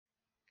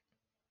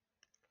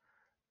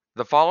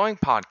The following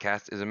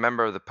podcast is a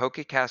member of the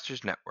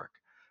Pokecasters Network.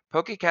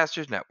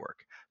 Pokecasters Network,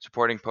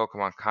 supporting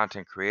Pokemon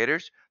content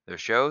creators, their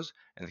shows,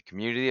 and the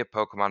community of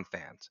Pokemon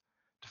fans.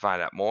 To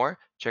find out more,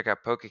 check out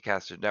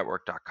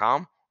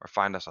PokecastersNetwork.com or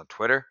find us on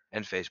Twitter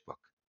and Facebook.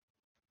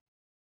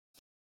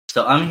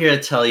 So I'm here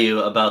to tell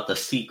you about the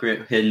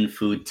secret hidden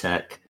food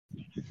tech.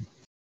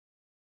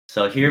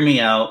 So hear me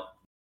out.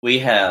 We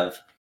have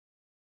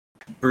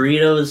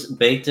burritos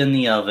baked in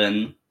the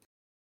oven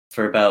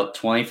for about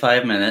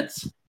 25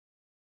 minutes.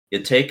 You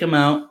take them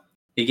out,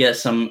 you get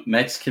some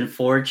Mexican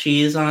 4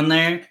 cheese on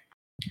there,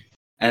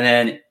 and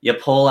then you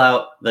pull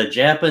out the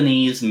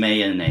Japanese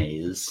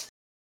mayonnaise.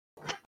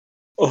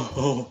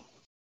 Oh.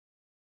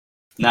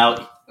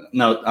 Now,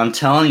 no, I'm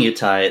telling you,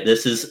 Ty,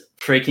 this is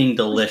freaking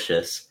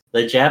delicious.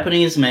 The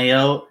Japanese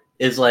mayo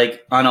is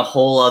like on a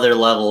whole other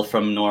level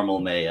from normal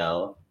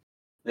mayo.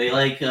 They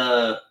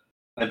I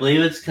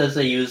believe it's because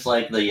they use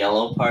like the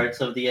yellow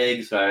parts of the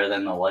eggs rather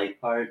than the white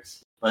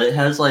parts. But it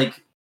has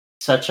like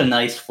such a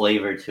nice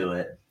flavor to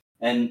it.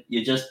 And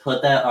you just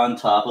put that on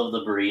top of the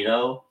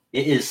burrito.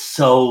 It is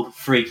so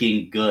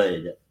freaking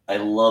good. I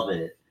love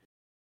it.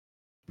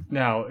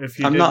 Now, if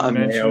you I'm didn't not a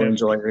mention mayo it,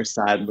 enjoyer,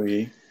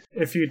 sadly.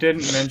 if you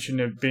didn't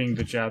mention it being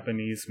the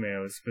Japanese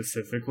mayo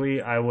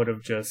specifically, I would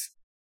have just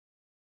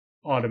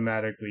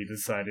automatically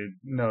decided,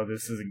 no,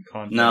 this isn't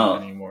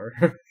content anymore.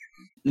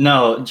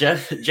 No,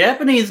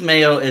 Japanese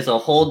mayo is a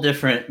whole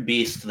different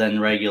beast than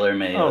regular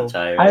mayo,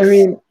 Tyrus. I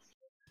mean,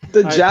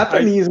 the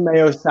Japanese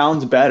mayo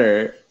sounds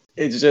better.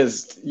 It's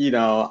just,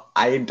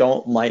 I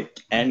don't like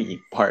any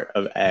part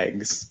of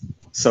eggs.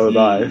 So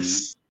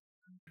thus.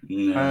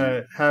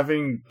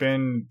 Having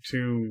been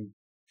to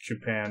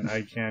Japan,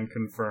 I can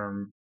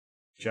confirm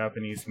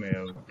Japanese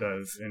mayo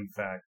does, in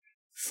fact,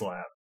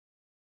 slap.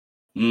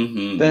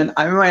 Mm-hmm. Then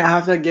I might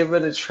have to give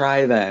it a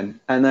try then.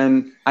 And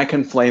then I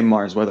can flame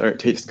Mars whether it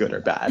tastes good or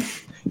bad.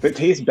 If it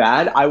tastes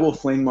bad, I will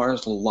flame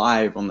Mars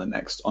live on the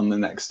next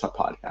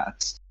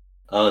podcast.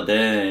 Oh,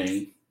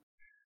 dang.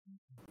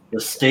 The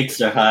stakes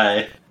are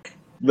high.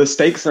 The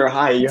stakes are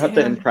high. You have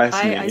to impress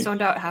me. I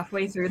zoned out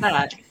halfway through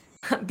that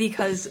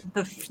because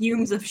the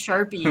fumes of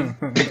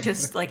Sharpie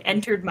just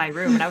entered my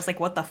room, and I was like,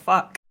 "What the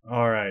fuck?"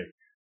 All right,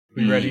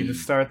 we ready to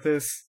start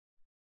this?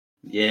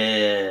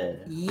 Yeah.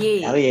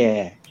 Yeah. Hell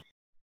yeah.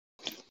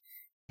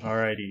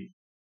 Alrighty.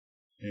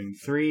 In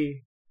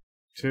 3,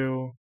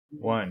 2,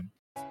 1.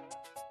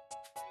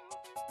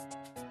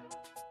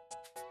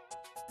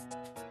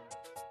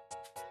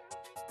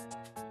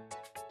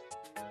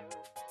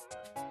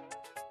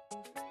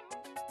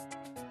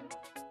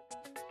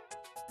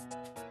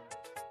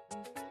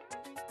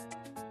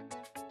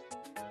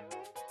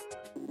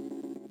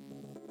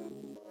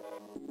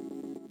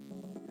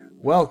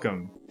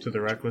 Welcome to the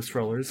Reckless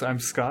Rollers. I'm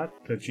Scott,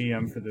 the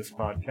GM for this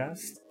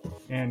podcast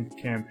and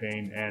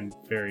campaign and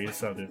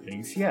various other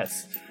things.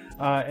 Yes.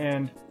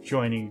 And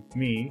joining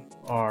me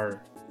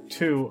are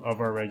 2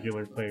 of our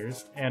regular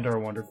players and our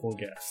wonderful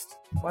guest.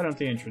 Why don't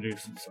they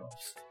introduce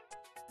themselves?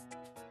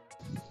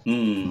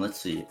 Let's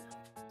see.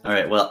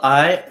 Alright, well,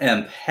 I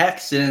am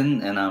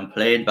Paxon, and I'm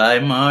played by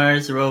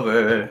Mars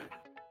Rover.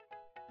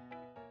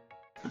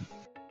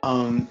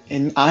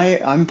 And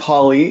I'm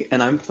Polly,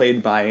 and I'm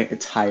played by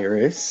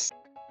Tyrus.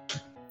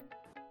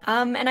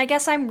 And I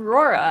guess I'm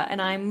Rora,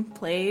 and I'm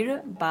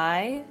played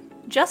by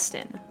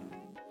Justin.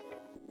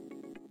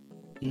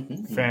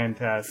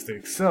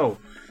 Fantastic. So,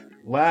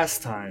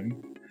 last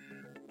time,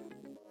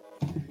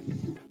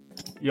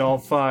 y'all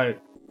fought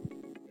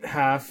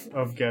half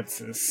of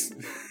Getsus.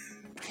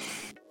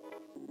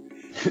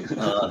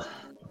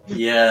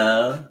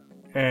 Yeah.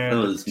 And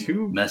that was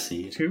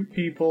messy. 2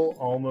 people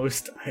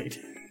almost died.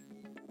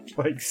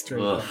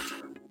 Straight up.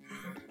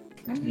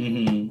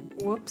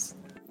 Whoops.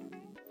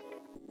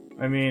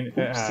 I mean,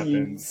 it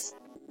happens.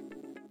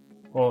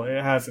 Well,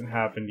 it hasn't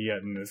happened yet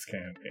in this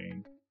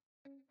campaign.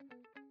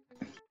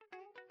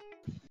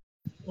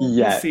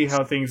 We'll see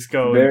how things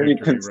go. Very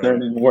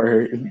concerning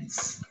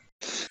words.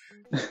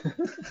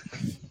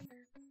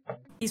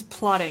 He's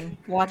plotting.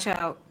 Watch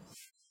out.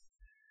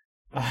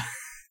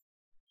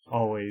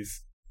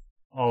 Always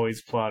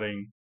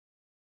plotting.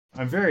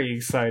 I'm very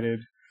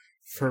excited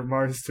for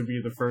Mars to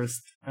be the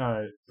first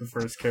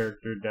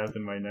character death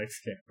in my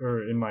next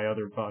in my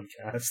other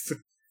podcast.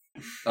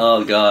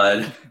 Oh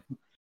God.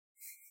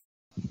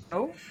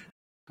 Oh.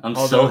 I'm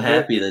so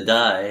happy to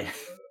die.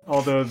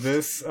 Although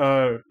this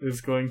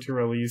is going to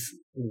release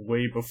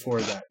way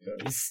before that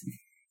does.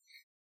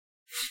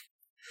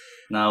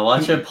 Now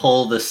watch it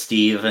pull the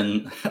Steve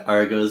and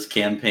Argo's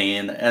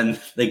campaign, and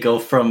they go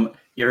from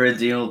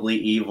irredeemably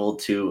evil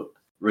to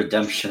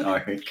redemption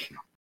arc.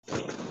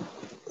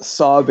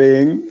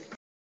 Sobbing.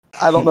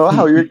 I don't know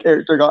how your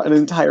character got an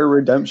entire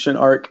redemption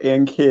arc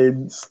and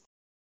kids.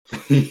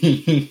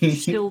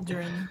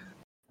 Children.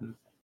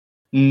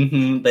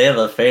 They have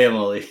a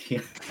family.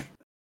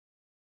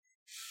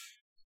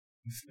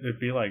 It'd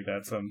be like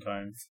that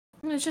sometimes.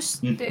 It's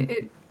just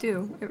it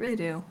really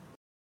do.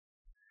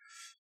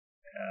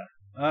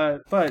 Yeah.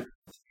 But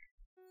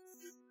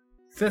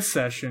this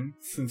session,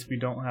 since we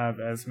don't have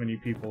as many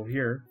people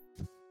here,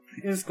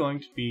 is going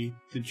to be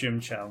the gym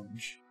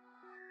challenge.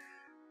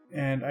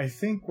 And I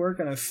think we're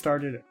going to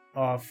start it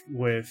off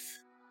with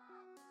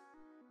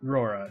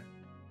Rora.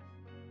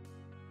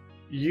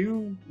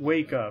 You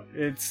wake up.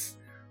 It's...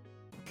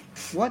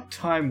 What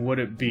time would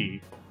it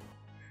be?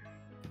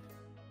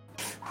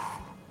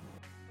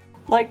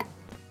 Like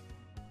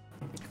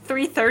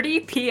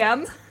 3:30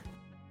 p.m.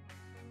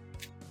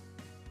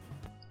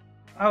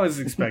 I was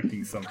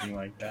expecting something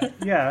like that.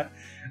 Yeah.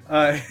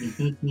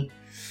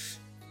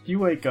 You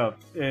wake up.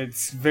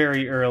 It's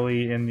very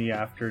early in the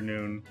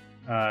afternoon.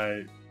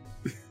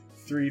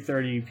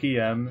 3:30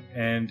 p.m.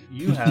 and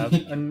you have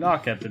a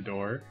knock at the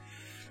door.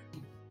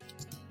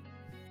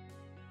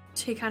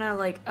 She kind of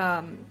like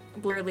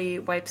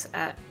blurrily wipes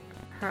at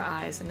her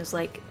eyes and is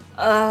like,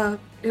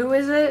 who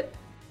is it?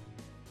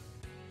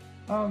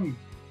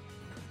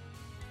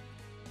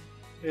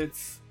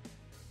 It's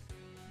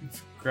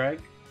Greg.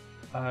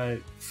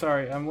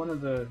 Sorry, I'm one of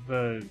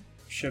the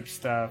ship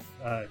staff.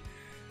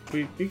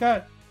 We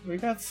got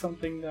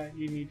something that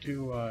you need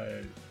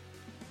to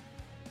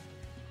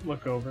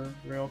look over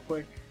real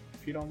quick,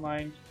 if you don't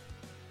mind.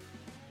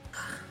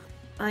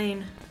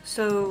 Fine.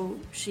 So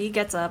she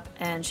gets up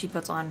and she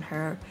puts on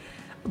her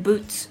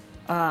boots,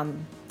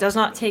 does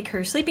not take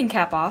her sleeping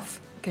cap off,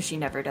 because she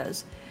never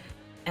does,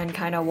 and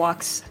kind of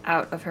walks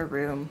out of her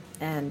room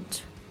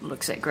and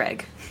looks at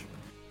Greg.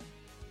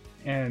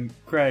 And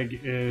Greg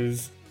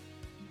is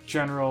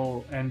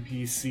general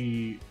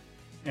NPC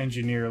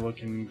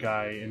engineer-looking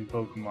guy in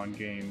Pokemon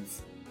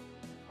games.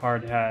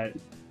 Hard hat,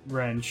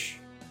 wrench,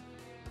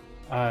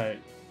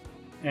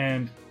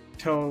 and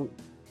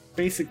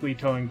basically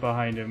towing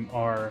behind him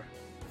are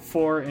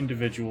 4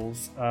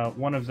 individuals.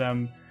 One of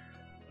them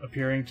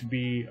appearing to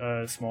be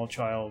a small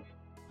child,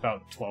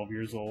 about 12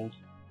 years old.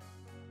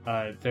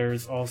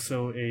 There's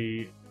also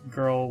a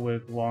girl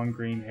with long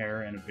green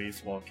hair and a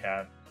baseball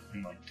cap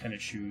and like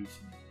tennis shoes,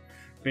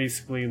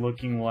 basically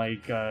looking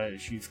like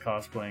she's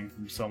cosplaying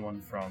from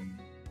someone from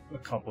a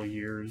couple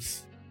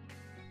years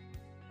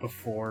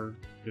before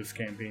this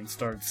campaign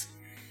starts.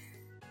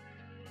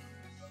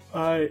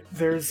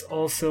 There's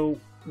also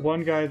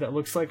one guy that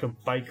looks like a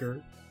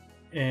biker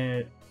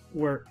and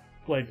wear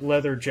like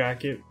leather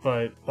jacket,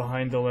 but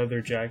behind the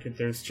leather jacket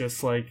there's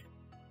just like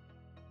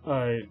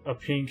a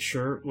pink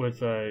shirt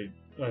with a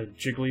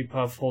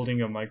Jigglypuff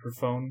holding a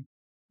microphone,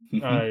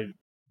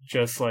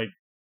 just like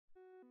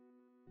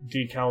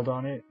decaled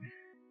on it.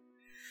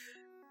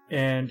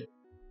 And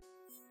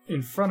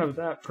in front of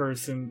that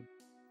person,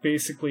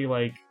 basically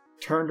like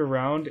turned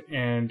around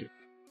and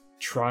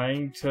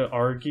trying to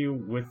argue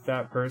with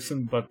that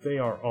person, but they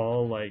are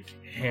all like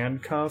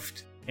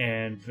handcuffed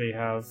and they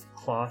have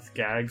cloth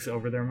gags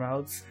over their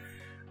mouths,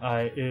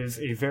 is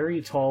a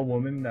very tall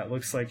woman that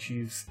looks like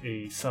she's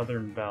a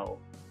Southern Belle.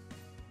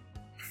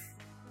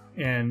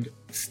 And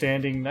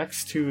standing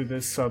next to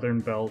this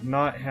Southern Belle,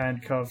 not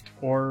handcuffed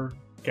or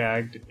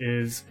gagged,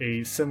 is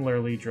a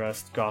similarly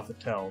dressed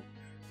Gothitelle,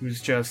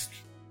 who's just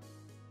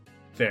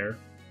there,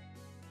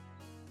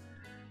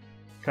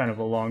 kind of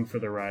along for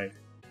the ride.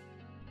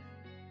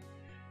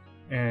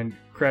 And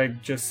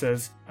Craig just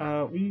says,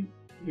 we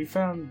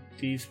found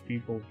these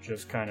people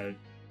just kind of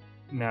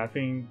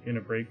napping in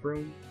a break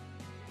room.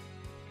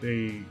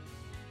 They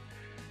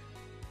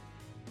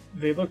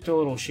looked a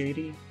little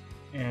shady,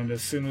 and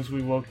as soon as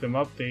we woke them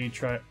up,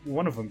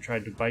 one of them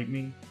tried to bite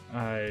me.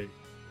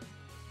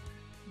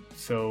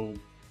 So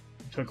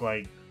it took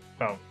like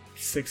about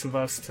 6 of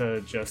us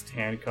to just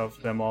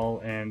handcuff them all,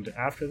 and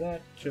after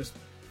that, just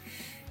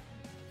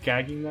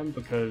gagging them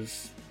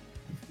because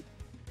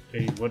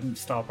they wouldn't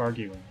stop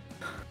arguing.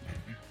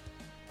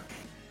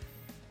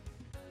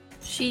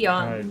 She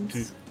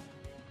yawns.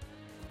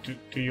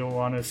 Do you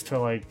want us to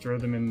like throw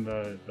them in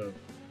the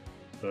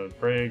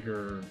brig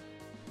or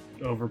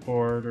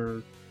overboard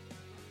or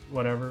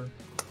whatever?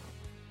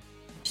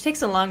 She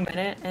takes a long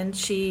minute and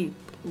she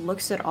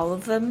looks at all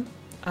of them.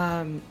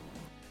 At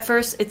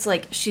first, it's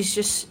like she's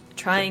just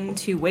trying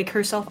to wake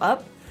herself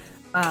up.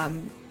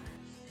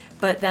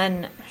 But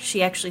then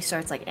she actually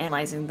starts like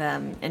analyzing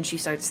them and she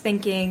starts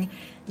thinking.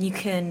 You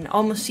can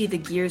almost see the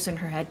gears in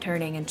her head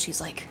turning, and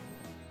she's like,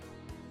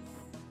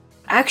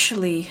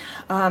 actually,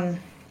 I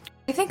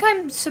think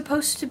I'm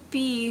supposed to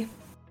be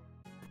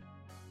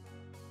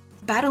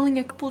battling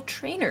a couple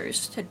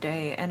trainers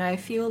today, and I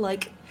feel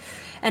like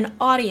an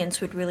audience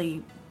would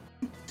really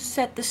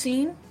set the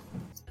scene.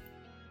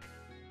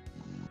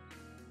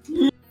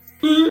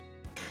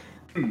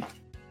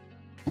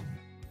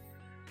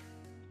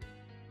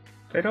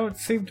 They don't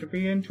seem to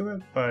be into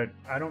it, but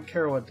I don't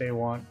care what they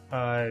want.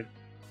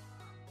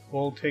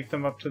 We'll take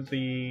them up to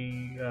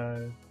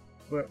the...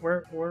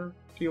 Where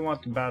do you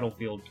want the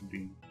battlefield to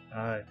be?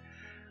 I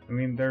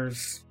mean,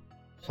 there's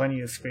plenty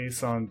of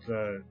space on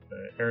the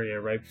area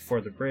right before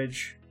the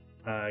bridge.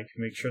 I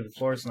can make sure the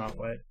floor's not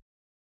wet.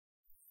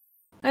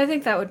 I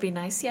think that would be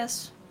nice,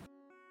 yes.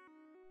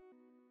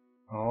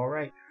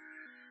 Alright.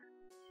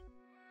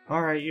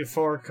 Alright, you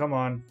 4, come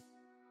on.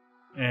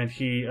 And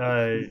he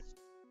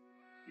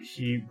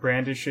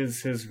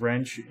brandishes his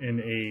wrench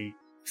in a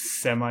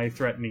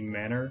semi-threatening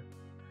manner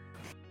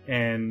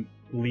and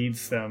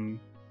leads them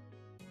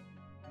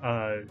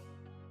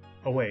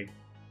away,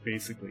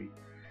 basically.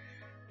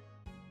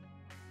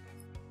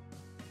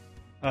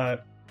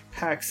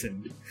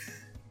 Paxon,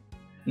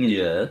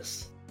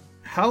 Yes.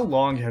 how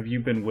long have you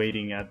been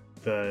waiting at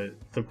the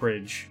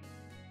bridge?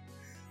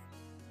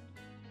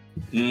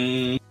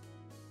 I'd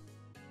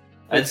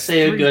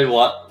say a good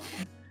what?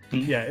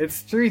 Yeah,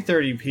 it's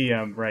 3:30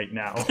 p.m. right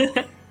now.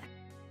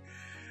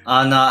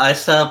 No, I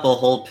set up a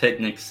whole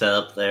picnic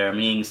setup there. I'm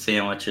eating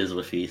sandwiches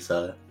with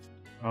Issa.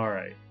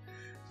 Alright.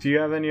 Do you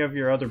have any of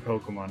your other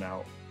Pokemon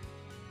out?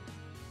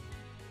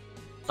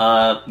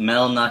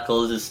 Metal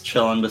Knuckles is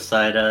chilling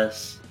beside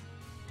us.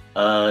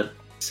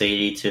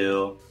 Sadie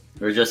too.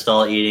 We're just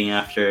all eating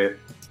after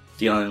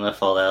dealing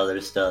with all that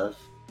other stuff.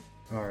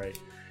 Alright.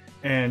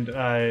 And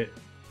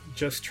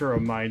just to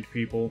remind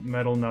people,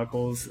 Metal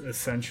Knuckles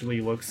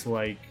essentially looks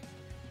like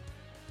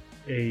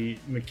a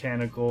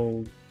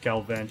mechanical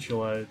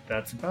Galvantula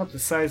that's about the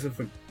size of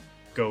a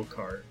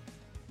go-kart.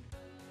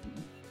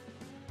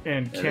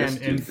 And That can, is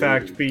too in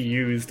fact, big. be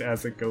used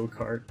as a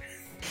go-kart.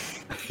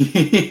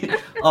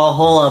 Oh,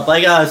 hold up!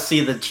 I gotta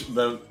see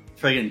the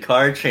friggin'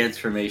 car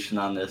transformation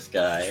on this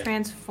guy.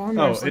 Transformers.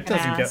 Oh, like it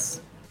doesn't an get-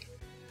 ass.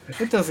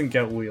 It doesn't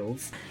get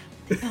wheels.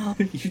 Oh,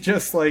 You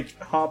just,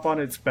 like, hop on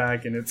its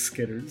back and it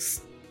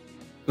skitters.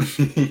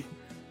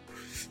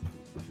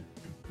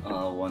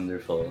 Oh,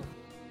 wonderful.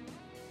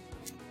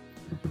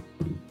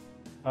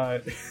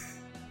 But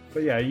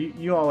yeah,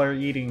 you all are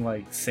eating,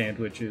 like,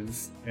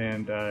 sandwiches,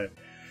 and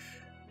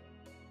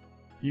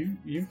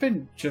you've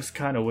been just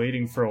kind of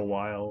waiting for a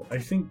while. I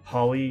think,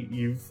 Polly,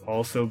 you've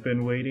also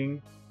been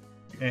waiting,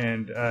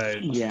 and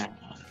Yeah.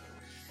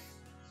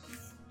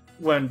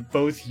 when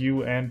both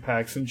you and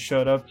Paxon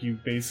showed up, you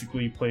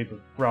basically played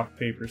rock,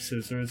 paper,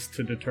 scissors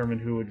to determine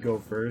who would go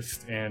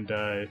first, and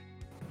I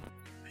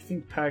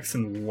think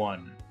Paxon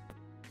won.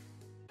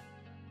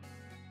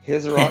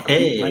 His rock,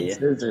 Hey. my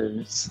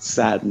scissors.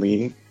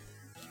 Sadly.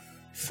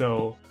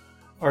 So,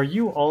 are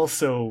you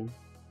also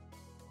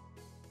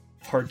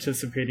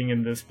participating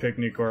in this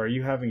picnic, or are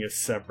you having a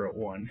separate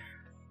one?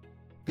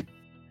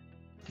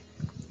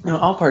 No,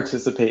 I'll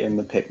participate in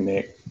the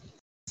picnic.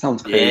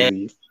 Sounds Yeah.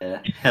 crazy.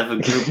 Yeah, have a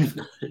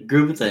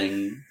group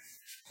thing,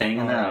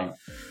 hanging out.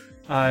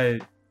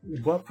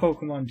 What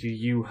Pokemon do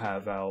you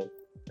have out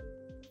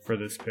for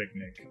this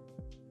picnic?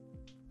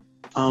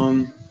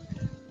 I'll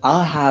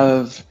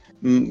have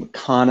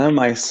Kana,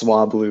 my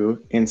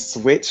Swablu, and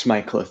Switch,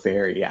 my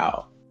Clefairy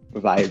out.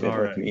 Vibing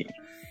Alright. with me.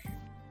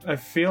 I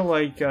feel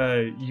like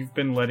you've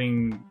been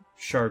letting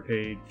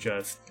Sharpay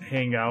just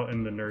hang out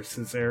in the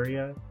nurses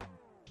area.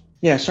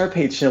 Yeah,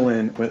 Sharpay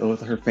chilling with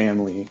her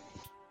family.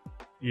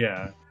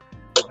 Yeah,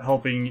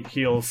 helping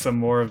heal some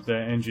more of the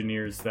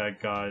engineers that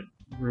got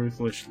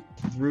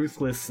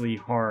ruthlessly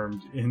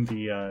harmed in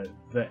the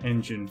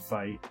engine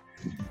fight.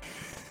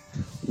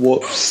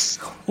 Whoops.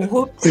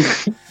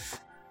 whoops.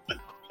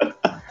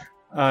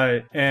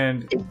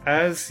 And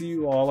as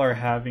you all are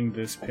having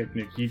this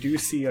picnic, you do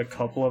see a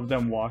couple of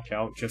them walk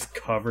out just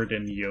covered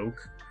in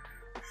yolk.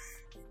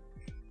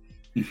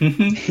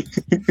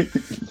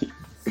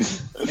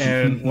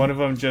 And one of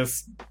them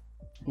just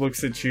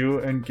looks at you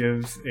and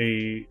gives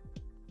a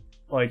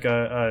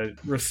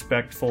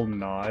respectful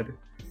nod.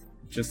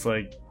 Just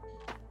like,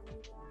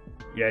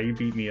 yeah, you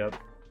beat me up.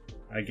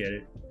 I get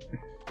it.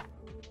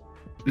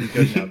 You're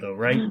good now though,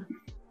 right?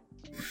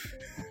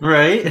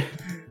 Right?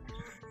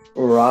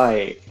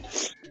 Right.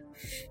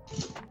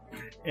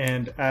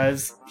 And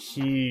as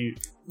he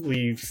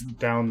leaves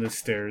down the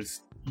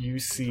stairs, you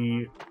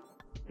see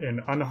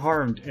an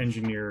unharmed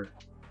engineer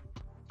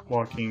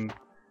walking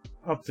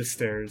up the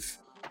stairs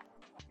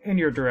in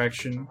your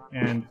direction,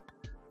 and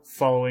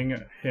following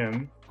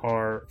him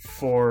are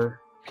 4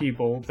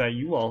 people that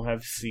you all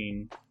have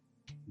seen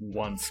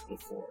once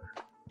before.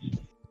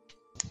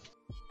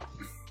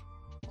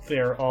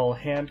 They're all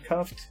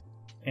handcuffed,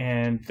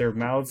 and their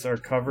mouths are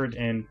covered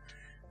in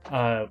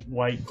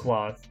white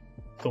cloth.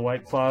 The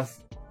white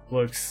cloth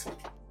looks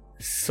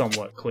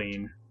somewhat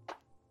clean.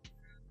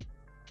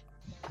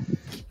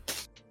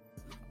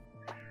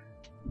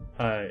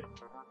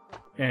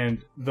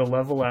 And the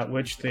level at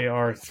which they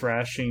are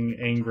thrashing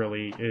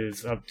angrily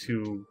is up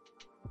to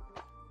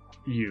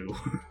you.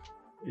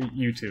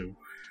 You two.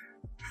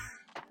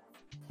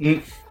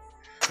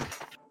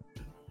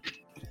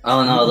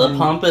 Oh no, the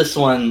pompous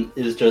one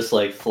is just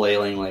like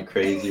flailing like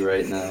crazy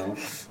right now.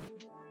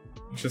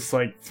 Just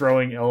like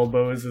throwing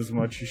elbows as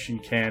much as she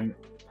can.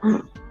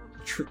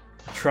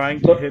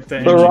 Trying to hit the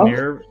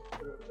engineer,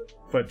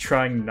 but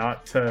trying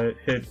not to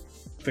hit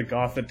the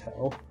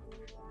Gothitelle.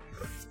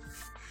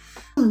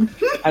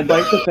 I'd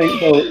like to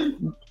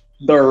think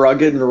the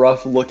rugged,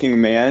 rough-looking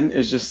man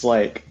is just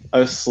like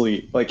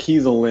asleep. Like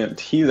he's limp.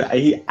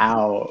 He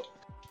out.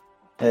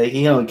 Hey,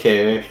 he don't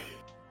care.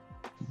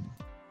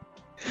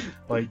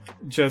 Like,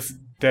 just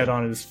dead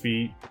on his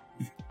feet.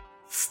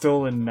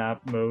 Still in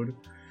nap mode.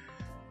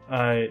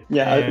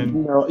 Yeah, and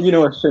you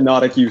know a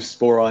Shiinotic use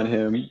spore on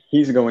him.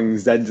 He's going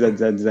Z.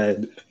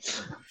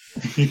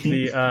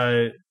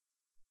 The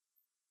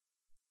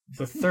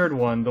third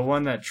one, the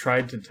one that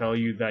tried to tell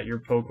you that your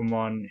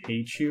Pokemon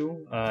hate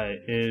you,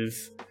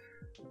 is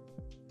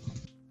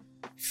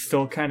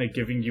still kind of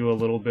giving you a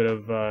little bit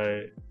of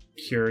a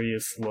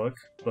curious look,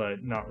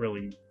 but not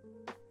really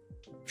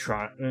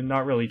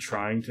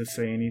trying to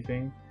say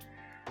anything.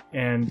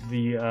 And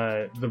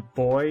the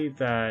boy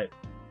that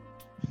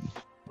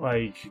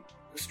like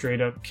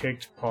straight up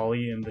kicked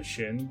Polly in the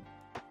shin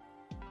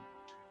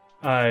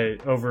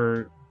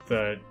over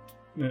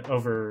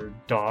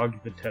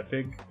Dog the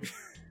Tepig.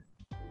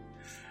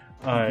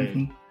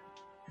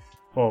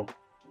 Well,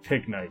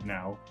 Pig Knight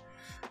now.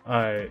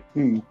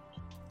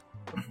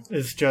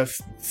 Is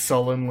just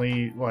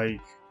sullenly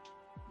like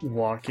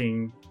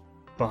walking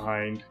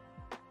behind,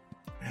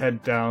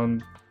 head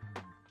down.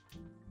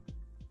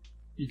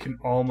 You can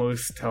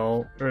almost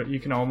tell, or you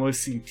can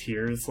almost see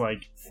tears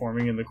like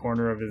forming in the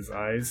corner of his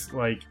eyes.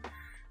 Like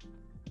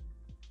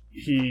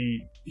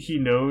he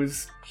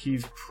knows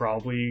he's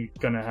probably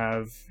gonna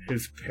have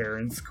his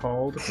parents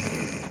called.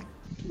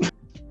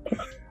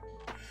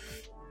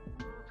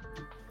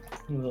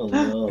 Oh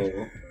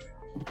no.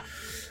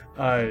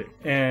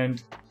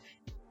 And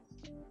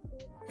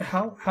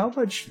how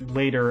much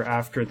later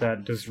after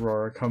that does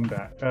Rora come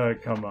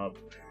up?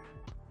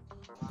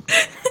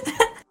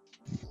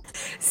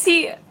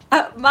 See,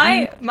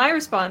 my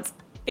response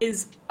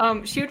is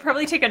she would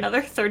probably take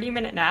another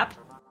 30-minute nap.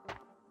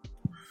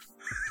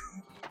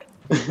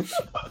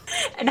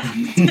 and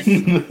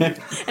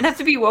have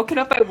to be woken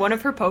up by one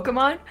of her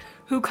Pokemon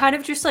who kind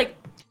of just like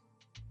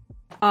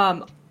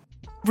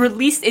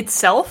released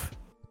itself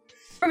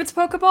from its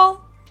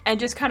Pokeball and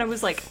just kind of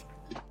was like,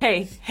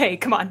 hey,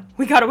 come on,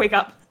 we gotta wake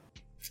up.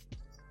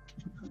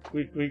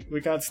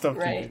 We got stuff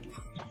right. to do.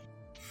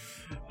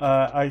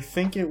 I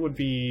think it would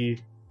be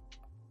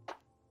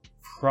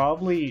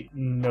probably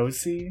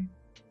Nosy.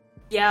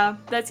 Yeah,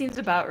 that seems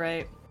about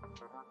right.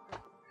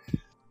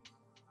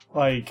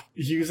 Like,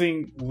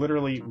 using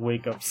literally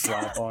wake up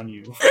slap on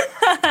you.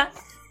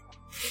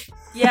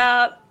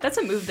 Yeah, that's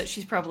a move that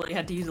she's probably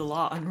had to use a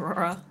lot on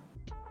Rora.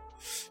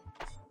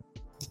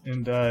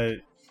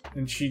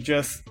 And she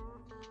just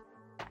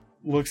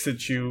looks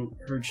at you,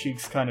 her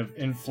cheeks kind of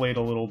inflate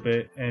a little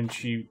bit, and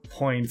she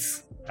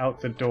points out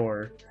the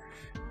door,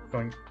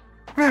 going,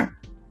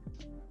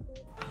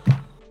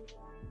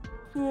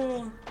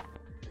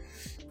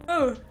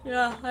 Oh,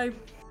 yeah,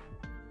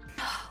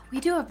 we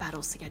do have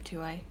battles to get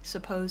to, I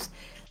suppose.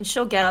 And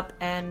she'll get up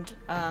and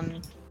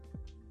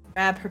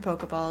grab her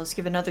Pokeballs,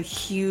 give another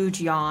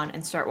huge yawn,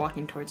 and start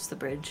walking towards the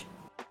bridge.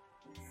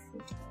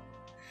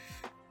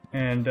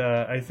 And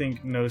I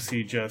think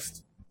Nosy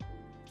just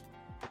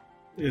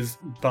is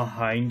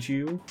behind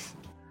you,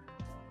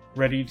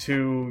 ready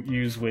to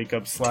use Wake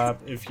Up Slap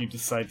if you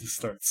decide to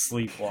start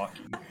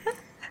sleepwalking.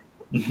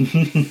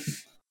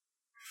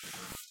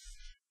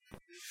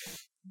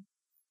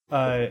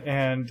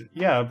 And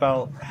yeah,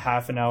 about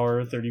half an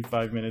hour,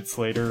 35 minutes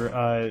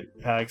later,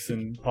 Pax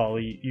and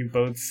Polly, you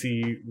both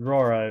see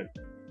Rora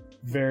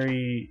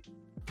very,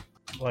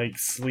 like,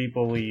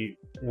 sleepily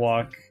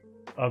walk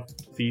up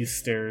these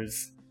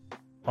stairs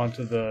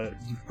onto the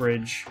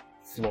bridge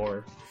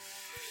floor.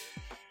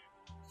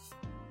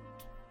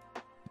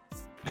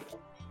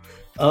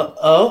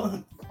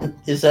 Oh,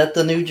 is that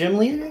the new gym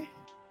leader?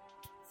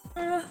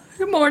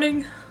 Good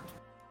morning.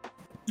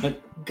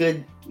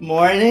 Good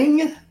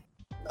morning.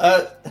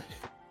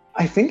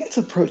 I think it's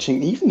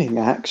approaching evening,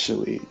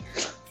 actually.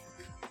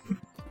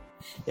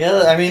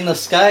 Yeah, I mean the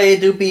sky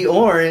do be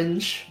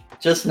orange,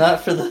 just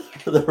not for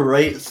the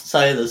right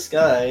side of the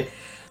sky.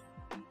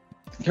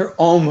 You're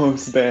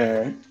almost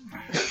there.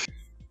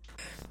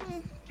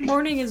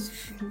 Morning is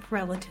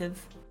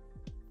relative.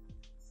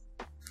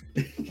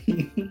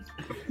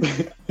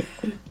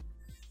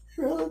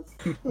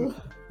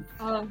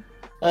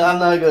 I'm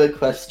not gonna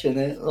question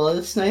it. Well,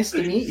 it's nice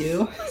to meet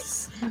you.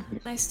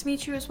 Nice to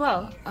meet you as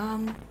well.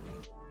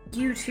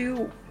 You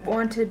two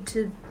wanted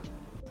to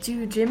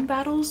do gym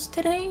battles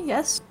today,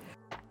 yes?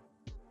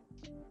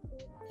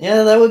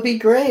 Yeah, that would be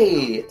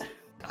great.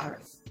 Alright.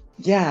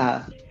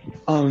 Yeah.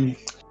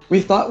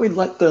 We thought we'd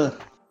let the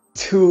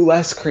two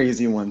less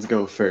crazy ones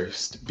go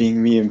first,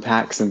 being me and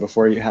Paxon,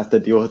 before you have to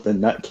deal with the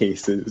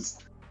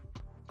nutcases.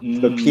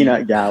 The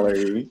peanut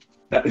gallery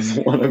that is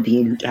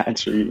wannabe in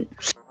Gatry.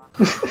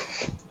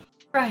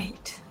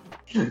 Right.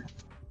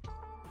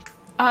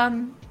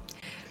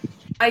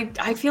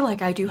 I feel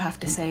like I do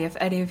have to say, if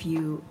any of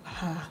you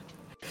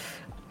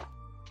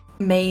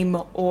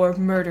maim or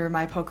murder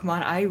my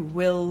Pokemon, I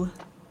will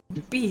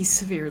be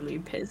severely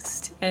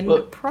pissed and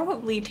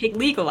probably take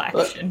legal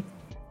action.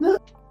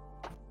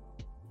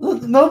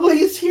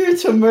 Nobody's here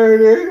to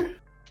murder.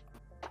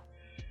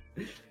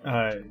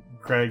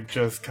 Greg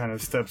just kind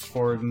of steps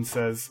forward and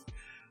says,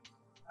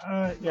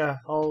 yeah,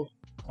 I'll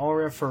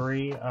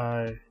referee.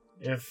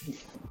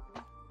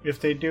 If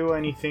they do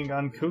anything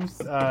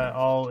uncouth,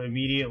 I'll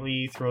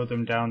immediately throw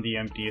them down the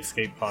empty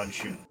escape pod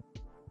chute.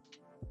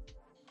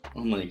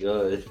 Oh my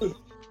god.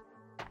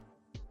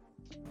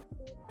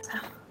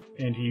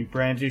 And he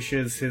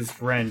brandishes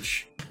his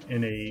wrench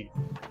in a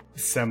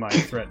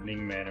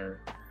semi-threatening manner.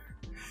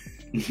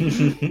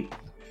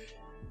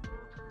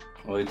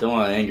 Well, we don't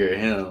want to anger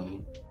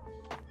him.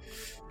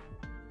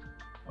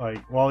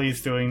 Like, while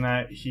he's doing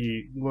that,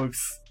 he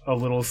looks a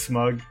little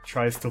smug,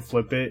 tries to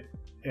flip it,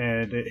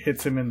 and it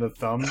hits him in the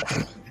thumb.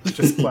 It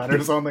just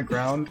clatters on the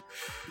ground.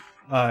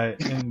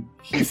 And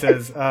he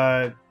says,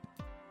 I'm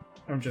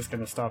just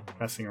gonna stop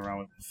messing around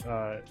with this.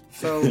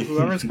 So,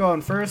 whoever's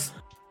going first,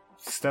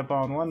 step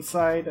on one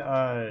side.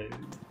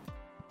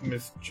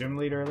 Miss Gym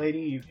Leader Lady,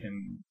 you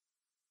can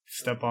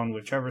step on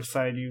whichever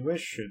side you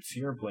wish. It's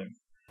your blimp.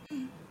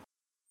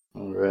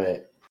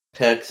 Alright.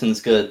 Paxon's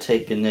gonna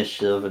take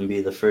initiative and be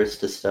the first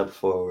to step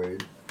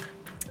forward.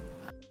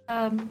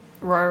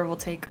 Rora will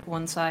take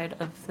one side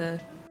of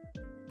the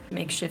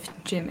makeshift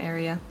gym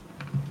area.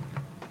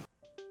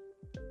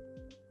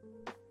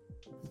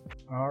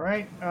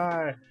 Alright,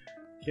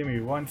 give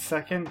me 1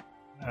 second.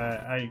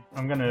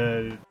 I'm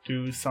gonna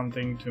do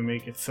something to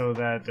make it so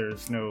that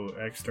there's no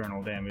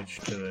external damage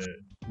to the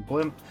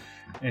blimp.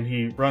 And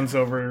he runs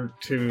over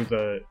to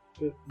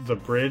the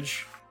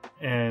bridge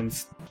and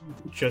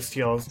just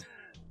yells,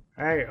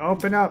 "Hey,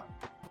 open up!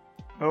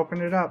 Open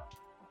it up!"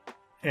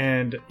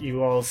 And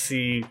you all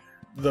see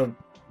the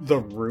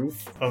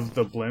roof of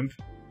the blimp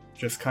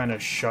just kind of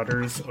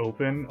shudders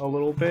open a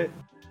little bit,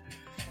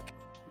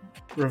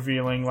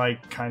 revealing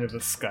like kind of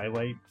a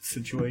skylight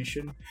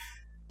situation.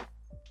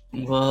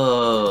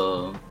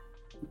 Whoa.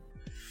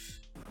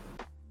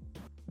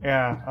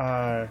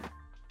 Yeah,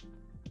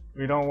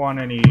 we don't want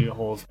any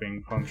holes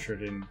being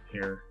punctured in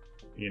here,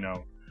 you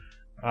know.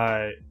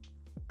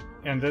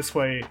 And this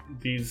way,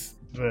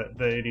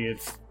 the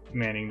idiots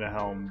manning the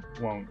helm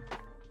won't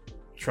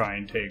try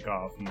and take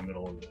off in the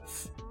middle of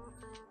this.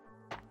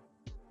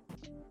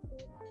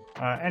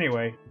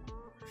 Anyway,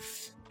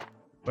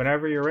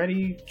 whenever you're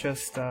ready,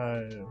 just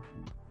throw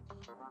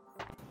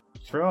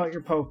out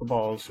your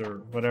Pokeballs or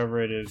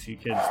whatever it is you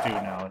kids do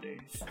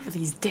nowadays. What do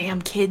these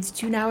damn kids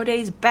do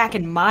nowadays? Back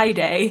in my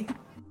day.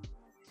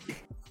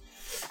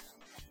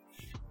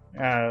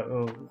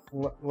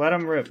 Let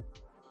them rip.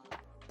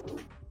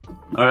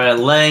 Alright,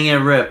 letting it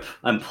rip.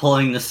 I'm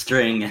pulling the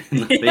string and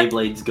the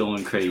Beyblade's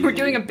going crazy. We're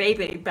doing a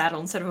Beyblade battle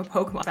instead of a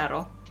Pokemon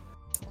battle.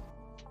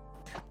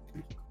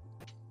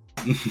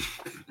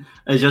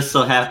 I just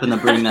so happened to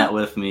bring that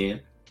with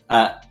me.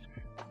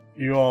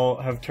 You all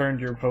have turned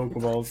your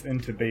Pokeballs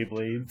into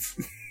Beyblades.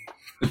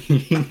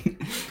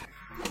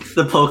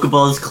 The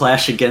Pokeballs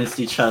clash against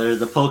each other.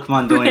 The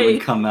Pokemon don't even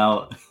Right. come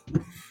out.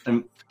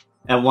 And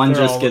one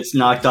They're just all- gets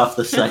knocked off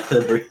the side of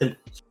the bridge.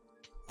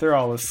 They're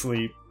all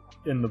asleep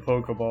in the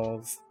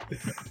Pokeballs.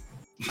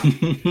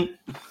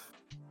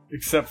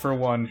 Except for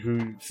one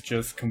who's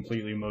just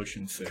completely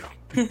motion sick.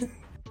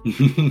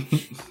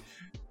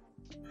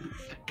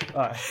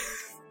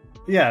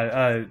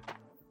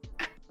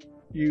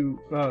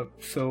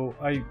 So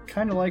I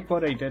kind of like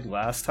what I did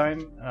last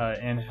time,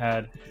 and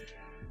had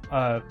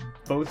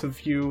both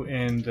of you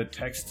in the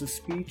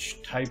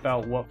text-to-speech type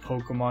out what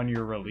Pokemon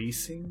you're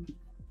releasing,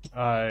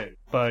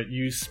 but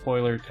use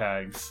spoiler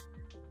tags.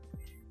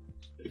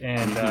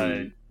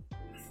 And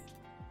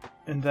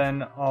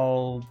then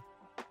I'll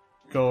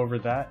go over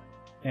that,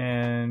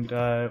 and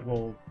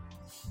we'll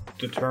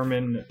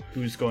determine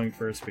who's going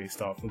first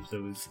based off of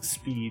those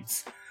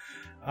speeds.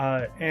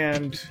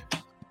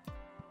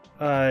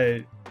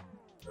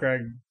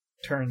 Greg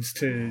turns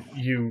to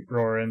you,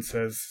 Rora, and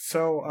says,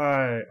 "So,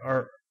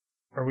 are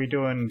we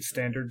doing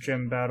standard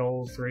gym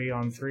battle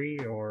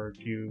 3-on-3, or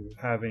do you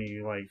have any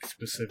like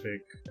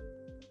specific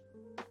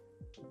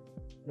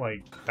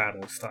like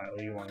battle style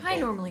you want to I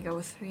go?" normally go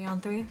with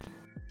 3-on-3.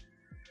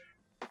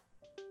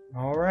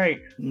 All right.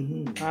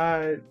 Mhm.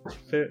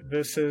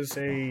 This is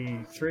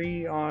a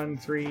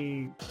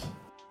 3-on-3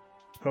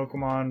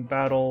 Pokemon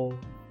battle.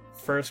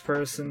 First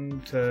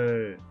person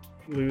to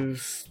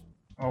lose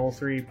all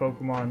 3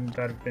 Pokemon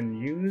that have been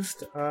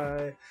used,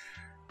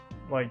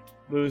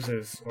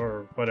 loses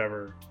or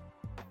whatever.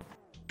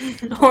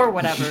 Or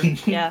whatever,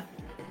 yeah.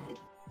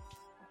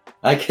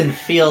 I can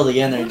feel the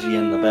energy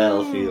in the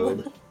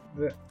battlefield.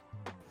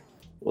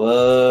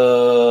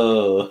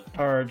 Whoa.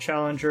 Our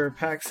challenger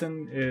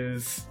Paxon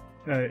is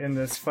in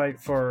this fight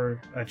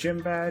for a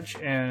gym badge,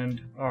 and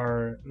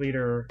our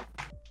leader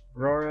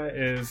Rora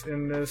is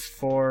in this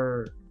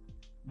for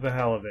the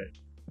hell of it.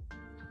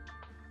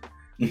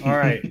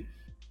 Alright.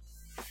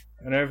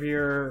 Whenever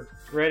you're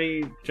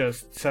ready,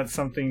 just set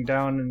something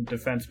down in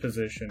defense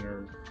position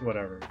or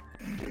whatever.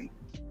 Activate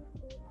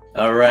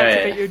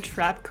Alright. your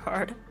trap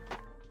card.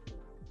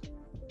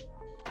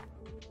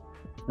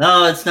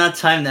 No, it's not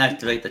time to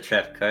activate the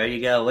trap card.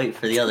 You gotta wait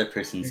for the other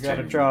person's You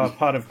gotta turn. draw a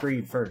pot of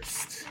greed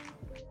first.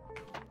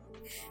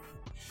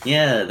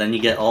 Yeah, then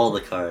you get all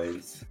the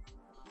cards.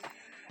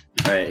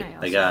 Alright,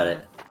 I got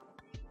it.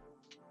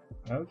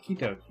 Okie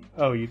dokie.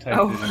 Oh, you typed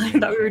Oh, it in. I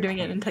thought we were doing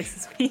it in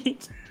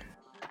text-to-speech.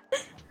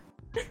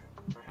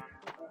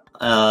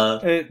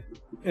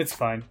 It's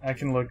fine. I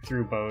can look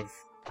through both.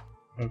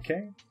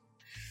 Okay.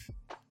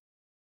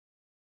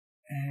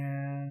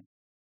 And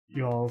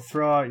you all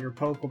throw out your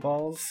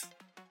Pokeballs.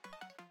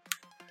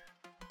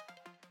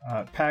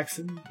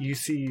 Paxon, you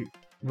see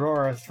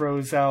Rora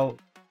throws out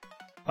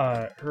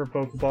her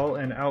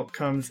Pokeball, and out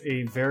comes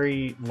a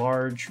very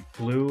large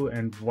blue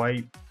and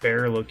white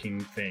bear-looking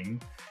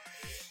thing.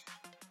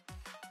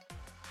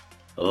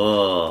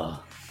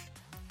 Oh,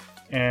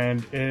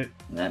 And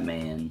that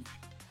man.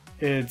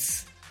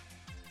 it's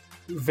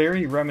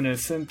very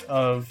reminiscent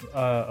of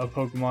a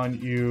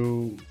Pokemon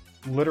you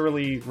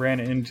literally ran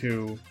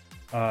into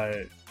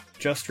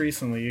just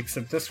recently,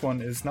 except this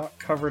one is not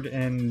covered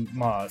in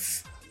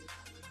moss.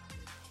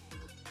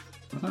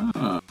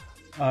 Huh.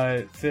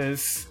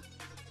 This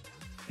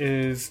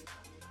is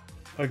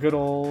a good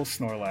old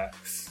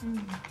Snorlax.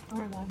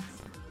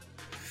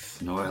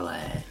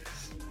 Snorlax.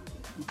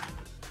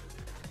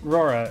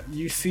 Rora,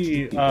 you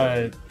see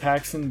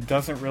Paxon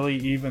doesn't really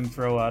even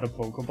throw out a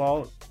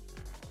Pokeball.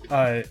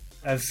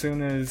 As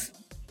soon as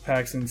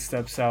Paxon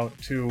steps out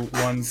to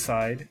one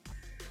side,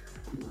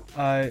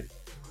 that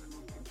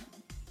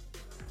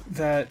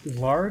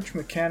large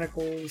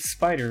mechanical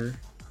spider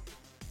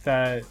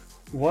that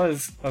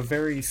was a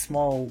very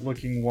small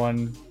looking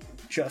one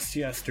just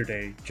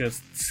yesterday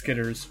just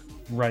skitters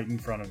right in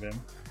front of him.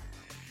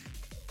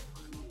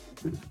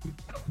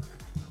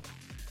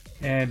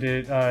 And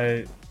it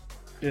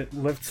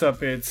lifts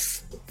up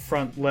its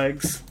front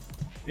legs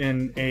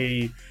in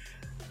a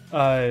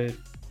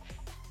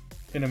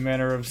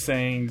manner of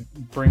saying,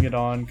 "Bring it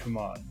on, come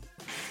on."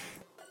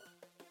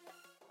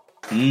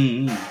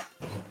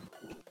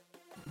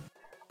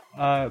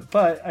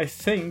 But I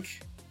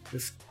think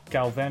this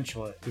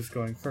Galvantula is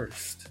going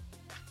first.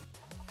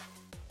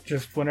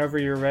 Just whenever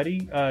you're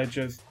ready,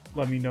 just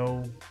let me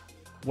know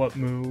what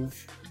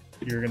move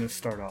you're gonna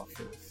start off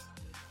with.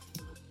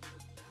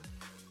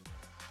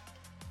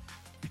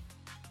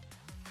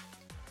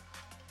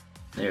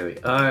 There we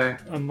are.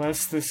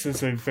 Unless this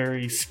is a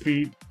very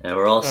speed... Yeah,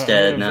 we're all I'm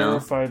stead gonna now.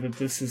 verify that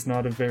this is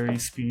not a very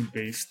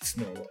speed-based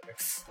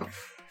Snorlax.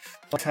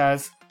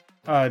 Taz,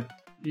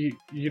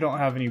 you don't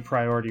have any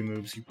priority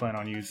moves you plan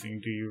on using,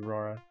 do you,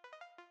 Rora?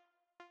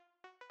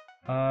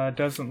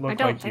 Doesn't look I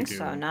don't like think you do.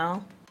 so,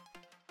 no.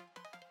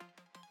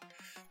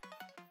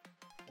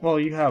 Well,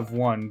 you have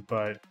one,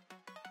 but...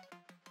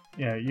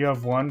 Yeah, you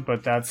have one,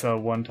 but that's a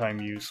one-time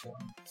use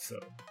one, so...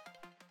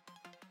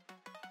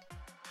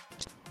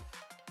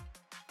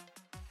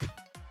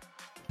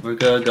 We're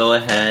gonna go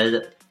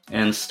ahead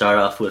and start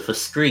off with a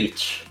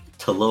Screech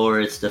to lower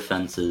its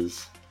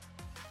defenses.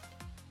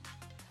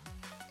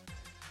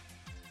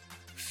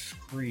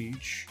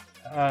 Screech.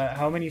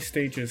 How many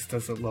stages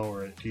does it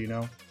lower it, do you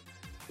know?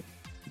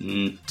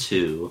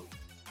 2.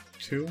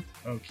 2?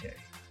 Okay.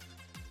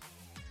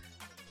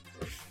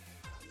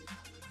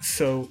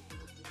 So,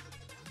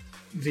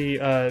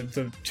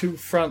 the two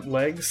front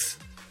legs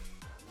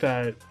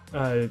that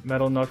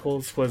Metal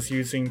Knuckles was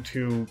using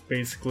to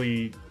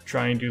basically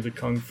try and do the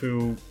Kung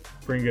Fu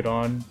bring it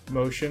on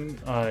motion,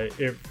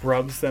 it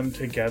rubs them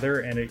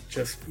together and it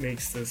just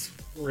makes this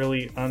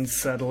really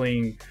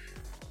unsettling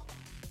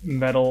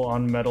metal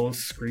on metal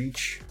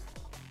screech.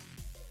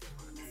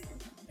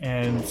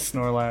 And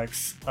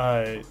Snorlax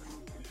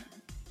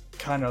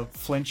kind of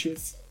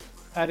flinches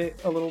at it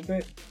a little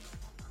bit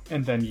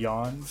and then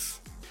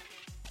yawns.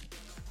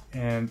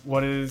 And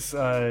what is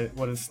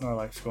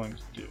Snorlax going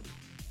to do?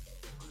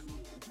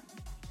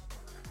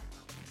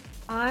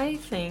 I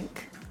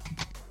think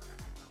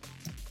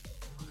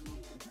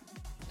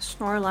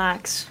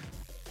Snorlax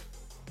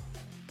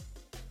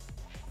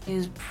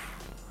is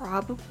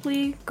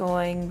probably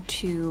going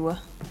to...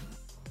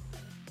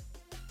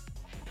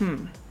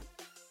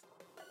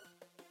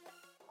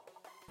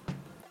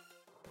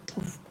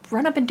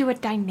 run up and do a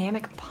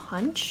dynamic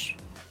punch?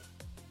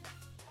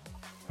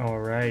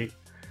 Alright.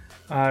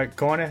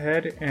 Go on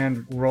ahead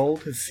and roll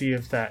to see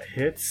if that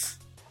hits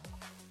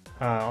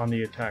on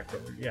the attack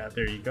roller. Yeah,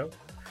 there you go.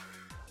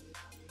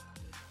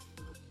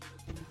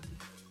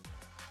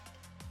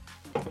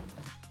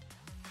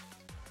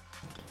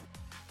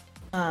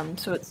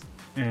 So it's...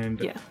 And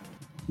yeah.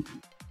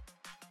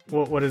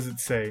 What does it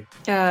say?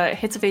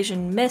 Hits,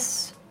 evasion,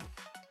 miss.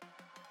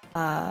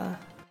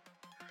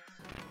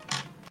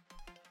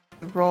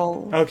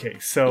 Roll. Okay,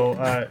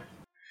 so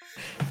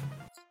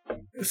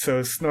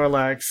so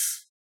Snorlax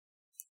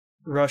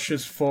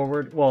rushes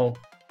forward, well,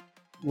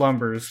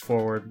 lumbers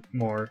forward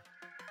more,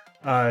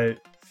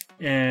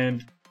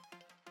 and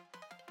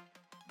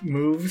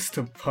moves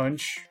to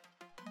punch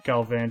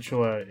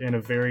Galvantula in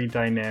a very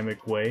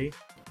dynamic way,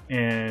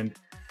 and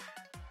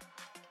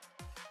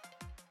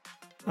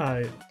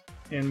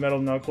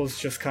Metal Knuckles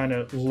just kind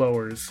of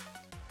lowers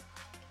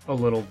a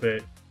little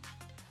bit,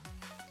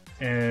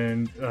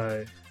 and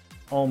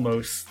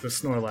almost the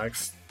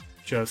Snorlax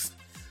just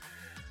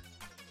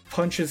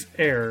punches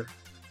air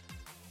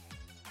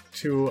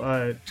to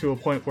a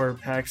point where,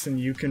 Paxon,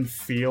 you can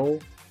feel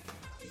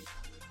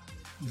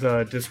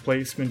the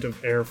displacement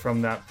of air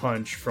from that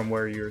punch from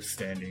where you're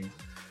standing.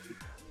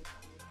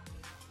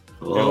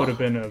 It would have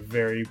been a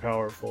very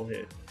powerful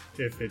hit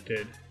if it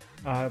did.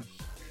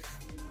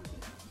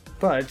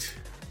 But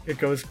it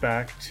goes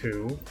back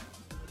to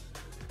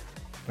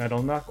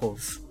Metal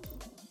Knuckles.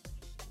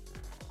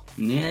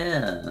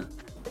 Yeah.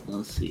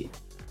 Let's see.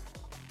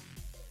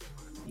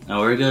 Now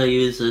we're gonna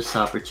use this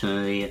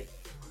opportunity.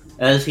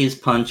 As he's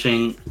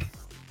punching,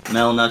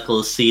 Metal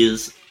Knuckles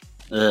sees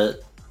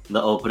the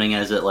opening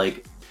as it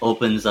like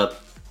opens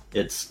up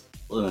its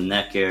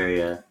neck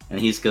area, and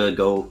he's gonna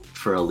go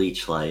for a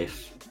leech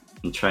life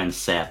and try and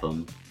sap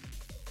him.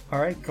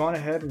 Alright, go on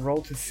ahead and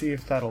roll to see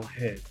if that'll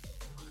hit.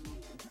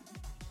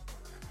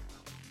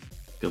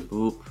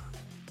 Kaboop.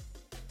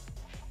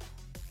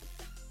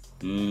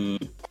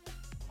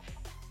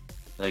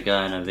 I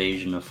got an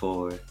evasion of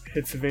 4.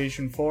 Hits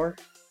evasion 4.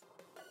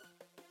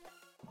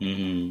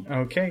 Mm-hmm.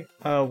 Okay,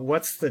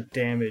 what's the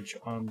damage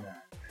on that?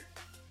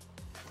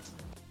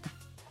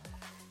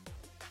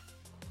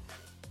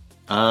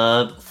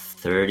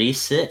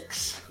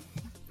 36.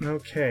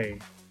 Okay,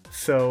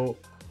 so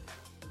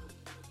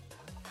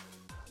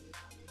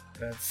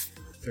that's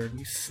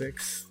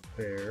 36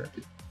 there.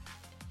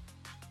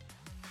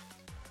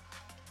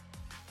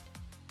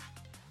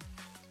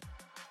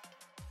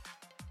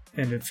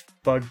 And it's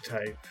bug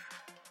type.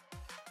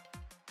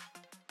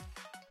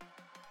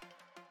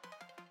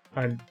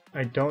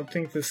 I don't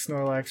think the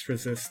Snorlax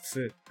resists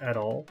it at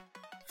all,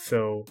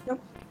 so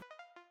Nope.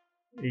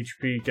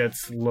 HP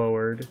gets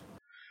lowered.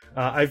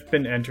 I've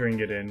been entering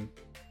it in,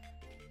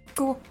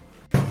 Cool.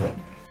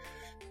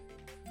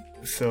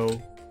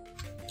 so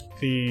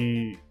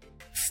the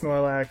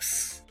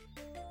Snorlax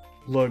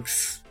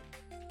looks...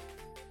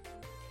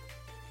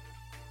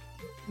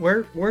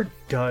 Where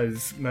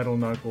does Metal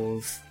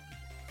Knuckles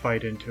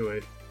bite into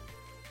it?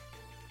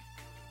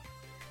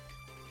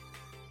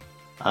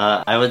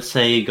 I would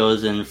say he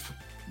goes in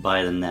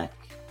by the neck.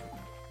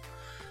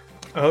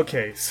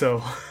 Okay,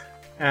 so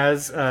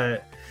as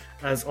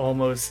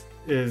almost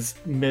is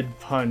mid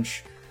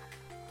punch,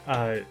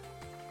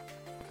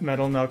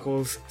 Metal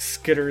Knuckles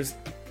skitters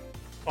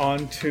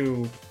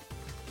onto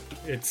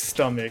its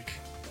stomach,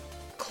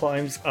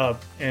 climbs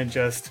up, and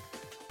just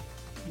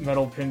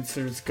metal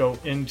pincers go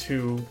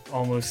into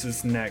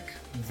Almost's neck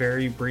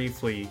very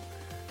briefly.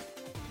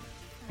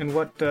 And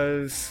what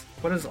does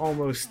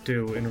Almost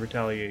do in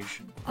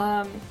retaliation?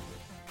 I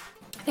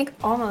think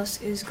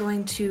Almost is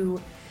going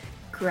to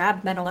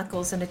grab Metal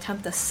Knuckles and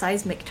attempt a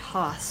seismic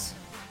toss.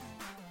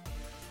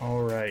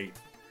 Alright.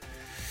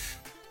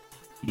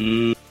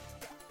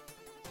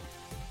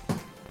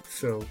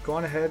 So go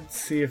on ahead,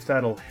 see if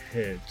that'll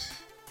hit.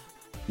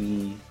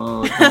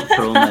 Oh, don't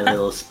throw my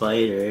little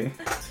spider.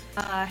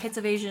 Hits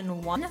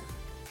evasion 1.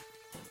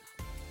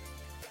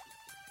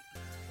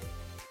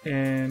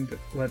 And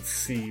let's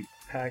see,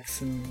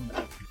 Paxon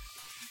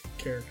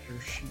character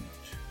sheet.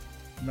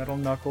 Metal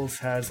Knuckles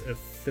has a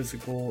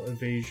physical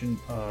evasion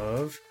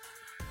of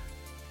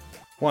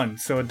 1,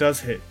 so it does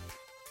hit.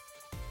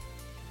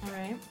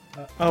 Alright.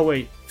 Oh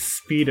wait,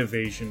 speed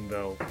evasion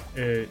though.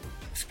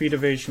 Speed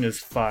evasion is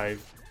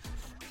 5.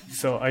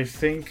 So I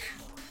think,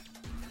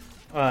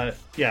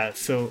 yeah,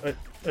 so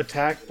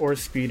attack or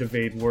speed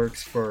evade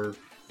works for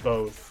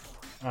both.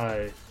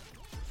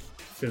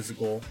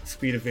 Physical.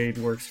 Speed evade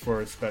works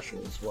for a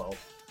special as well.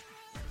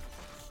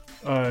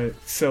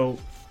 So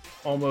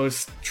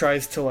Almost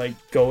tries to like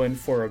go in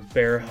for a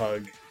bear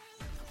hug,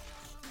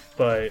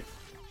 but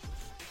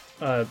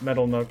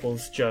Metal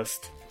Knuckles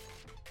just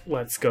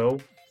lets go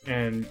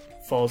and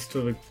falls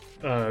to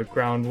the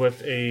ground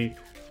with a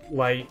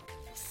light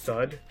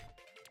thud.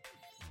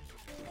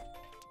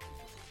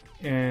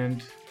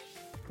 And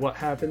what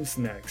happens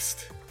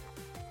next?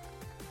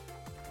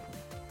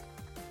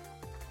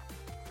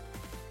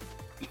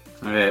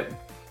 Alright.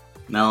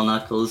 Metal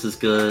Knuckles is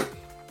gonna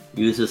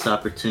use this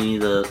opportunity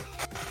to...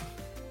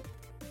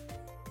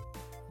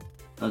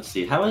 Let's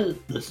see, how is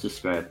this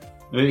described?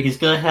 He's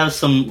gonna have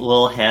some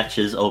little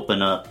hatches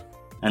open up,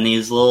 and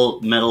these little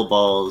metal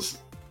balls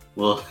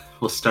will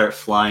start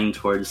flying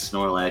towards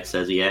Snorlax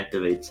as he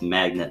activates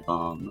Magnet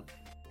Bomb.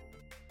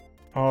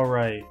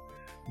 Alright.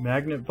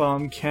 Magnet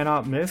Bomb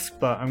cannot miss,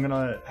 but I'm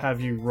gonna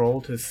have you roll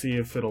to see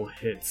if it'll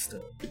hit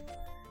still.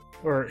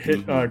 Or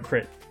hit,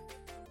 crit.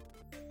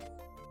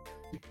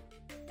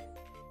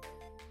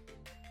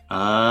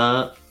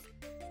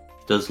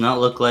 Does not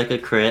look like a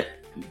crit,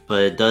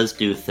 but it does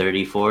do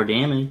 34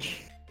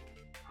 damage.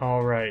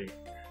 Alright.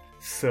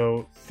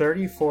 So,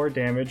 34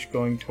 damage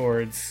going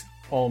towards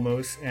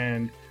Almost,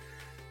 and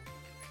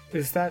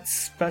is that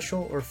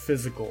special or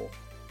physical?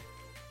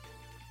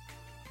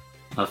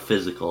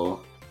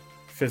 Physical.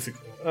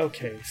 Physical.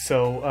 Okay,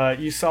 so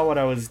you saw what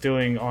I was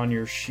doing on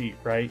your sheet,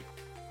 right?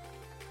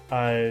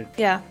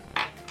 Yeah.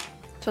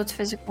 So it's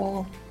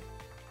physical.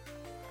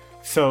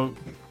 So,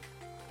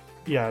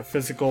 yeah,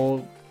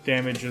 physical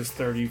damage is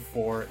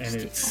 34, and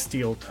it's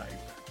steel type.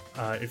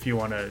 If you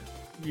want to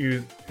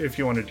do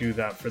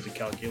that for the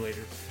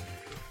calculator.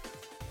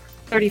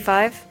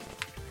 35.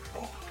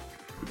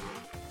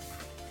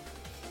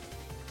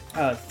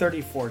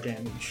 34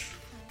 damage.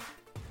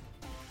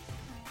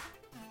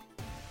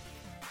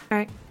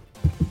 Alright.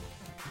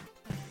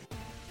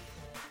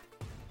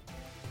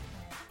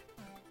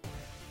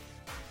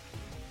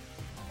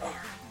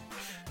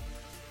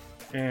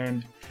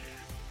 And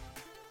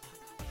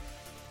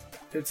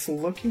it's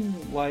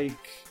looking like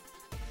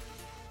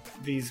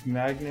these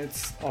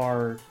magnets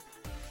are...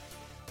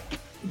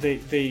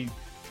 They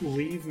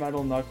leave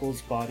Metal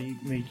Knuckles' body,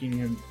 making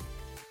him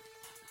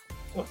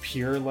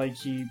appear like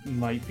he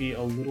might be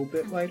a little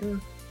bit lighter.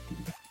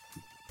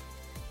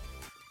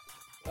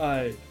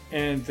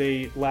 And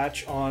they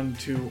latch on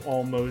to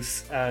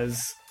almost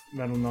as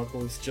Metal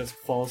Knuckles just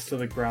falls to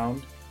the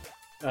ground.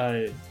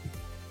 And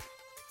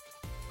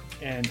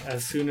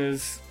as soon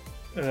as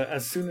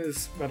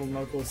Metal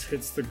Knuckles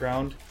hits the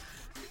ground,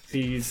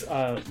 these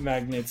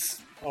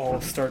magnets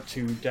all start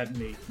to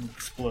detonate and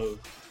explode,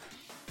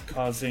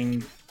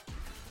 causing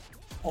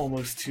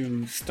Almost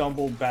to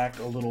stumble back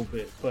a little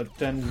bit. But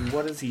then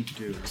what does he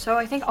do? So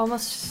I think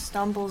Almost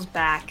stumbles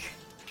back,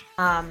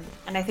 and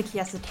I think he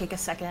has to take a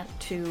second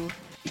to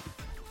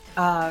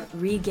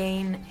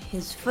regain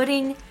his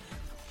footing.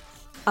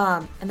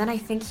 And then I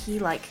think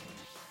he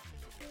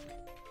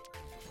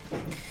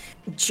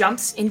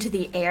jumps into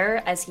the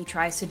air as he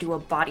tries to do a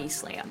body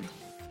slam.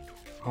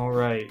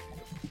 Alright.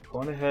 Go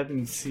on ahead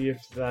and see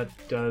if that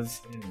does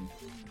anything.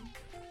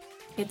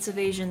 It's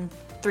evasion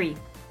 3.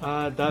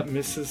 That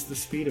misses the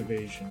speed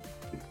evasion.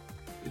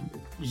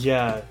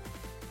 Yeah.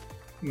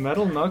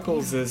 Metal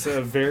Knuckles is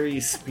a very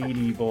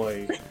speedy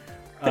boy.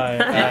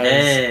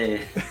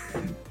 Hey!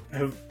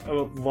 A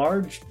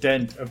large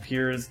dent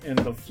appears in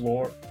the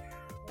floor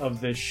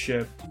of this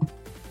ship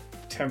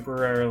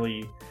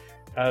temporarily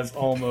as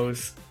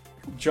Almost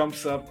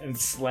jumps up and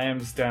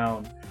slams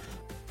down.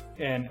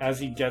 And as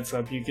he gets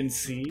up, you can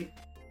see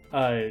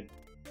that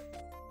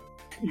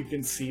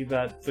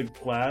the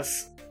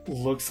glass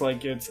looks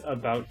like it's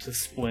about to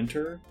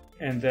splinter,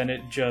 and then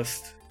it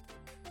just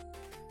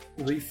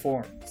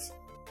reforms.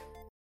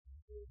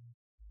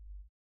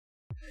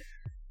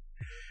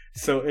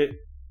 So it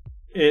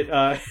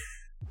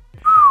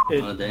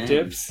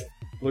dips,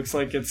 looks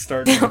like it's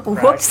starting to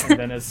crack, Whoops. and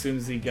then as soon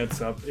as he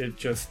gets up, it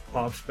just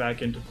pops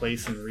back into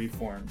place and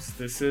reforms.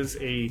 This is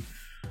a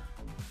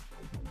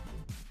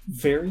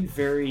very,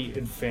 very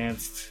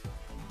advanced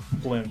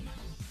blimp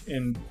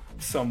in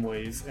some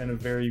ways, and a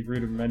very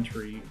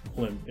rudimentary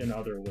blimp in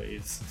other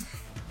ways.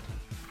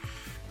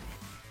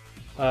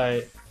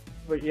 But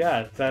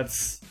yeah,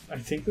 that's... I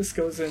think this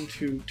goes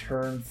into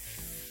turn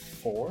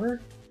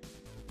 4?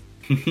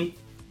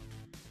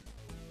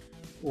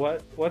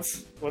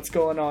 What's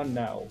going on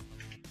now?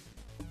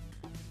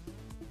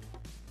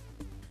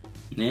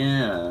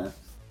 Yeah.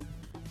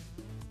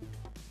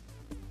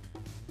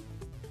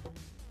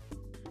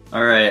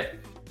 Alright.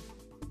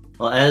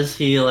 Well, as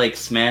he,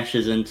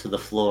 smashes into the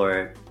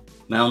floor,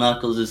 Metal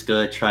Knuckles is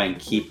gonna try and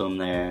keep him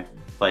there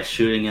by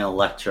shooting an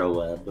electro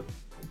web.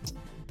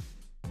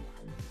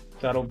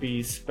 That'll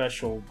be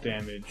special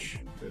damage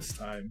this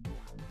time,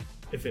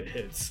 if it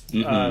hits.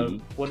 Mhm.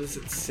 What does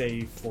it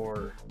say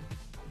for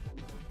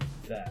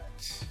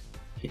that?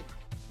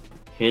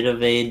 Hit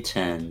evade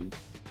 10.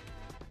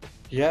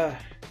 Yeah,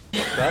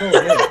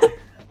 that'll hit.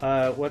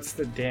 What's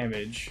the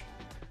damage?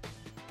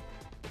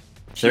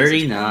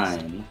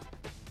 39.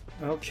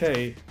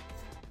 Okay.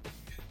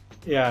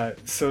 Yeah,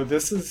 so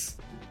this is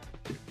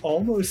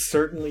almost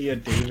certainly a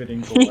David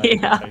and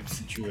Goliath Yeah. type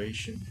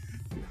situation.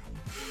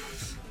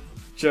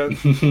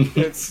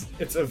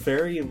 It's a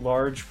very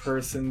large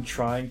person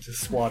trying to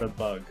swat a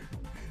bug.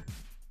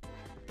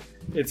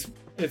 It's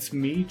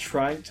me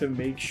trying to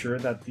make sure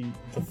that the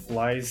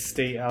flies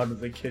stay out of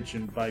the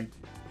kitchen by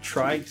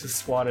trying to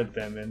swat at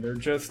them, and they're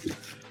just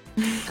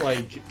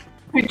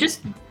You're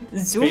just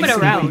zooming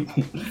basically- around.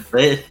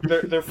 Wait.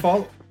 They're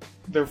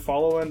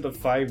following the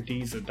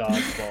 5Ds of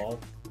dodgeball.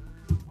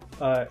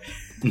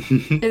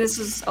 This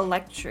is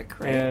electric,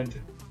 right? And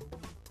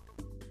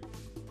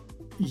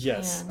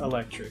yes, And-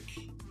 electric.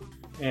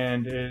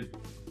 And it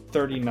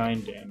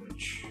 39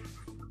 damage.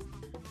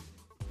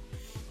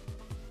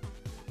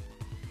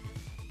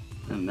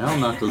 And Metal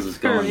Knuckles is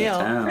going to real.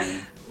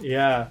 town.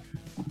 Yeah.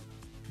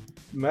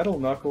 Metal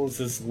Knuckles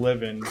is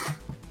living,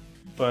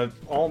 but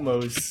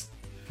almost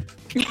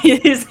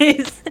He's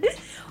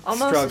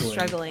almost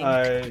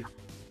struggling.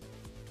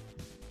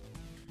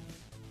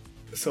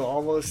 So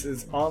Almost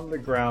is on the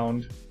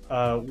ground,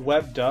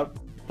 webbed up,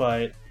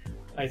 but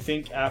I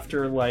think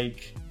after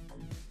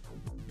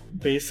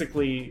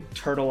basically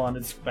turtle on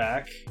its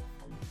back,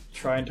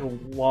 trying to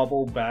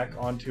wobble back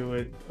onto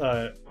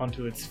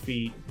its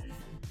feet.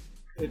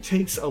 It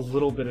takes a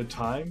little bit of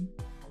time,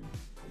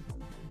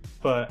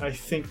 but I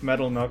think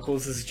Metal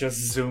Knuckles is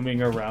just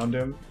zooming around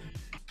him,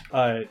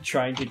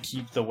 trying to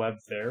keep the web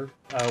there.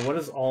 What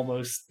does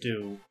Almost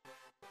do?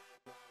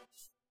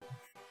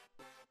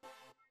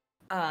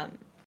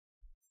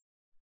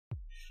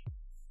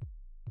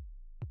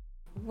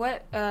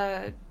 What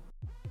does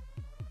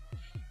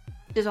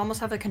Almost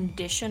have a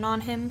condition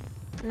on him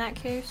in that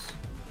case?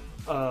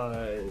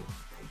 I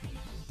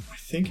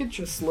think it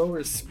just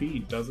lowers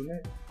speed, doesn't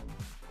it?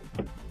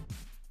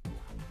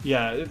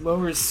 Yeah, it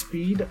lowers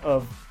speed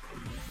of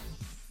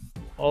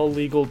all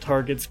legal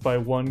targets by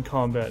 1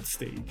 combat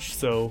stage,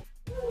 so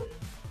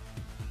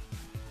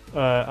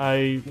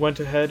I went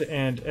ahead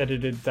and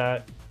edited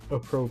that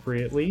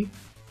appropriately.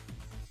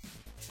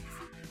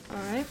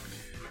 Alright.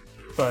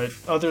 But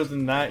other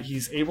than that,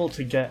 he's able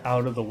to get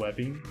out of the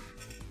webbing.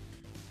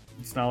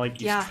 It's not like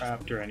he's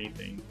trapped or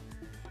anything.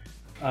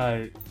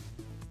 But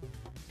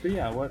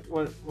yeah,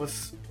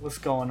 what's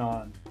going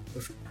on?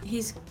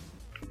 He's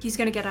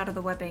gonna get out of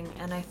the webbing,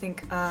 and I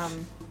think I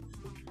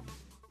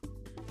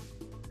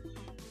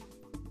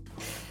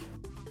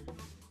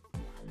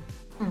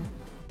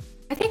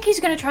think he's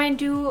gonna try and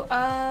do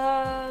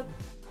a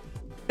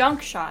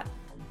gunk shot.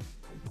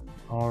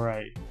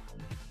 Alright.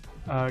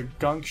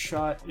 Gunk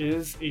shot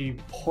is a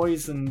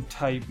poison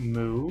type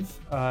move.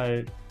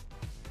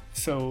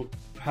 So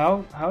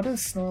how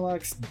does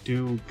Snorlax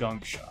do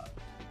gunk shot?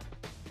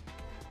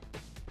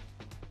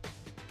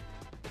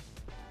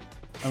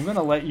 I'm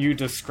gonna let you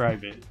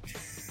describe it.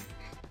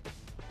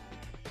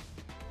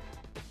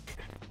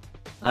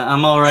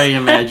 I'm already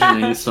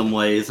imagining some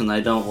ways, and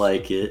I don't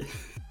like it.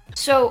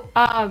 So,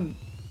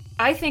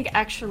 I think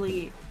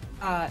actually,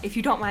 if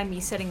you don't mind me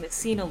setting the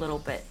scene a little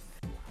bit.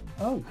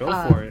 Oh, go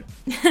for it.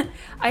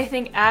 I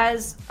think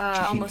as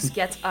Almost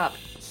gets up,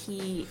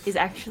 he is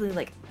actually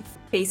like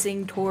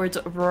facing towards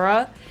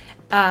Rora,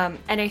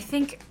 and I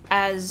think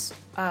as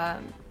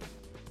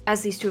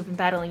these two have been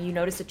battling, you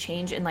notice a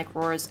change in like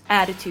Rora's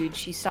attitude.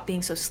 She stopped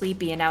being so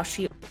sleepy, and now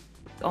she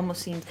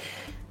almost seems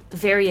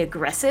very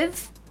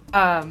aggressive.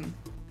 And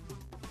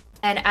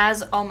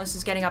as Almost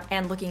is getting up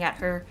and looking at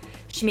her,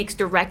 she makes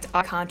direct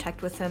eye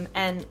contact with him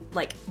and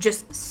like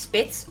just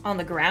spits on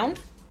the ground.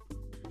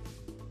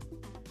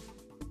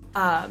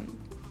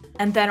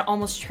 And then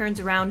Almost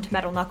turns around to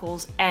Metal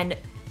Knuckles and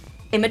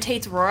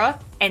imitates Rora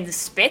and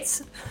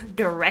spits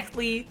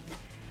directly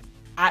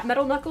at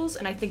Metal Knuckles,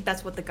 and I think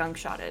that's what the gunk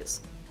shot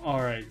is.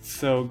 Alright,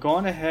 so go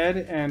on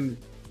ahead and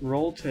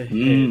roll to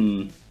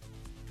hit.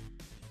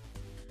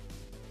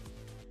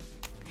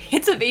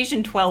 It's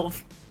evasion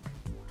 12.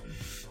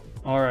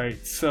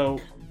 Alright, so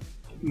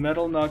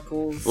Metal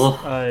Knuckles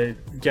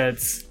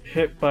gets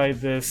hit by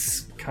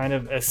this kind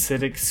of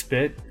acidic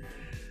spit,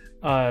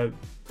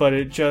 but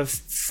it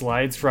just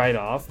slides right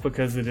off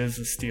because it is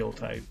a steel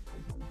type.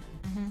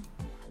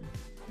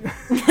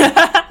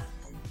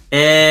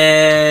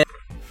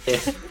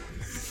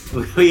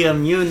 We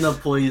immune to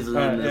poison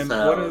in this and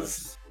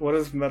house. What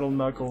does Metal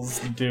Knuckles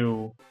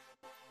do?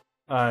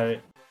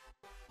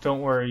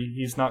 Don't worry,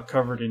 he's not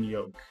covered in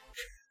yolk.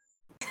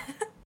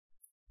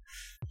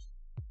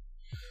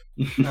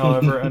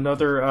 However,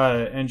 another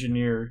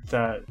engineer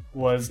that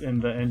was in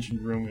the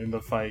engine room in the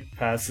fight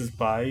passes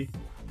by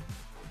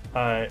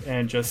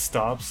and just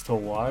stops to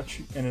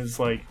watch and is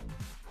like,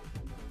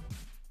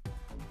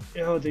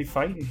 yo, they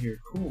fighting here.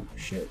 Cool,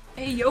 shit.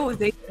 Hey, yo,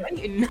 they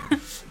fighting.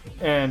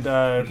 And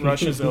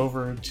rushes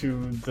over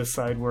to the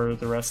side where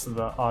the rest of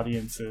the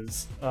audience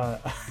is.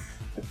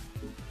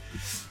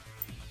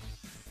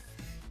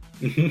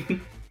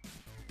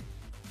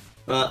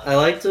 I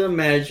like to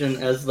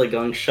imagine as the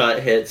gunk shot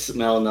hits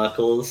Metal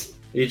Knuckles,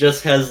 he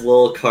just has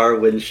little car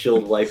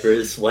windshield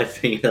wipers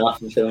wiping it off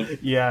of him.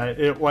 Yeah,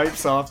 it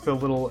wipes off the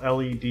little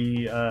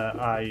LED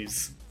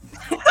eyes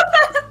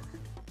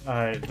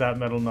that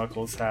Metal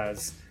Knuckles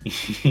has.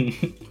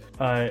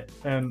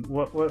 And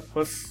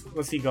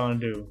what's he gonna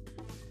do?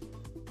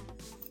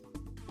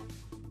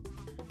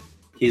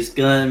 He's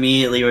gonna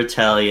immediately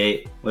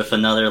retaliate with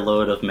another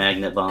load of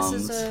magnet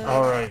bombs.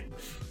 Alright.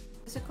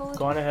 Physical?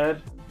 Go on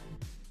ahead.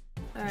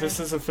 All right. This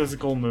is a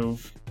physical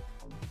move.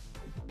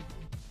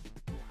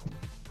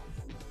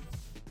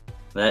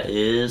 That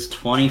is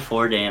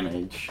 24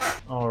 damage.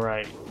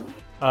 Alright.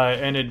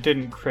 And it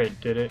didn't crit,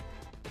 did it?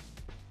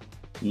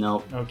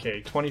 Nope.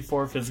 Okay,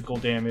 24 physical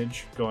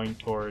damage going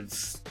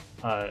towards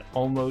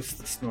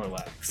Almost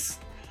Snorlax.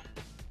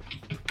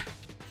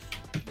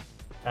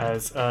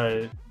 As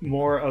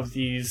more of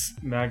these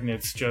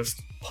magnets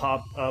just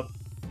pop up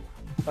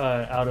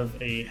out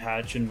of a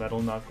hatch in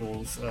Metal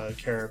Knuckles'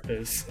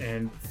 carapace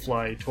and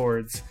fly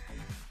towards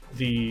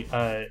the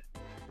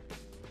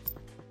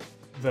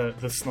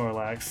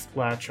Snorlax,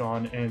 latch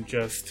on, and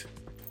just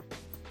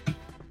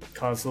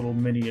cause little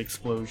mini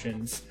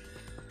explosions.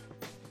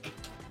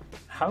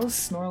 How's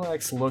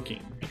Snorlax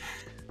looking?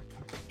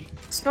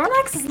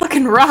 Snorlax is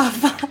looking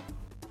rough.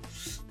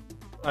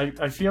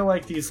 I feel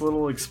like these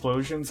little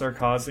explosions are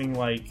causing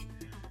like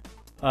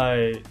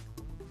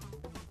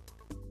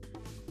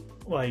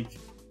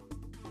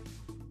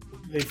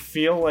they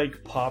feel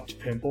like popped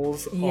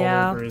pimples all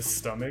over his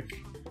stomach.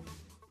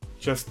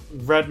 Just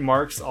red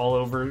marks all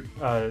over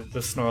the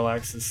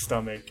Snorlax's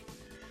stomach.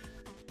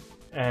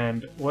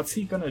 And what's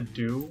he gonna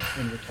do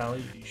in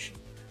retaliation?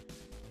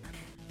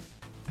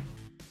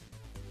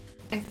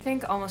 I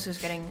think Almost is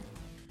getting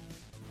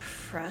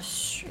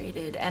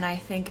frustrated, and I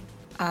think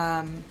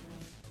I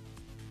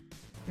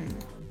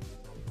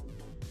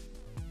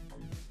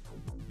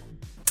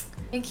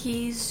think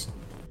he's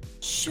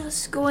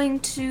just going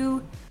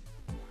to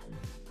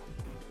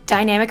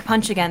dynamic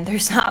punch again.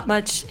 There's not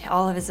much.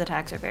 All of his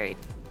attacks are very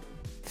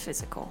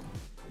physical.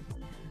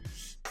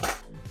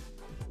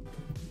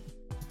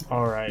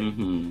 Alright.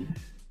 Mm-hmm.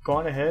 Go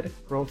on ahead,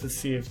 roll to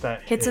see if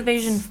that Hits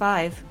evasion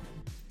 5.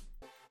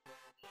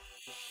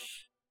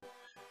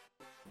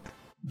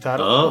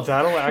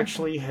 That'll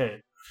actually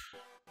hit.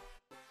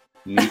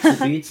 Meets it,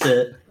 beats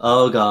it.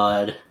 Oh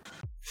god.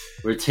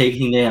 We're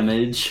taking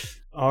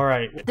damage.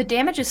 Alright, The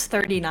damage is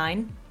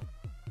 39.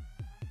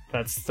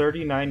 that's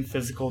 39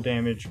 physical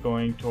damage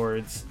going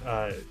towards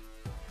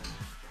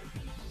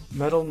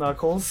Metal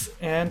Knuckles,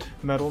 and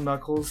Metal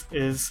Knuckles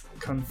is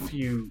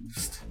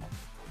confused.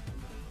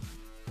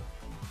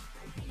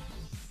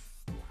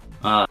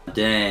 Ah,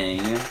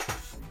 dang.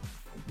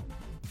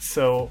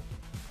 So,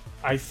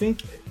 I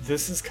think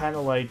this is kind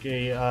of like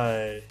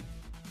a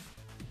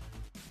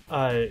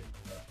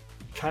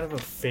kind of a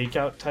fake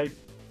out type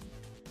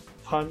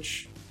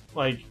punch,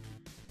 like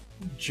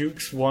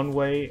jukes one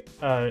way,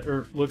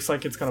 or looks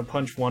like it's gonna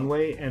punch one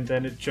way, and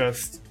then it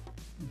just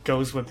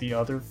goes with the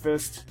other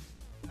fist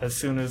as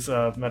soon as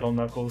Metal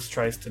Knuckles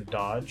tries to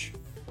dodge.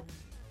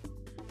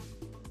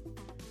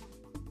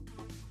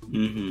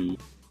 Mm-hmm.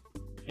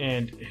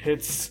 And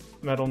hits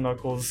Metal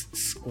Knuckles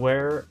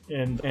square,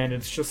 and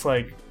it's just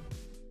like,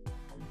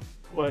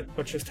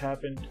 what just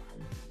happened?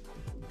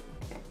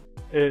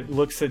 It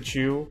looks at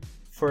you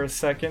for a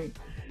second,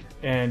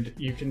 and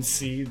you can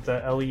see the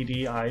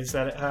LED eyes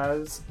that it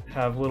has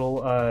have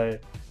little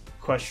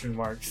question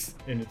marks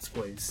in its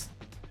place.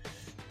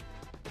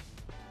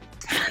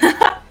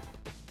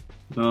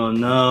 Oh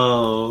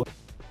no.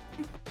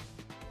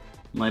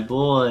 My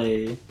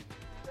boy.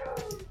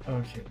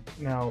 Okay,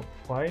 now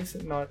why is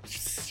it not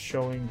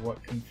showing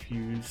what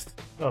confused?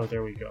 Oh,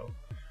 there we go.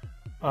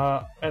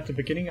 At the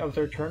beginning of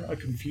their turn, a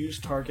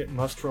confused target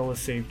must roll a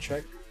save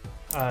check.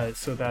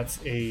 So that's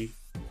a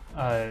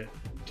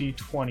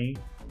d20.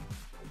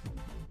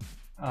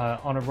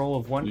 On a roll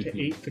of 1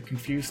 to 8, the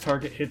confused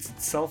target hits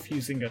itself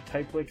using a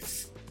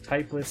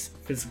typeless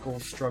physical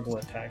struggle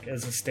attack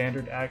as a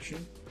standard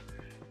action,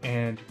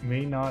 and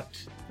may not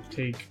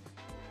take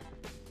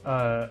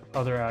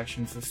other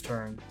actions this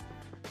turn.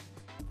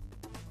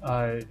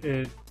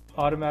 It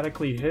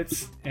automatically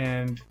hits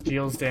and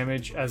deals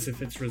damage as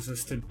if it's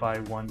resisted by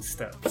 1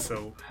 step,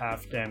 so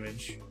half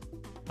damage.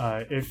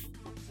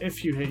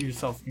 If you hit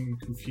yourself in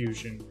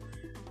confusion.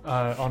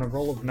 On a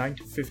roll of 9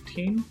 to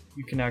 15,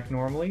 you can act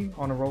normally.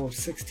 On a roll of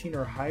 16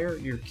 or higher,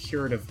 you're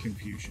cured of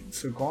confusion.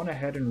 So go on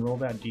ahead and roll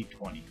that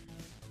d20.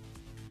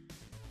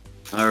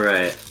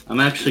 Alright, I'm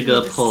actually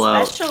gonna pull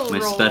out Special my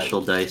roll.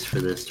 special dice for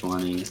this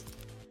 20.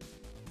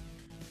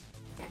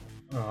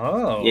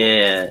 Oh.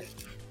 Yeah.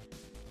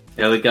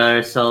 Yeah, we got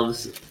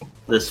ourselves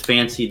this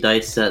fancy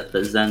dice set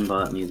that Zen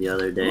bought me the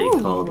other day Ooh.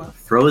 called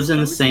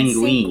Frozen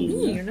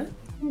Sanguine.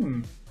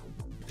 Hmm.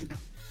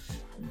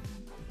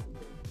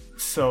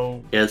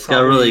 So. Yeah, it's got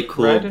really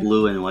probably cool red?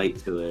 blue and white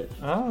to it.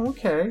 Oh,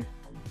 okay.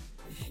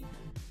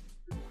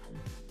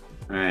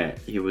 Alright,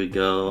 here we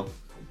go.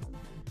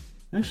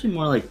 Actually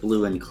more like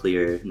blue and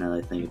clear now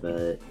that I think about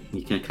it.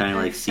 You can kind of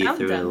I like see found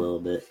through it a them. little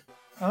bit.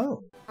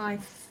 Oh, I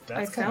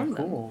that's found kind of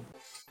them. cool.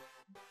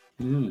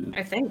 Hmm.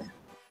 I think.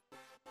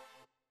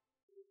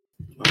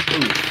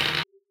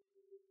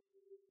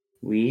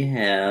 We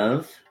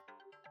have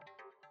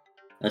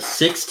a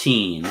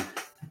 16.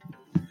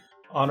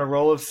 On a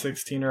roll of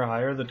 16 or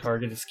higher, the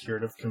target is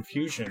cured of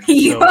confusion.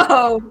 Yo!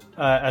 So,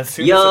 as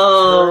soon as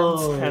Yo!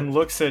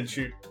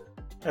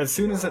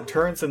 it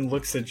turns and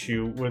looks at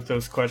you, with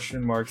those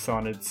question marks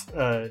on its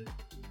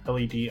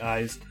LED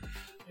eyes,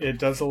 it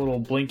does a little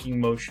blinking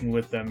motion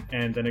with them,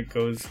 and then it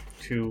goes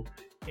to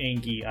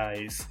Angie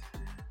eyes.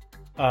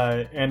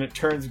 And it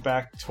turns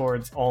back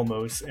towards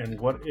Almost, and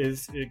what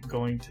is it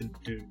going to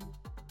do?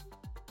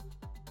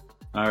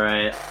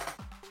 Alright.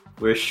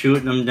 We're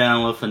shooting them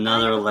down with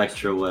another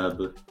Electro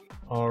Web.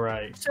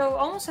 Alright. So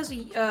almost has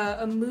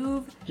a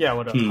move Yeah,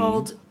 what up?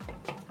 called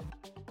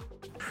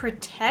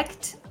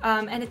Protect,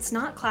 and it's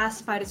not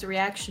classified as a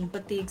reaction,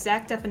 but the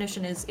exact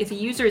definition is if a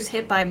user is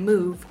hit by a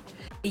move,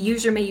 the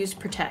user may use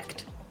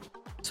Protect.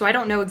 So I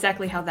don't know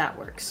exactly how that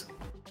works.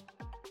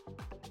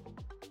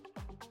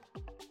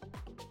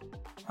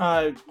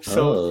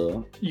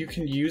 Oh. You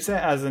can use it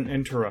as an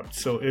interrupt.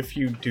 So if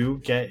you do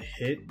get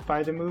hit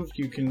by the move,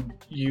 you can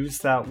use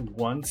that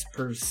once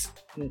per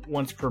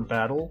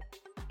battle,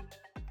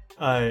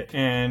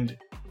 and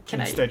Can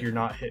instead you're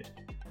not hit.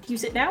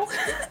 Use it now?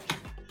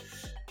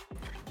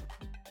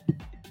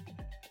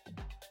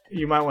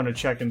 You might want to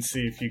check and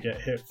see if you get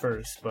hit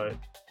first, but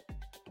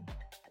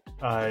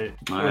Alright,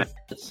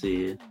 let's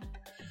see.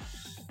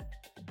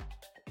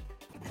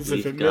 because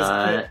if We've it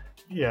got... misses,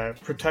 yeah,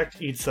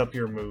 Protect eats up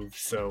your move.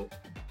 So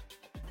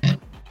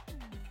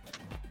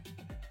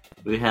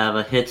We have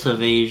a Hits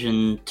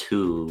Evasion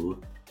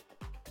 2.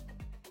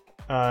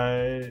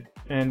 and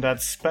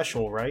that's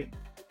special, right?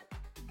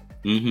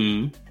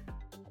 Mm-hmm.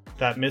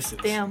 That misses.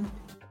 Damn.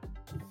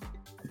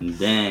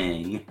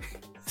 Dang.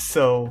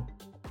 So,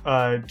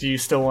 do you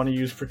still want to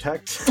use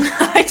Protect?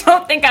 I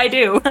don't think I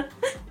do.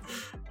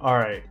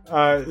 Alright,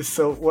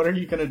 so what are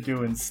you gonna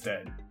do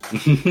instead?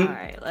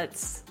 Alright,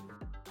 let's...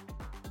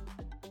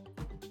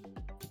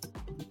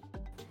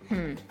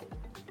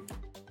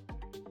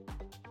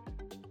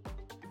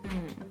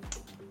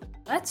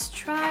 Let's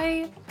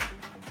try...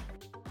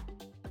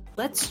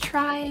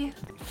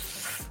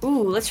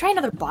 Ooh, let's try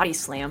another body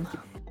slam.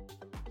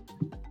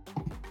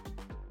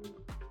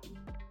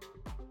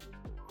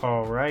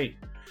 All right.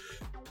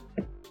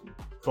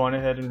 Go on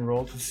ahead and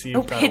roll to see Oh,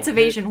 if that'll hits hit.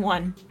 evasion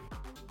 1.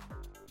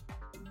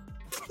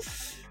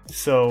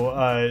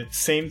 So,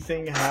 same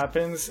thing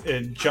happens.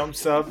 It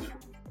jumps up,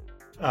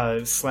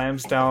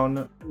 slams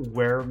down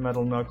where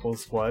Metal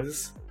Knuckles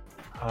was,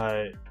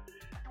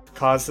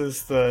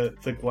 causes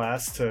the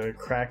glass to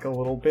crack a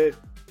little bit,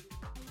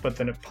 but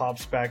then it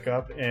pops back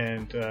up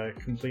and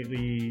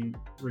completely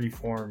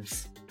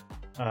reforms.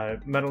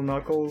 Metal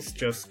Knuckles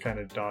just kind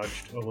of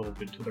dodged a little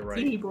bit to the right.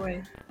 Teeny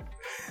boy.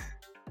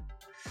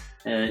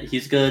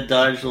 He's gonna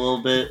dodge a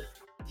little bit.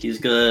 He's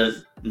gonna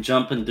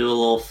jump and do a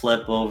little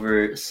flip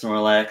over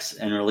Snorlax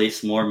and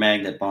release more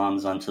magnet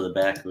bombs onto the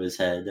back of his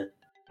head.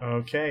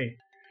 Okay.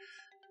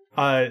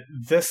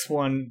 This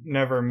one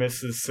never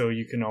misses, so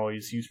you can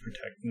always use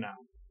Protect now,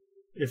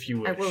 if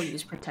you wish. I will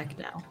use Protect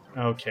now.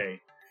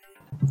 Okay.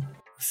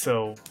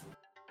 So,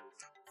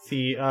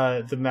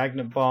 the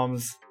magnet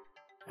bombs,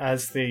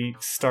 as they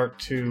start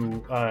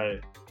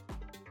to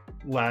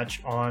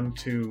latch on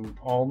to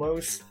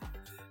Almost,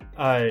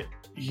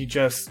 he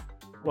just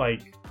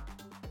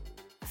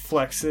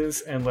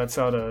flexes and lets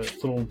out a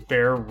little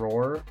bear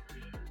roar,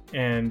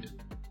 and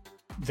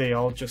they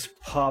all just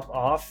pop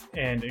off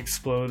and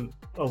explode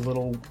a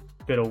little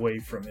bit away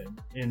from him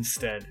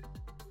instead.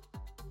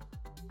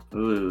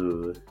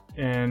 Ooh.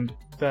 And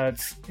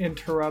that's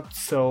interrupt,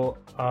 so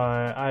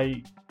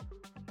I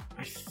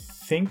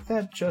think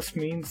that just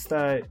means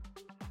that,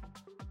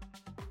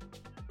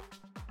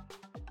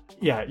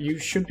 yeah, you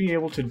should be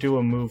able to do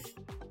a move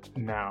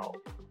now.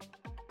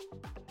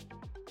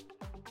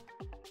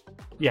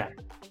 Yeah.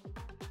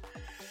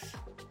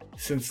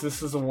 Since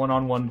this is a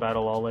one-on-one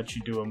battle, I'll let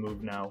you do a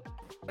move now.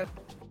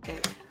 Okay.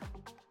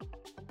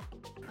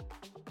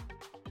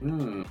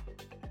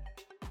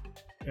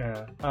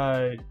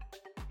 Yeah.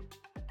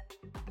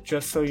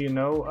 Just so you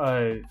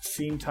know,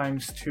 scene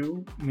times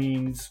 2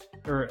 means,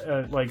 or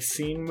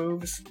scene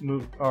moves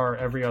are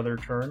every other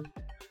turn.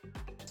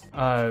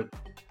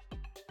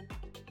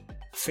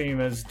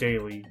 Same as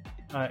daily.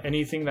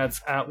 Anything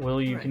that's at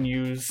will you can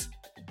use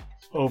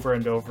over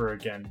and over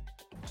again.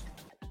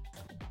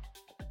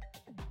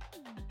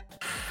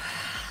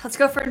 Let's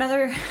go for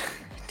another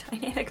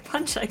dynamic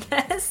punch, I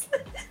guess.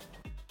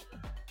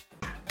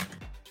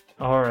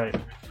 Alright.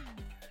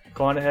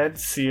 Go on ahead,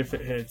 see if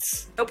it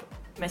hits. Nope,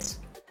 miss.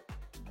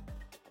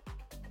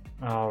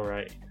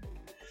 Alright.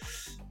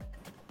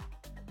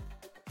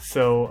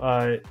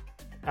 So,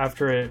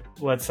 after it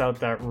lets out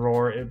that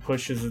roar, it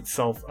pushes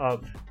itself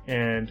up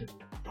and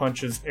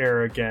punches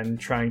air again,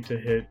 trying to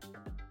hit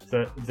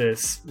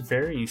this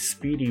very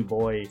speedy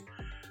boy.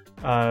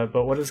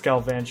 But what does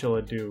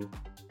Galvantula do?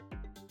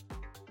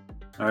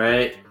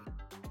 Alright.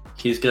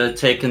 He's gonna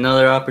take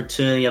another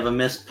opportunity of a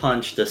missed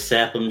punch to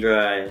sap him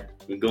dry.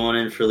 We're going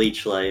in for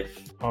leech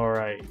life.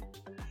 Alright.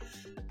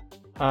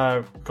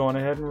 Go on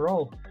ahead and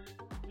roll.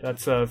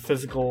 That's a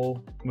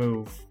physical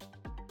move.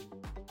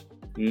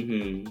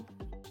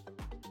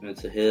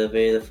 That's a hit of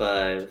 8 to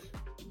 5.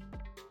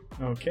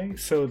 Okay,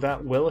 so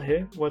that will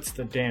hit. What's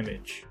the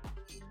damage?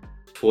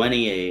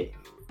 28.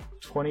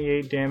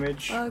 28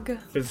 damage. Bug.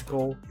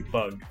 Physical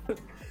bug.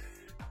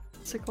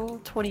 Physical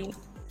 20.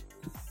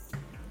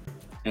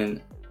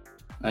 And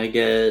I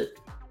get...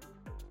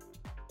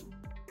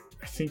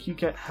 I think you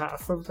get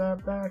half of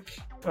that back.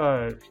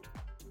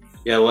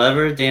 Yeah,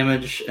 whatever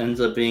damage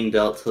ends up being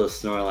dealt to the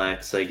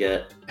Snorlax, I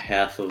get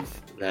half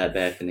of that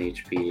back in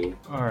HP.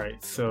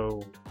 Alright,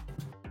 so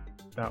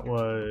that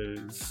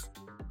was...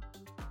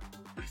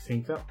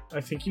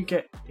 I think you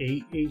get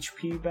 8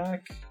 HP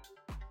back.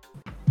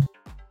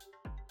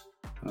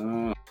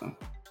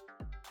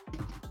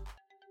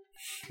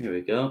 Here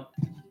we go.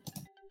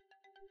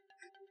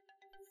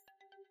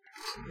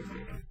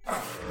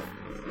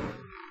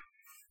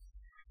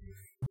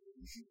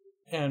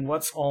 And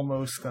what's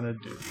Almost gonna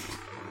do?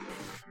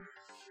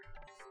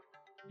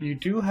 You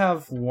do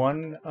have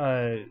one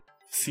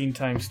scene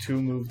times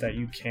 2 move that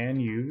you can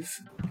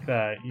use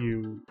that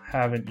you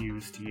haven't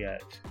used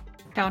yet.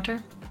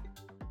 Counter?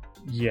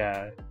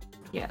 Yeah.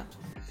 Yeah.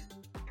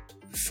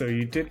 So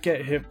you did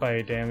get hit by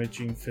a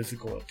damaging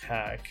physical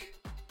attack.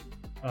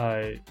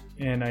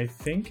 And I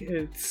think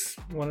it's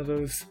one of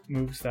those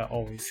moves that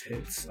always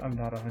hits. I'm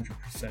not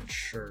 100%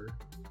 sure.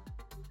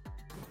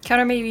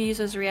 Counter may be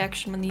used as a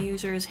reaction when the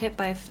user is hit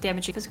by a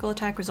damaging physical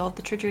attack. Resolve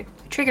the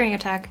triggering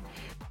attack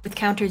with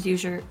counter's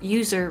user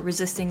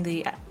resisting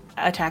the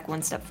attack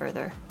one step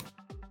further.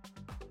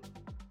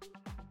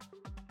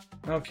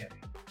 Okay.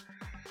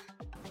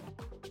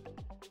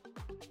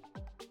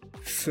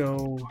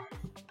 So,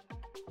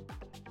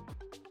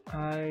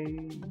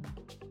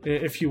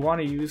 if you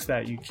want to use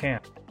that, you can.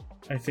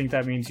 I think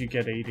that means you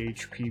get 8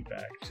 HP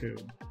back too.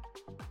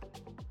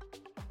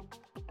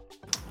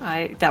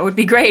 That would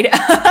be great.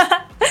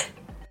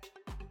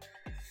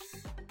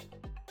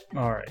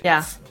 Alright.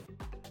 Yeah.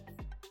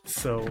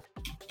 So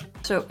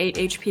 8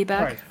 HP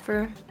back Right.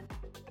 for...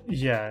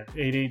 Yeah,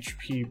 8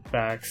 HP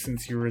back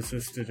since you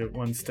resisted it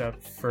one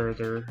step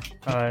further.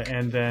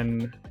 And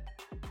then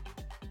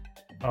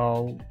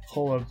I'll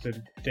pull up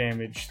the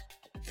damage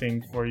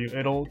thing for you.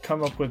 It'll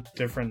come up with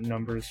different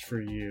numbers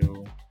for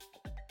you.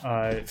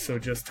 So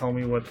just tell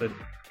me what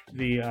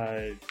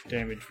the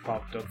damage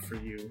popped up for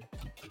you.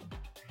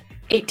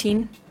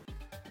 18.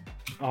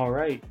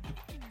 Alright.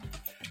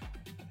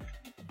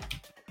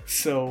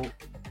 So,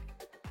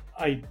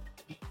 I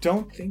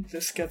don't think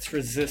this gets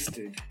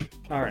resisted.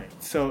 Alright,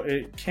 so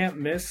it can't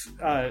miss,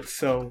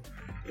 so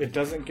it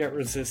doesn't get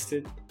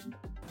resisted,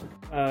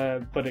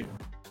 but it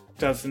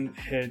doesn't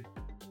hit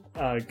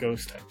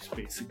ghost types,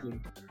 basically.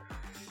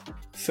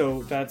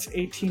 So that's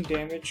 18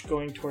 damage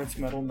going towards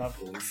Metal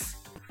Knuckles.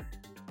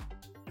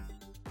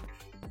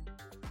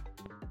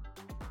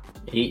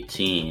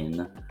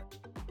 18.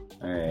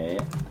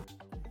 Alright.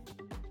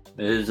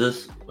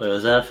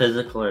 Was that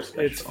physical or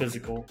special? It's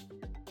physical.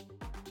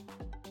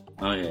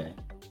 Okay.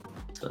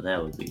 So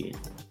that would be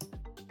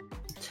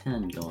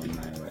 10 going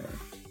my way.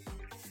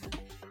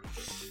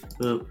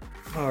 Boop.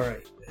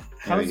 Alright. There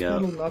How's we go.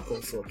 Metal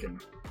Knuckles looking?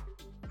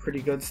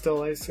 Pretty good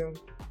still, I assume?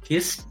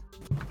 He's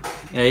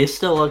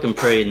still looking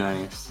pretty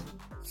nice.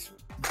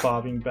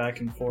 Bobbing back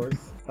and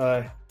forth.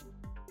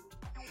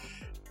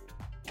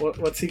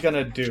 What's he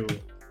gonna do?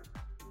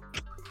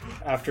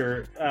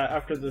 After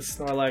the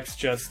Snorlax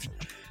just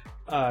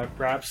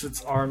wraps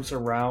its arms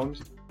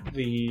around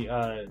the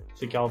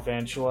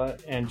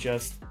Galvantula and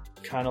just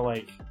kind of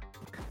like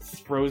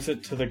throws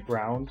it to the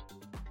ground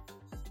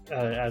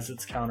as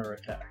its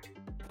counterattack.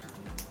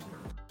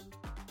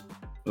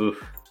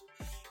 Oof.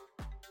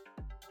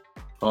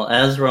 Well,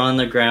 as we're on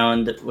the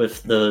ground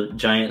with the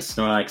giant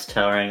Snorlax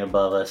towering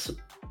above us,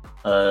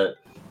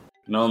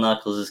 Metal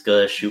Knuckles is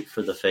gonna shoot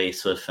for the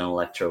face with an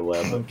Electro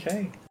Web.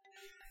 Okay.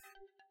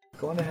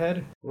 Go on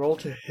ahead, roll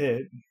to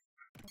hit.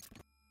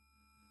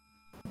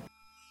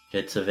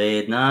 Hits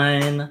evade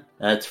 9.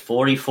 That's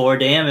 44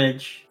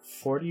 damage.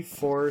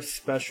 44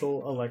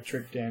 special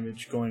electric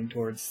damage going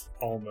towards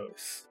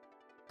Almost.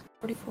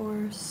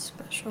 44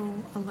 special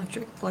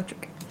electric.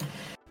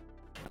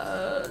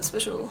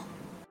 Special.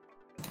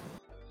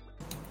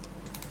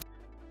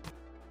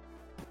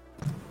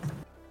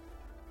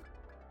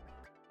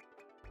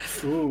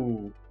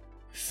 Ooh.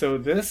 So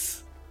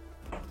this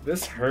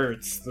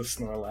hurts the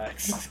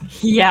Snorlax.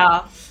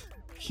 Yeah.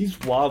 He's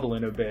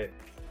wobbling a bit.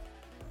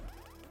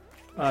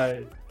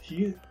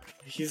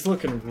 He's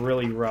looking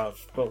really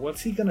rough, but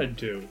what's he gonna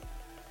do?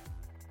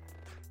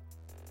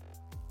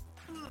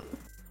 I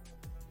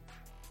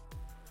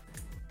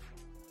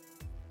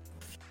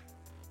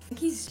think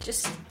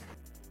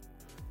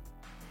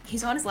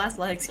he's on his last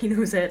legs, he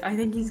knows it. I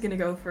think he's gonna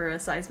go for a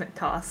seismic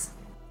toss.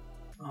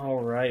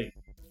 Alright.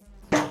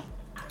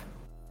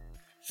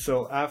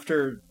 So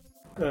after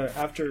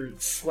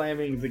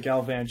slamming the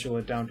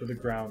Galvantula down to the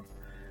ground,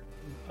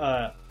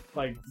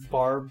 like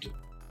barbed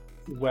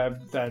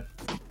web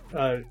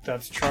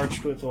that's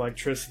charged with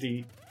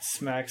electricity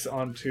smacks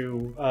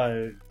onto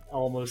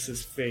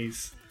Almost's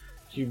face.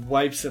 He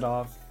wipes it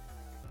off,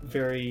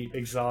 very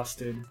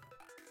exhausted,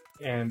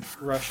 and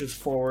rushes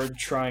forward,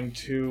 trying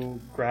to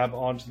grab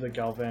onto the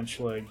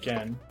Galvantula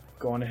again.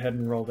 Go on ahead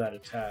and roll that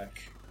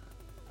attack.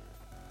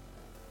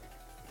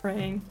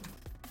 Praying.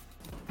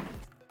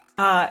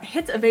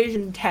 Hits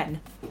evasion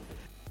 10.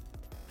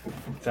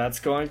 That's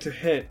going to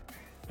hit,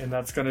 and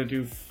that's going to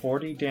do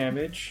 40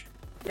 damage.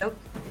 Yep.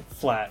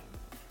 Flat.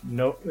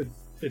 No,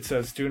 it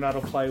says do not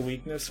apply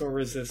weakness or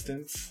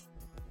resistance.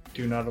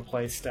 Do not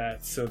apply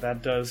stats. So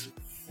that does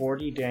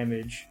 40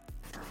 damage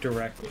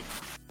directly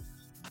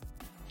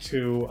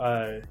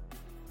to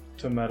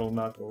Metal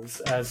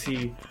Knuckles as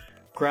he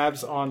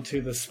grabs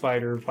onto the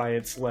spider by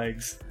its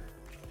legs,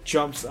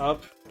 jumps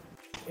up,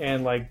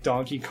 and like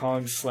Donkey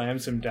Kong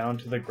slams him down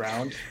to the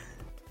ground.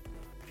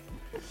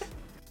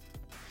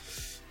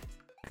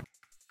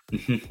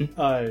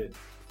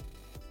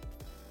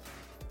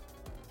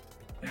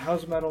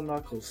 How's Metal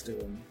Knuckles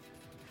doing?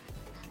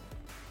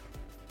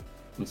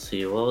 Let's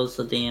see, what was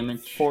the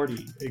damage?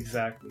 40,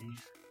 exactly.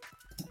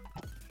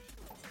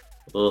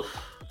 Oof.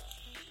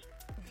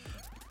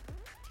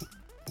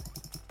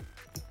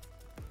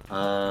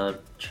 Trying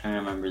to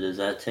remember, does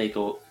that take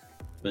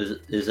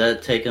is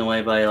that taken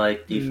away by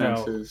like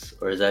defenses?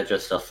 No. Or is that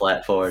just a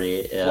flat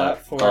 40? Yeah.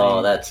 Flat 40.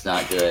 Oh, that's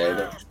not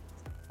good.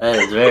 That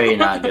is very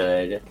not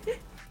good.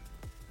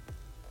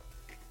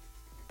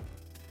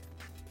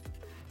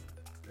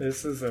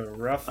 This is a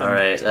rough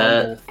and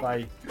tumble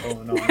fight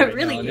going on. It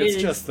really now. is.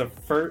 It's just the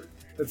first.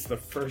 It's the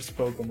first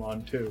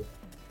Pokemon too.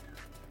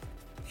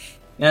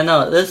 Yeah,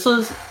 no, this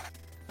was.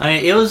 I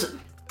mean, it was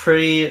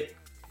pretty.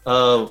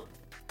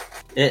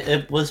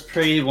 It was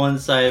pretty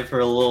one-sided for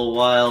a little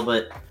while,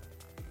 but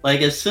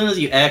like as soon as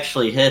you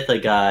actually hit the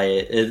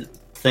guy,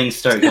 things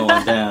start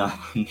going down.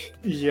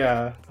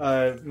 Yeah,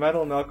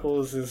 Metal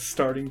Knuckles is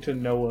starting to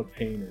know what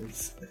pain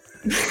is.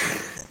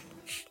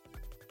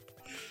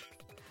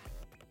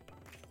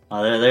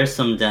 Oh, there's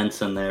some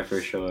dents in there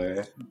for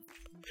sure.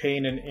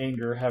 Pain and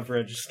anger have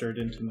registered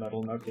into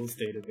Metal Knuckles'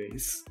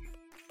 database.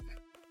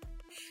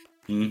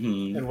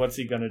 Mm-hmm. And what's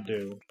he gonna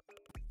do?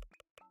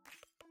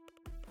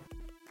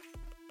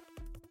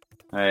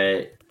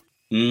 Alright.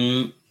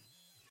 He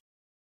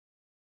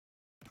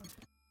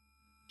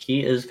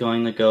is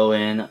going to go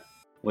in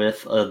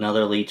with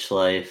another Leech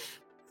Life.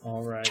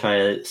 Alright. Try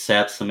to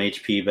sap some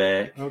HP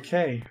back.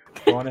 Okay.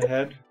 Go on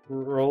ahead.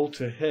 Roll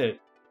to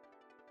hit.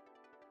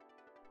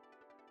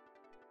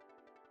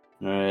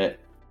 Alright.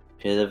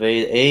 Hit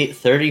evade 8,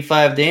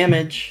 35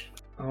 damage.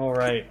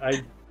 Alright.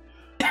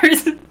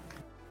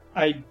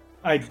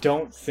 I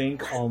don't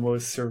think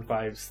Almost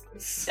survives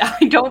this.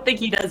 I don't think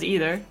he does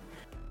either.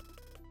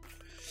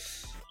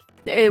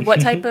 What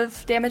type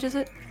of damage is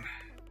it?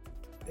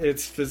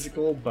 It's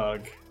physical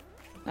bug.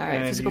 Alright,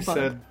 And physical you bug.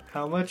 said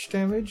how much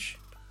damage?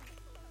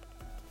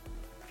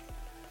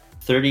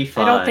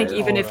 35. I don't think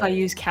even if I Alright.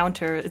 use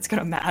counter, it's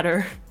gonna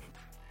matter.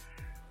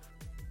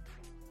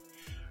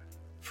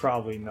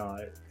 Probably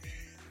not.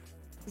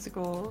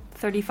 Physical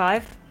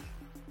 35?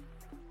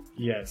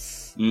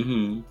 Yes.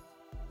 Mm-hmm.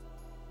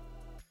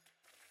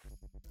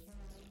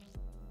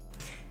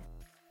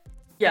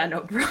 Yeah,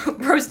 no,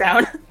 bro's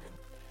down.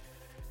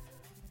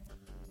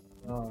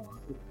 Oh.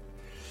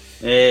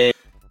 Hey,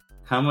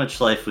 how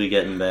much life we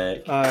getting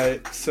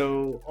back?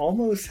 So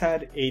Almost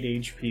had 8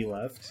 HP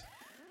left.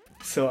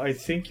 So I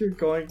think you're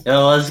going.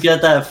 Yo, let's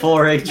get that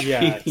 4 HP.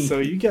 Yeah, so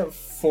you get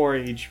 4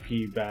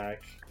 HP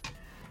back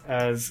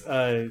as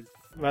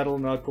Metal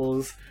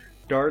Knuckles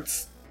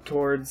darts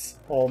towards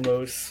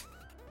Almost,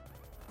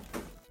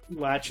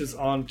 latches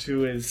onto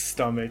his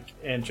stomach,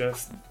 and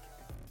just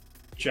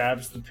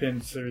jabs the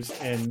pincers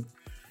in,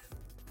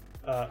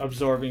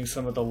 absorbing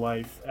some of the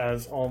life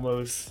as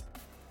Almost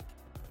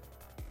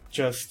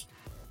just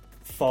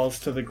falls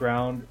to the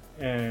ground,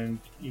 and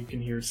you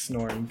can hear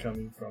snoring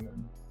coming from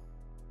him.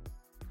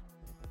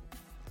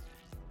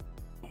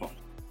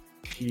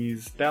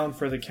 He's down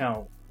for the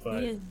count,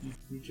 but Yeah.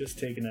 he's just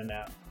taking a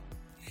nap.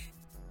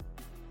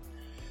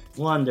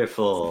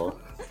 Wonderful.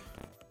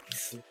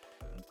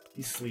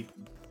 He's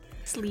sleeping.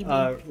 Sleepy.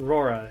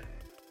 Rora.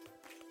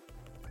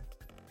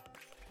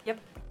 Yep.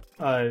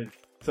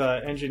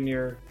 The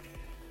engineer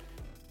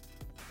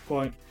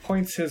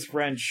points his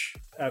wrench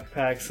at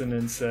Paxon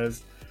and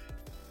says,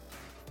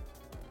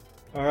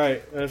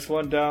 "Alright, that's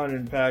one down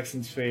in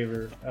Paxon's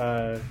favor.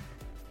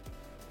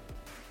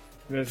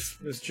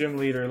 Miss Gym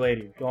Leader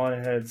Lady, go on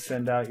ahead,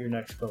 send out your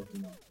next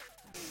Pokemon."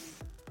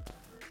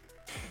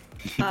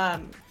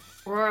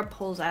 Rora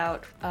pulls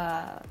out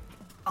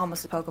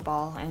almost a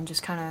Pokeball and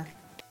just kind of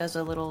does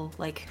a little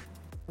like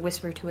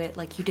whisper to it,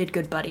 like, "You did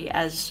good, buddy,"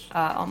 as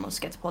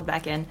almost gets pulled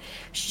back in.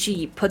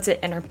 She puts it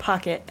in her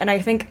pocket, and I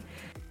think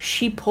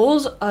she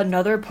pulls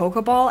another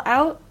Pokeball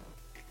out,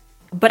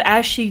 but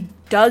as she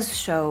does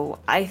so,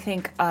 I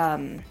think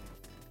I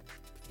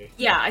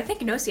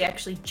think Nosy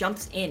actually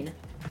jumps in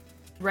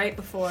right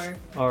before.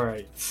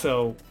 Alright,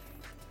 so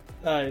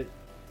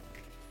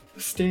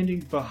standing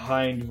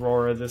behind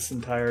Rora this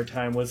entire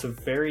time was a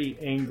very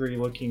angry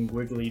looking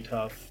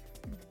Wigglytuff.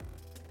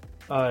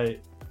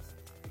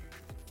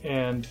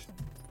 And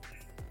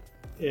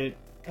it,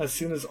 as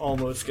soon as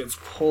Almost gets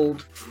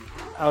pulled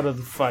out of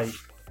the fight,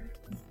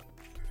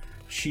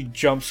 she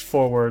jumps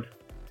forward,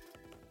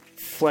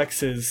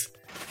 flexes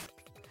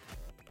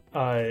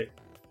her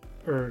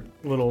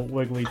little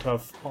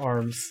Wigglytuff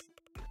arms,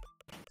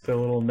 the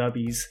little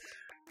nubbies,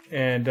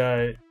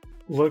 and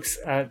looks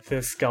at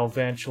this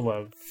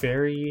Galvantula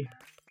very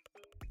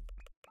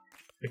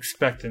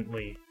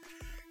expectantly.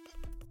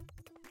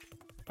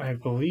 I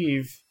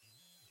believe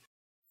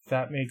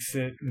that makes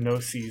it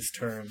Nosy's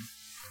turn.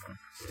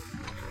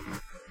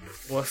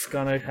 What's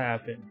gonna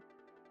happen?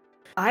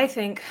 I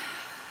think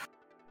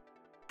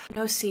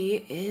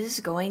Nosy is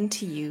going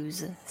to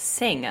use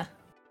Sing.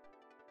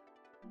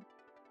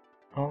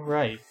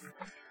 Alright,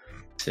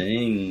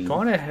 Sing. go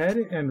on ahead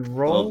and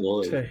roll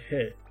Oh, boy. to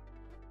hit.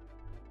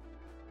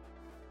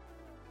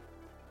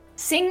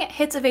 Sing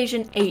hits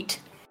evasion 8.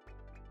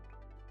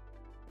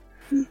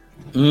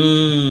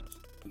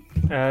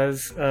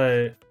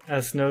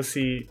 As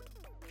Nosy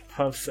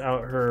puffs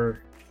out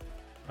her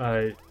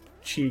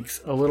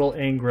cheeks a little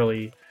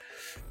angrily,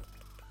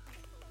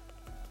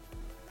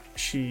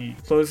 she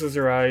closes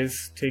her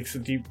eyes, takes a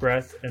deep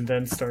breath, and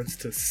then starts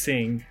to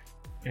sing.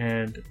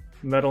 And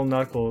Metal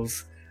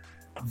Knuckles,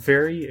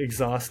 very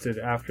exhausted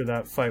after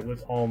that fight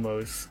with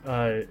Almost,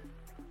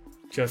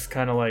 just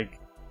kind of like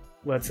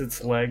lets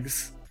its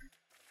legs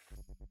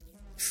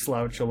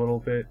slouch a little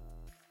bit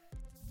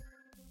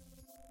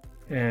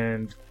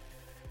and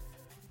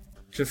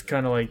just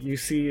kind of like, you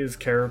see his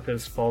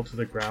carapace fall to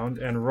the ground,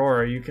 and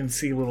Rora, you can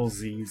see little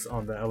Z's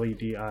on the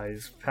LED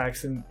eyes.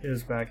 Paxon,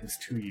 his back is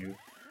to you.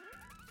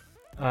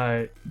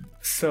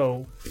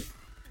 So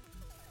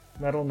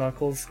Metal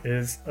Knuckles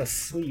is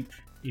asleep,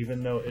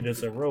 even though it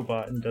is a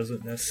robot and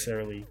doesn't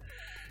necessarily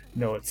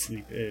know what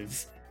sleep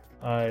is.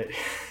 I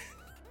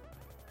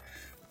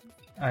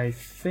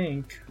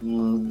think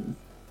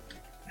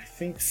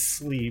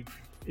sleep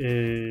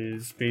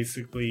is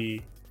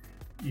basically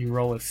you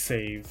roll a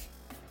save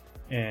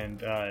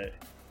and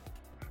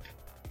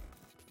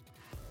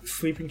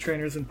sleeping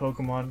trainers in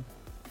Pokemon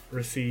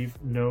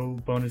receive no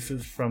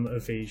bonuses from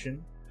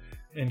evasion,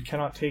 and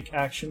cannot take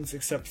actions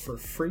except for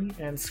free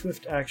and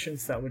swift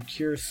actions that would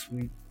cure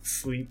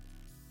sleep.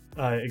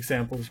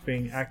 Examples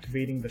being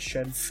activating the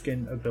Shed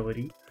Skin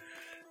ability.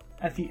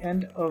 At the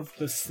end of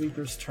the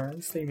sleeper's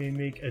turns, they may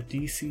make a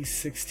DC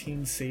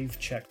 16 save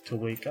check to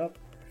wake up.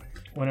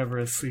 Whenever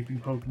a sleeping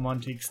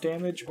Pokemon takes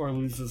damage or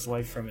loses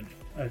life from an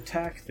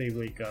attack, they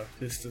wake up.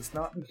 This does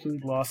not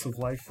include loss of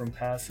life from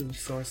passive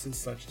sources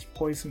such as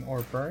poison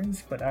or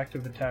burns, but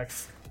active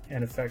attacks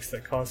and effects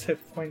that cause hit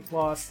point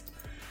loss,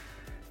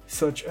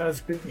 such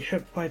as being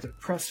hit by the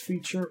press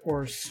feature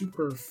or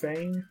Super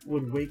Fang,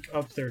 would wake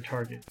up their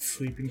target.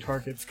 Sleeping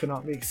targets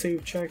cannot make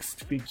save checks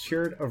to be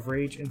cured of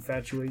rage,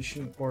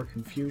 infatuation, or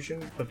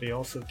confusion, but they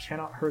also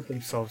cannot hurt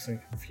themselves in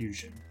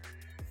confusion.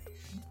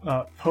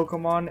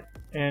 Pokemon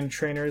and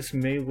trainers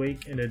may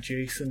wake an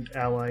adjacent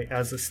ally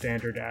as a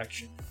standard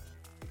action.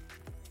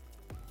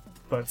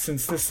 But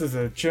since this is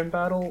a gym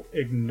battle,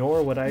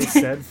 ignore what I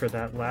said for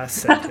that last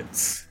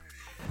sentence.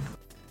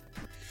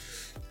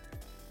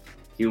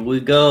 Here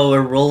we go,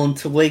 we're rolling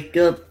to wake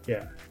up.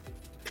 Yeah.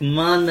 Come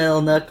on now,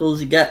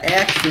 Knuckles, you got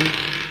action.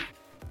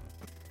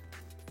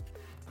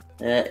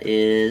 That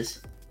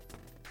is...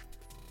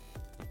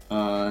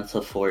 it's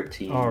a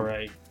 14.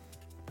 Alright.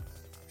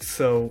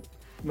 So,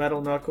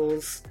 Metal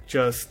Knuckles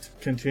just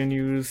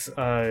continues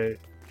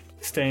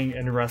staying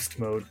in rest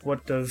mode.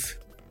 What does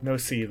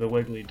Nosy the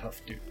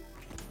Wigglytuff do?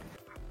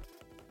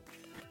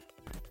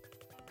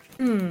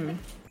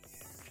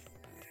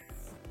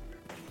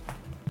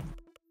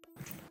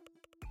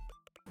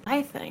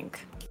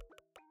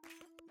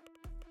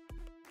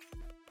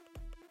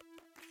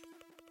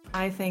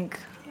 I think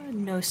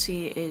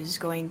Nosy is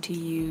going to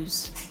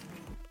use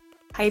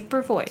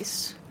Hyper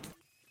Voice.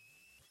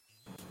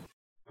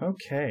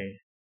 Okay.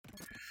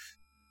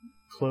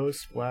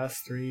 Close,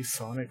 Blast 3,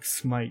 Sonic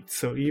Smite.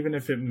 So even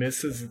if it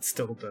misses, it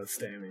still does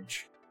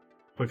damage.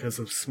 Because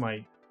of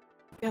Smite.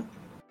 Yep.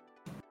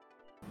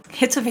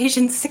 Hits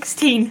evasion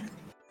 16.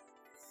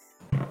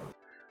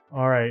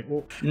 Alright,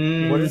 well,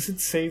 what does it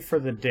say for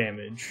the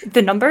damage?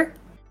 The number?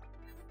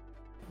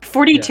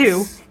 42.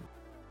 Yes.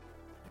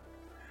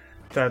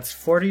 That's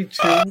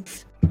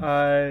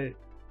 42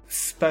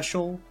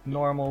 special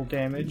normal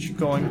damage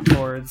going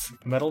towards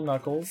Metal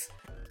Knuckles.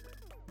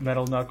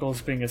 Metal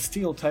Knuckles, being a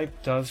steel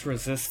type, does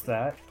resist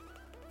that.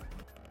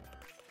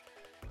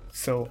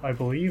 So I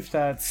believe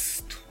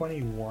that's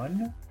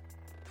 21?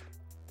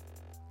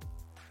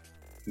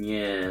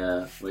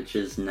 Yeah, which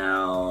is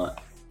now,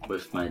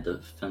 with my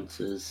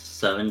defenses,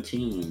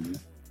 17.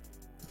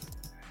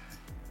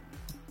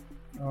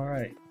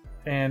 Alright,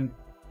 and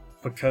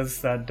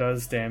because that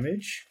does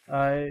damage,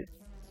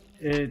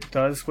 it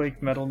does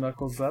wake Metal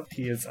Knuckles up.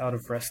 He is out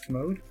of rest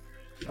mode,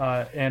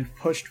 and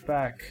pushed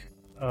back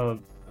a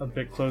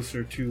bit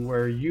closer to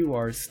where you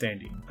are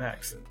standing,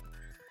 Paxon.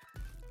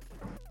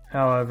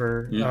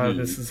 However,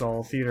 this is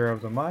all theater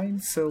of the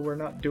mind, so we're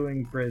not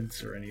doing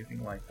grids or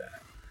anything like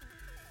that.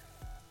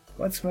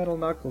 What's Metal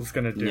Knuckles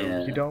gonna do?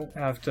 Yeah. You don't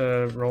have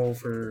to roll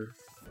for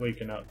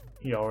waking up.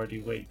 He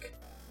already wake.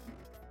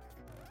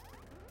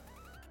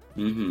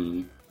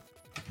 I'm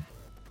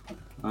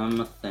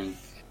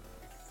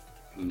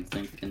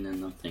thinking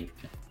and I'm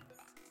thinking.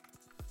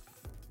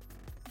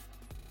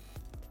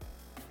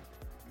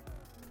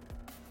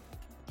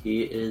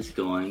 He is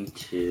going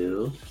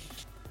to...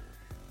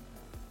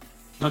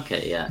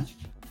 Okay, yeah.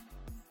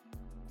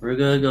 We're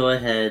gonna go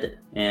ahead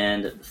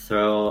and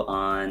throw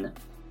on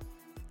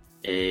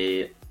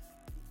a...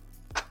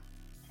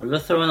 We're gonna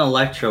throw an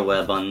Electro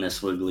Web on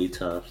this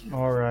Wigglytuff.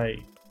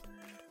 Alright.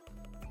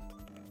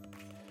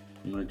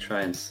 I'm gonna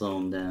try and slow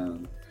him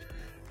down.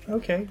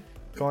 Okay,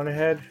 going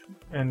ahead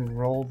and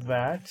roll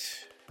that.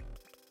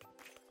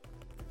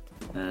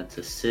 That's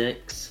a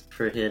 6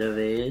 for hit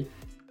evade.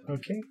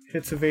 Okay,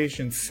 hits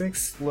evasion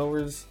 6,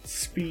 lowers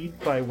speed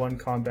by 1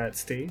 combat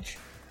stage.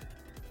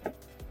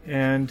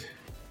 And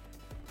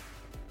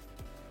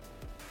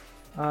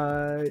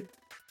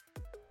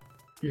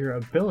your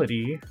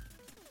ability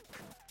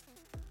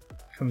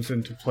comes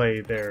into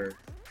play there.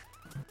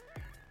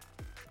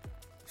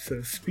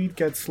 So speed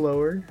gets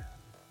lowered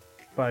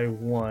by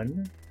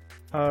 1.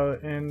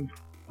 And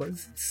what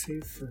does it say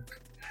for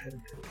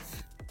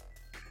competitive?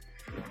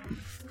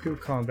 2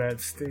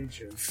 combat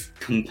stages.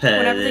 Competitive.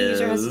 Whenever the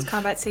user has its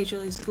combat stage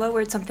is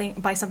lowered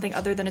by something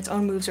other than its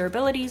own moves or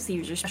abilities, the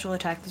user's special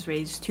attack is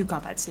raised 2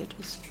 combat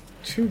stages.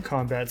 2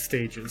 combat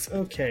stages,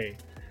 okay.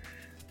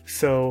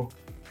 So,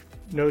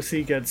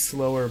 Nosy gets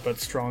slower but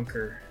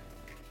stronger.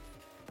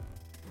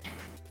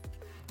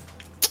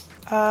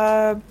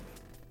 What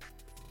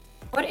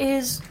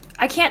is...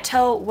 I can't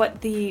tell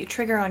what the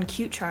trigger on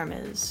Cute Charm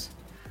is.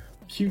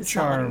 Cute It's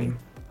not letting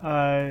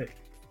Charm,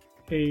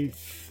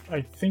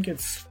 I think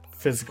it's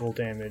physical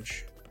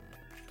damage.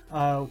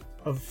 A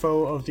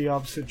foe of the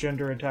opposite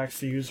gender attacks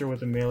the user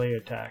with a melee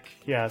attack.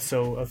 Yeah,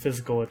 so a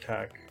physical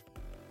attack.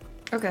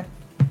 Okay.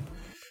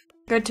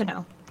 Good to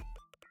know.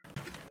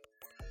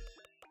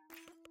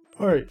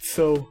 Alright,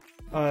 so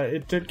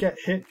it did get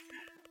hit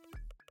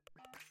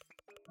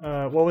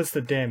What was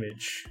the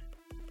damage?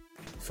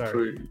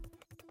 Sorry.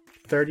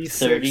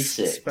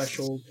 36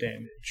 special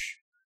damage.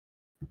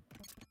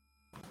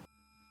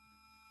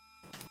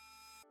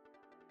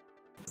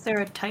 Is there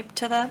a type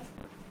to that?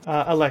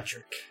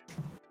 Electric.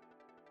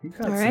 You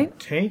got some Alright.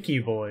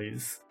 tanky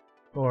boys.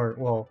 Or,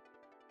 well,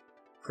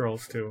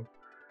 girls too.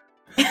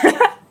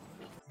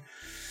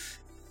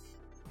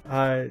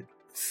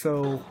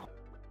 So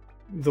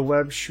the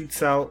web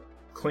shoots out,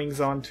 clings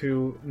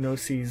onto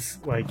Nosi's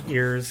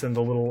ears and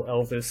the little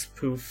Elvis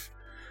poof.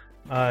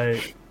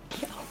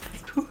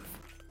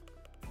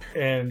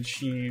 And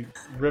she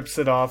rips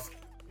it off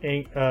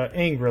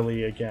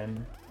angrily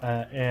again.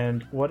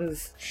 And what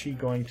is she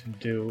going to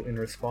do in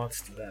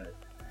response to that?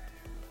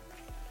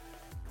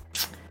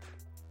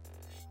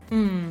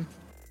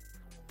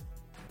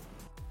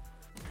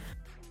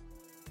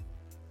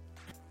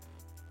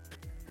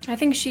 I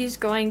think she's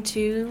going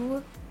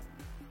to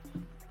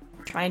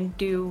try and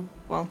do,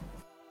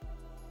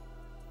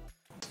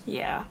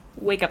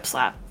 wake up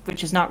slap,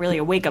 which is not really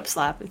a wake up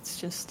slap, it's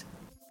just...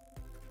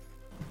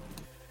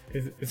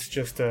 It's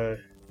just a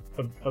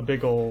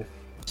big ol'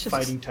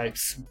 fighting type.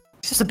 It's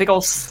just a big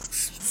ol'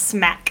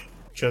 smack.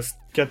 Just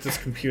get this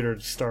computer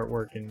to start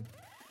working.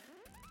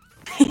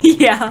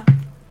 Yeah.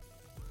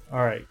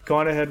 Alright, go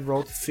on ahead and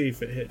roll to see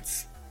if it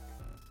hits.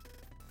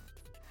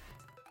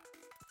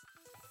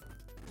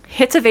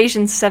 Hits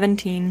evasion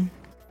 17.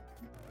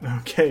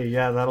 Okay,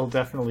 yeah, that'll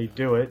definitely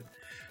do it.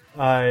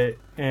 The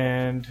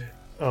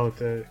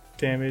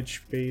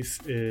damage base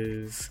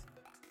is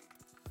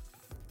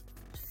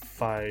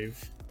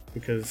 5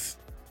 because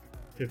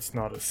it's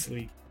not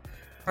asleep.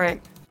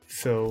 Right.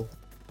 So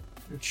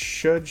it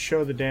should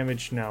show the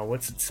damage now.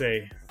 What's it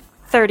say?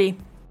 30.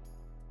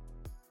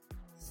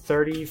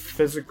 30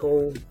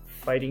 physical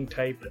fighting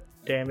type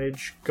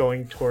damage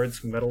going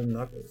towards Metal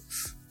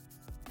Knuckles.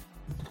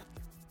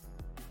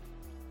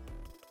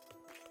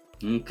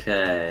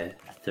 Okay,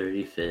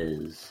 30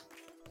 fizz.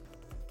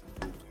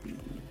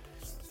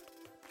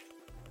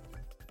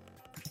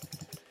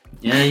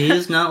 Yeah,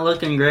 he's not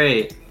looking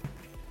great.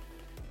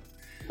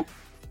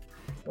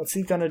 What's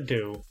he gonna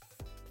do?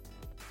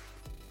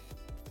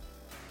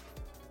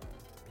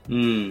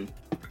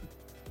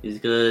 He's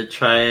gonna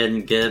try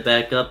and get it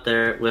back up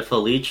there with a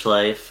leech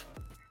life.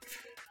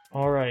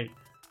 Alright,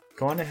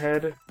 go on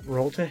ahead,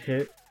 roll to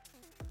hit.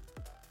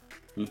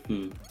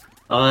 Oh,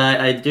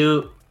 I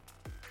do...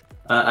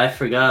 I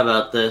forgot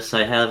about this.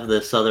 I have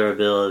this other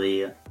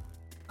ability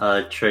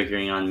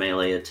triggering on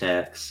melee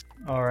attacks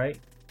Alright.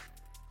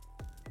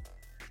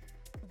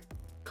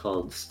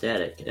 called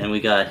Static. And we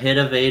got a hit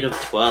of 8 of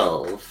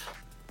 12.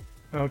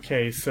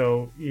 Okay,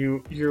 so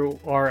you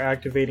are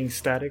activating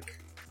static?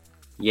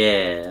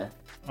 Yeah.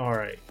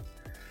 Alright.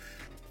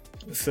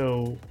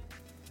 So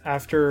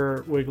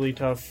after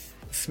Wigglytuff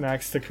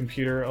smacks the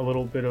computer, a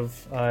little bit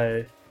of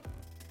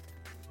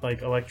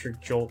electric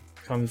jolt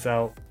comes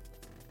out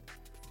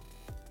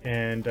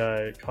and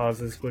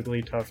causes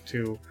Wigglytuff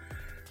to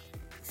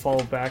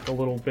fall back a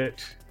little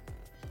bit.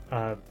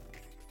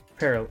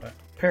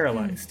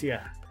 Paralyzed,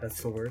 yeah,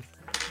 that's the word.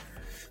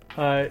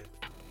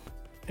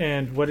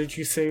 And what did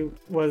you say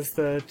was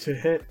the to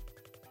hit?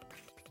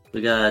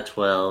 We got a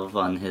 12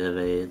 on hit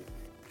evade.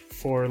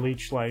 For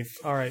leech life.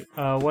 Alright,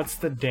 what's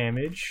the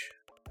damage?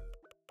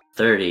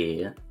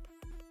 30.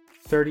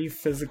 30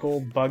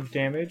 physical bug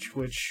damage,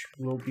 which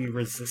will be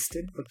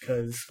resisted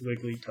because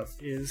Wigglytuff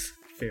is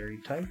fairy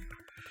type.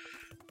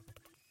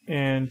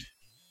 And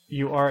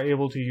you are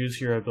able to use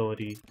your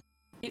ability.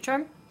 Heat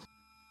charm?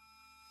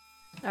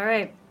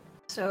 Alright,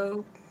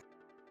 so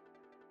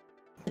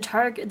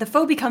the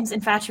foe becomes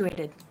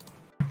infatuated.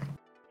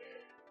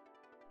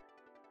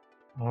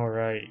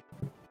 Alright.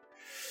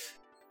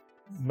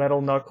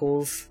 Metal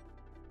Knuckles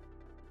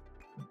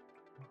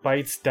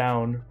bites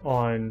down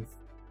on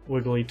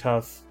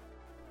Wigglytuff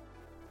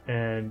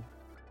and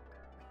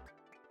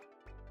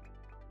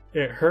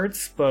it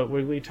hurts, but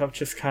Wigglytuff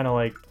just kind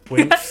of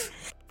winks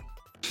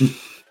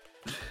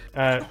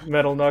at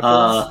Metal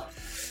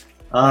Knuckles.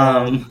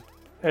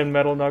 And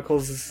Metal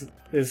Knuckles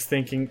is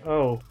thinking,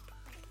 oh,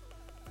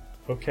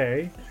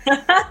 okay.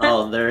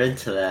 Oh, they're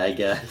into that, I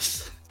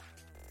guess.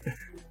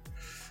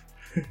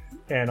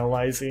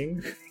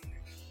 Analyzing.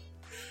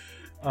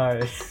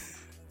 But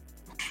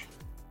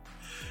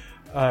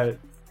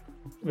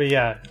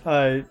yeah,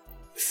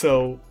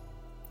 so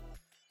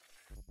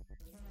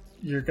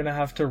you're gonna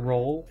have to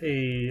roll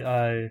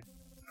a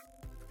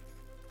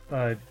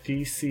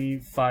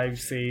DC 5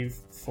 save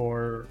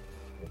for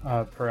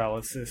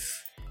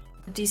paralysis.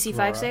 DC 5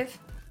 Rora. save?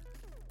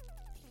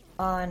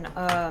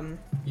 On,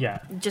 Yeah.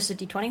 just a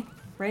d20,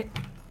 right?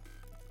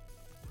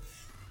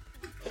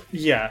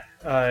 Yeah,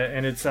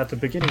 and it's at the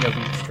beginning of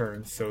each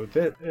turn, so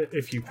that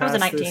if you was a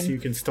pass this, 19. you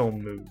can still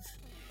move.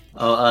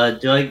 Oh,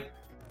 do I...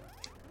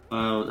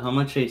 how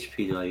much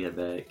HP do I get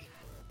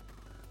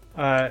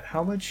back?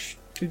 How much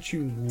did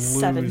you lose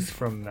 7.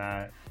 from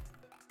that?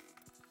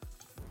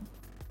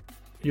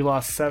 You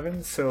lost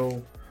 7,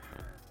 so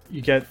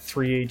you get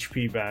 3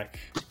 HP back.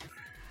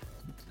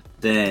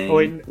 Dang.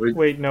 Oh,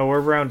 wait, no, we're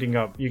rounding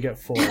up. You get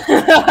 4.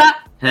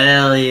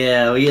 Hell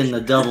yeah, we in the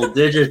double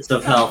digits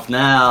of health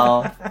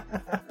now.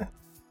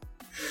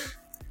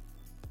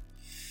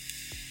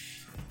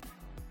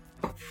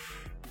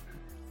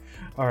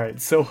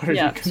 Alright, so what are you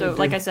Yeah, gonna so do?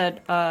 like I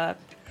said,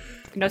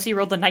 Nosy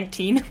rolled a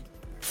 19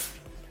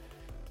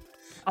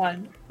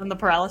 on the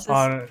paralysis.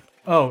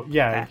 Oh,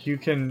 yeah, Okay. you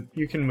can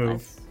move.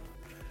 Nice.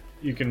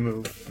 You can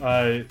move.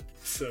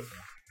 So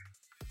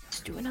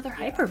Let's do another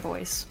hyper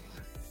voice.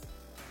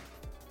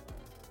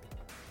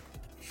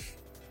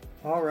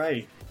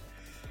 alright.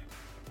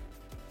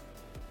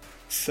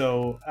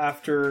 So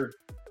after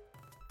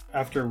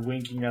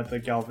winking at the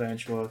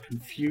Galvantula,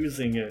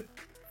 confusing it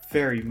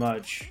very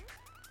much,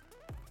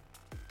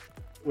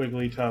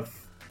 Wigglytuff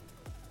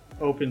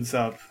opens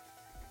up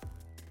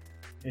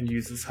and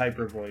uses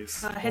hyper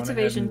voice. Hits Go ahead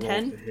evasion and roll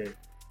 10. to hit.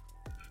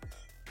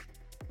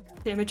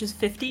 Damage is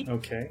 50.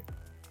 Okay.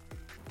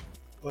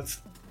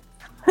 Let's.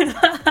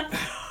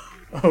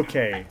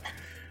 Okay.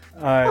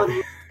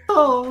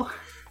 Oh.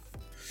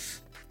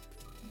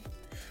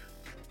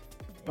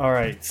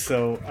 Alright,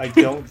 so I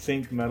don't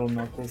think Metal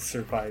Knuckles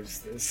survives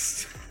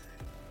this.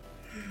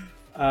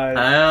 I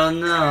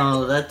don't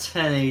know. That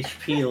 10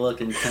 HP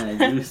looking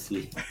kind of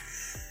juicy.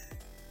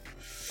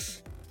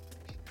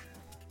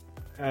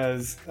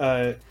 As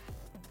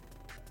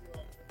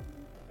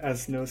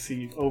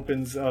Nosy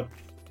opens up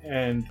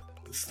and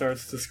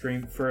starts to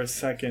scream for a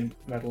second,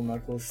 Metal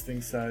Knuckles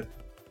thinks that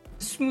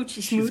Smoochy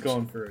she's smooch.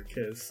 going for a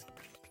kiss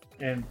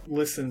and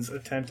listens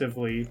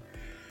attentively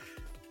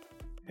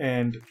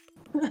and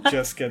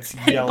just gets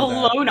yelled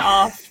at. Blown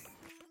off.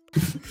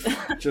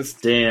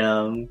 Just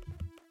Damn.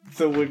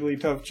 the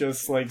Wigglytuff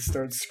just like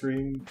starts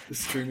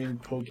screaming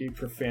Poke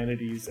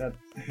profanities at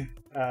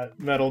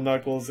Metal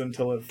Knuckles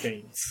until it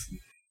faints.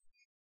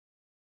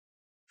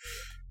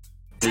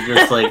 They're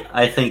just like,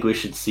 I think we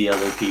should see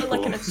other people.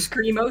 Like in a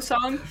screamo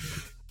song.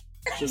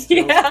 Just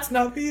Yeah. yells, "It's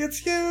not me,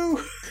 it's you!"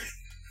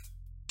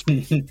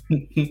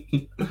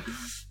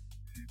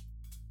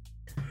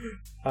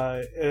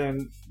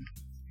 And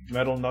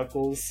Metal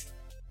Knuckles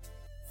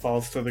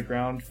falls to the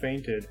ground,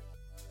 fainted.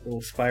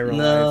 Little spiral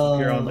No. eyes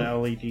appear on the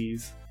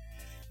LEDs.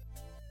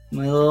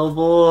 My little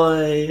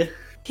boy.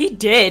 He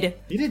did.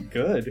 He did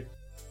good.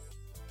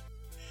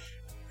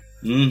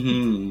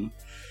 Mm-hmm.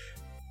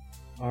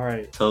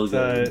 Alright. So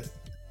good.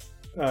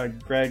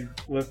 Greg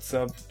lifts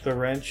up the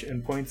wrench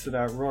and points it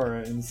at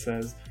Rora and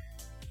says,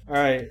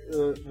 "Alright,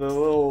 the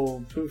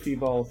little poofy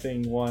ball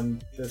thing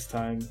won this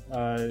time.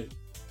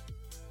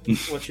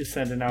 What you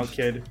sending out,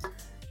 kid?"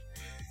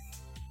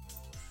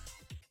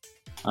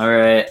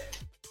 Alright.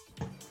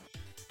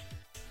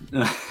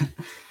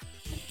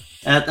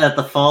 At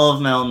the fall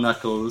of Metal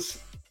Knuckles,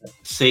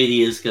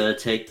 Sadie is gonna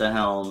take the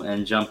helm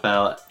and jump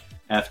out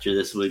after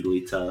this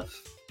Wigglytuff.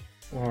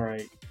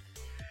 Alright.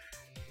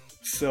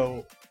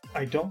 So,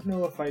 I don't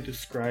know if I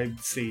described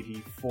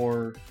Sadie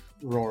for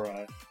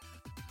Rora.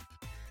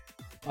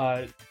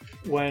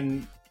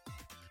 When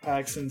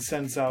Paxon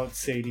sends out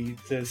Sadie,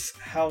 this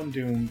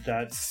Houndoom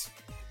that's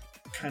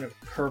kind of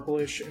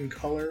purplish in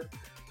color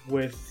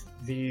with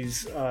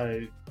these,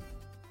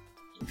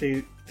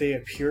 they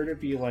appear to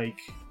be like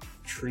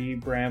tree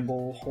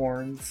bramble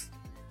horns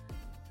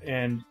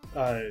and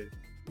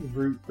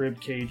root rib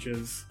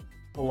cages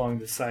along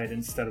the side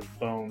instead of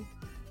bone.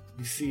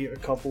 You see a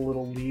couple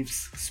little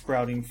leaves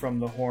sprouting from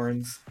the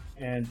horns,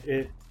 and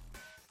it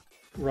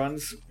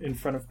runs in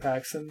front of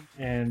Paxon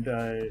and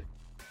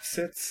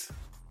sits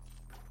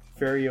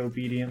very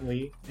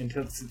obediently and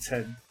tilts its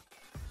head.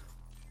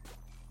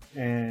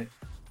 And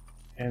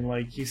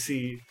like you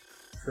see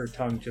her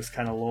tongue just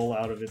kind of loll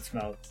out of its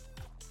mouth.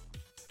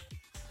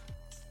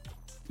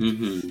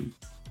 Mm-hmm.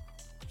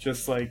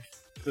 Just like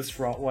this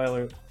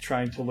Rottweiler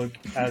trying to look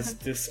as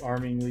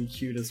disarmingly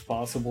cute as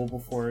possible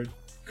before it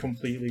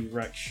completely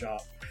wrecks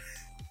shop.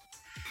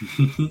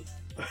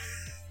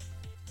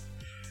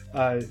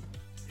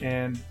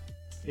 And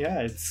yeah,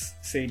 it's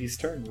Sadie's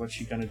turn. What's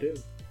she gonna do?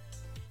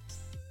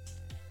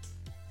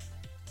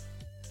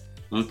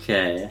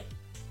 Okay.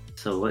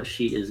 So what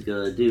she is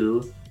gonna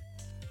do,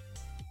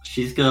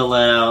 she's gonna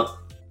let out,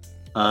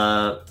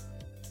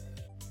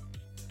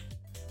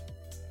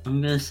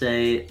 I'm gonna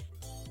say,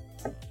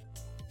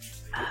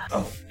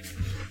 Oh,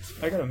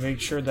 I gotta make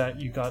sure that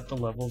you got the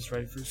levels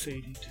right for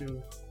Sadie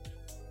too.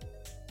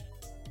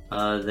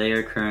 they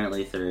are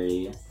currently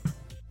 30.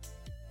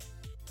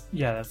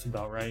 Yeah, that's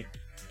about right.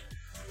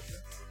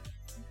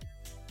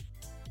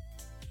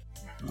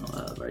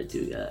 Oh, I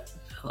do got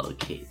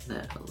allocate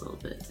that a little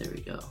bit. There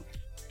we go.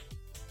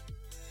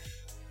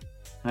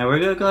 Alright, we're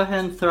gonna go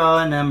ahead and throw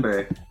a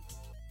number.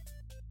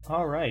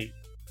 Alright.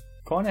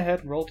 Go on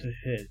ahead, roll to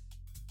hit.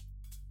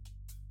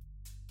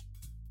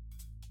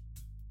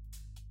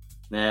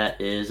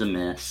 That is a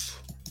miss.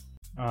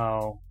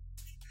 Oh.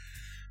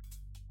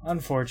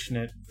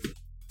 Unfortunate.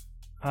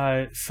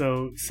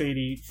 So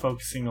Sadie,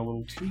 focusing a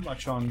little too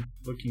much on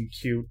looking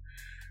cute,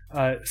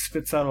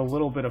 spits out a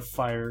little bit of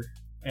fire,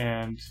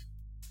 and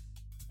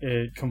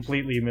it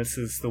completely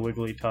misses the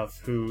Wigglytuff,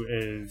 who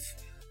is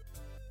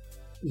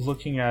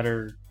looking at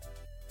her,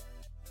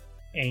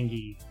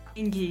 Angie.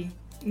 Ingy.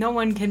 No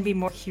one can be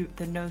more cute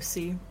than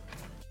Nosy.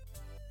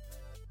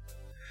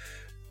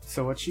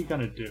 So what's she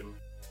gonna do?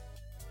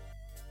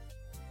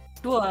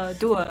 Do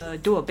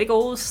a big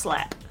old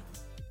slap.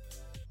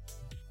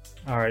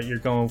 Alright, you're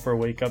going for a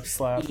wake up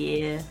slap?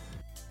 Yeah.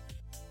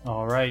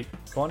 Alright,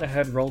 go on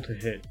ahead, roll to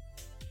hit.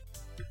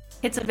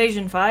 Hits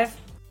evasion 5.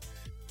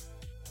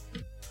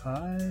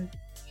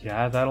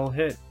 Yeah, that'll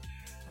hit.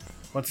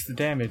 What's the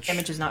damage?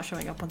 Damage is not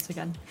showing up once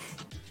again.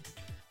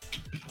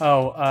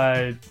 Oh,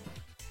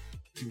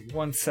 give me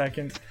 1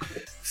 second.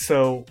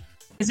 So,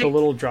 Is the it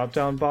little drop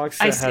down box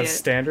I that see has it.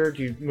 standard,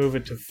 you move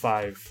it to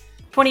 5.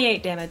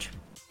 28 damage?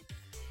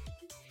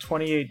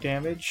 28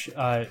 damage.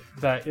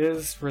 That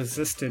is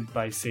resisted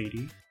by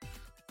Sadie.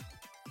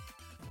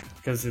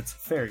 Because it's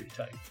fairy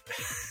type.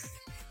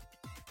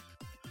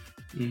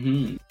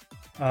 Mm-hmm.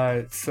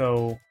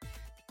 So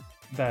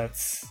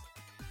that's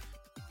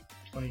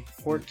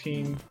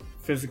 14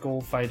 physical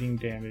fighting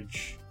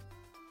damage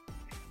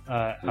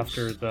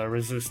after the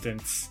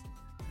resistance.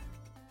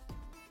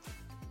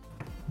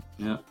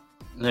 Yep.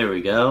 There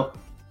we go.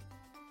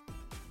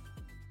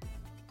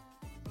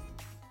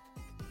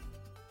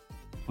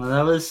 Well,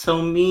 that was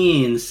so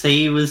mean.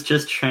 Say was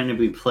just trying to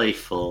be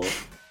playful.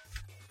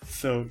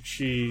 So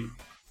she,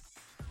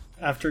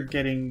 after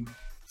getting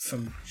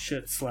some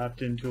shit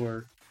slapped into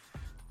her,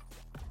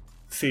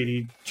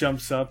 Sadie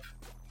jumps up,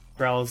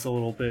 growls a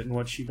little bit, and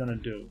what's she gonna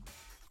do?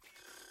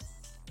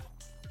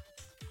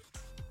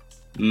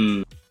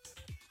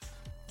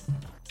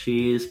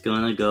 She's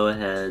gonna go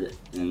ahead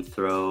and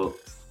throw.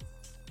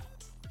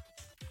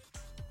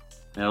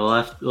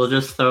 Yeah, we'll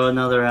just throw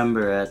another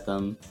ember at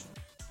them.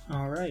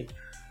 Alright.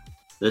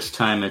 This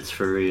time it's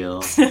for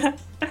real.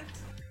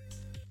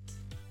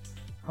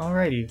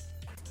 Alrighty.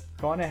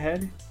 Go on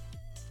ahead.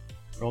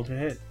 Roll to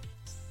hit.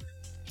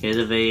 Hit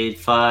evade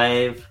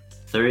 5,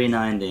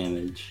 39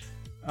 damage.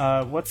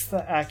 What's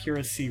the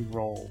accuracy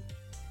roll?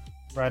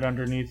 Right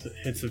underneath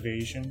its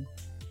evasion.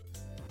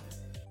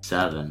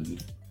 7.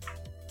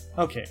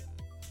 Okay.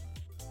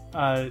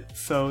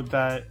 So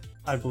that,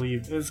 I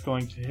believe, is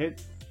going to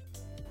hit.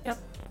 Yep.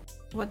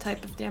 What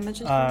type of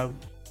damage is it?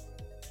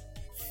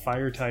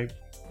 Fire type.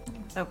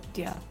 Oh,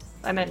 yeah.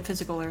 I meant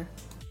physical or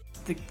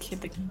the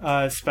kid.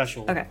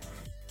 Special. Okay.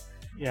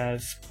 Yeah,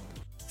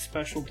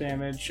 special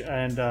damage,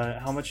 and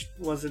how much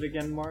was it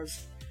again,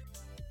 Mars?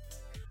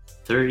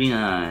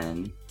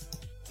 39.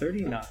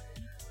 39.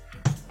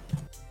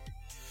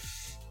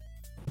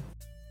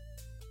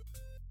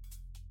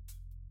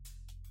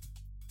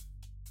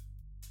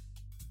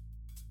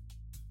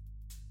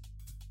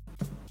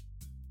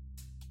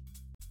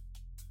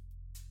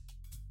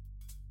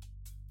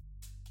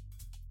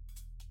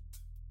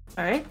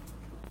 Alright.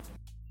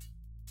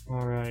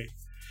 Alright.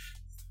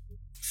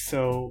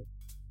 So,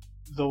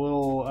 the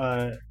little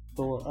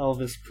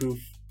Elvis poof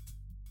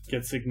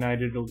gets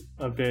ignited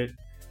a bit.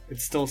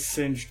 It's still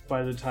singed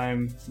by the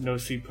time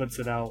Nosy puts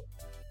it out,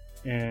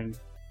 and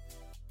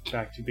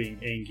back to being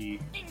Angie.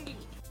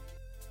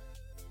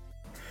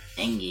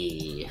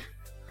 Angie.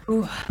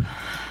 Ooh.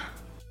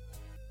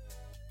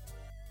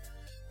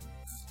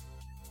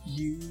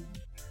 You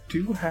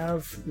do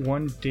have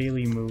one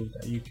daily move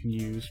that you can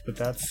use, but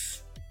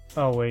that's...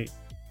 Oh, wait.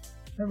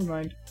 Never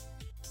mind.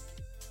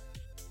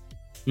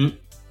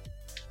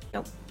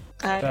 Nope.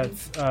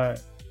 That's,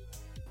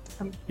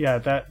 yeah,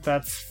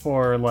 that's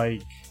for,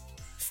 like,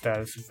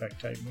 status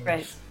effect type moves.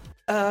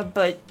 Right.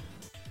 But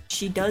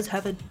she does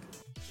have a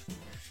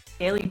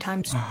daily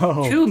times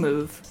Oh. 2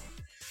 move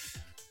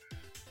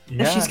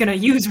Yeah. that she's gonna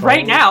use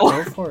right now.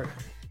 Go for it.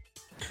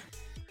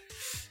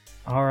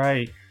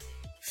 Alright.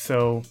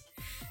 So,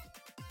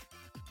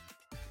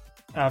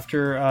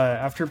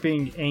 after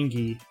being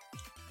Angie,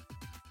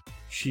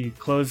 she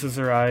closes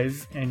her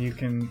eyes, and you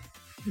can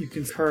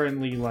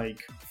currently,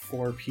 like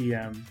 4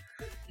 p.m.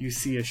 you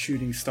see a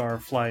shooting star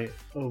fly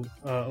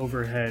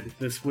overhead.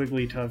 This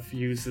Wigglytuff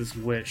uses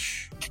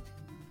Wish.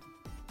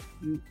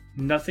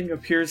 Nothing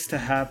appears to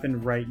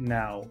happen right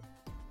now.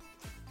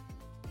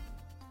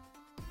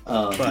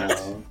 Oh But-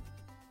 no.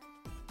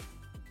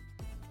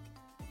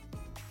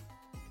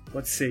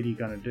 What's Sadie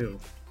gonna do?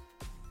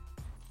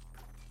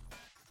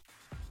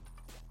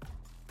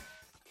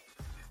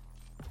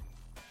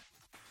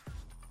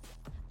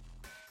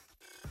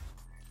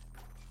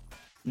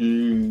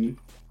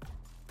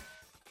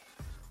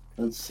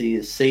 Let's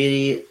see.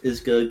 Sadie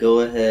is gonna go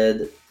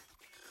ahead.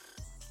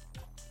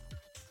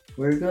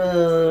 We're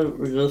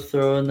gonna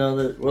throw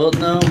another. Well,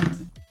 no.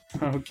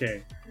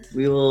 Okay.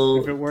 We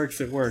will. If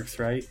it works,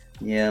 right?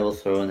 Yeah, we'll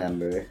throw an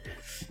ember.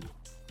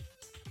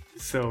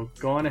 So,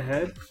 go on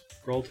ahead,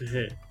 roll to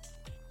hit.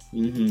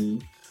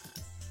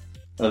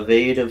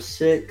 Evade of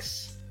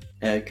 6,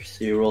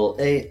 accuracy roll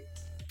 8,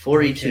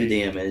 42 Okay.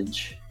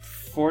 damage.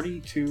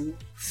 42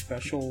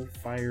 special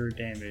fire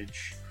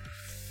damage.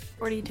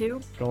 42.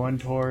 Going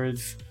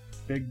towards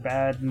Big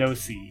Bad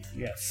Nosy,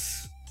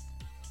 yes.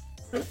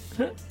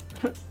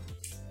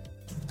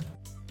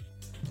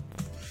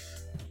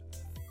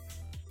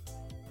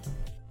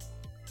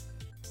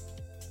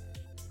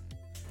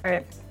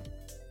 Alright.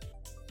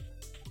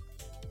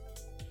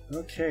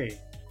 Okay.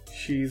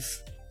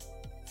 She's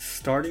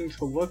starting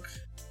to look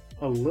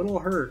a little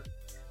hurt.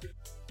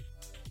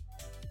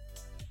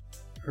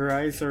 Her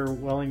eyes are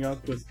welling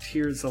up with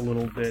tears a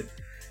little bit.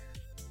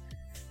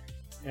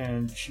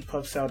 And she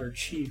puffs out her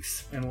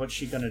cheeks, and what's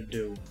she gonna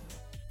do?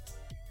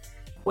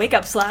 Wake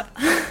up slap.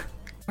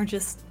 Or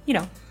just,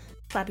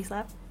 slappy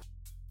slap.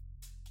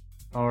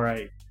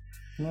 Alright.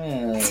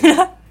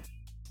 Yeah,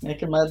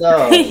 making my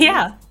dog.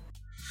 Yeah.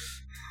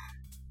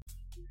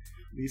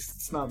 At least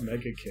it's not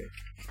Mega Kick.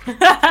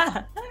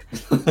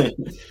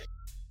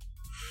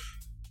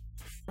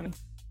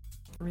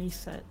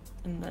 Reset,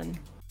 and then...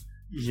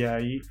 Yeah,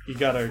 you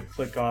gotta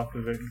click off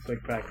of it and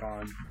click back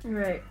on.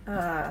 Right,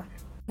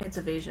 it's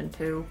evasion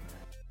too.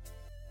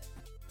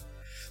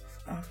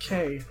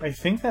 Okay, I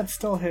think that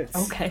still hits.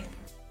 Okay.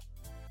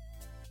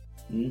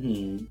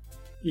 Mm-hmm.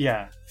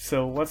 Yeah,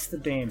 so what's the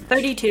damage?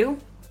 32.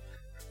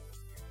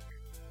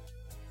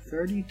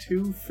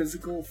 32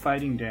 physical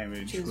fighting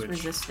damage, Choose which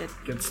resisted.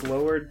 gets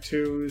lowered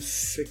to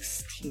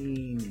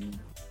 16.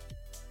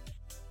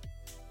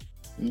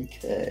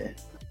 Okay.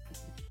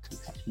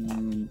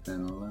 16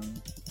 and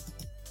 11.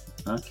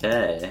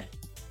 Okay.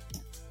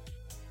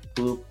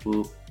 Boop,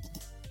 boop.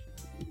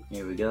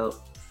 Here we go.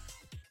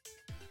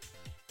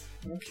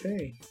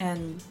 Okay.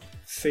 And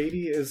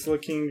Sadie is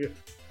looking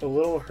a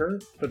little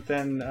hurt, but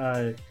then,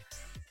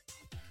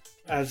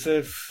 as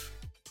if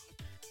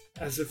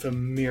a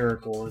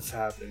miracle has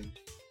happened.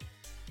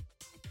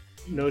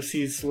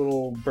 Nosi's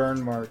little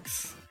burn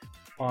marks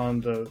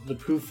on the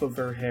poof of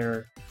her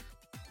hair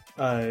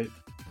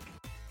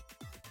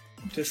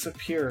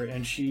disappear,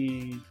 and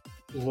she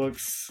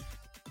looks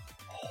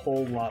a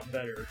whole lot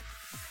better.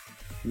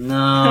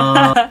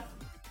 No.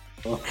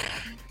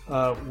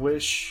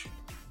 Wish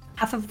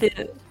half of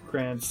the...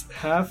 grants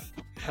half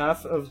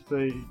of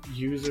the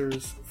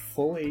user's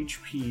full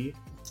HP.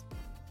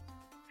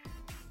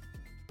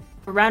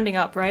 We're rounding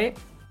up, right?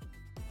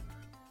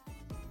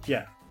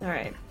 Yeah,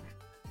 Alright.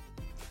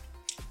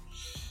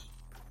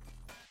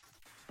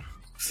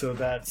 so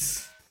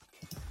that's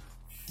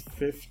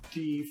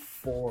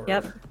 54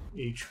 Yep.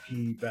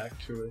 HP back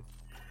to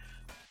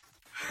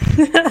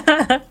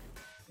it,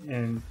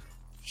 and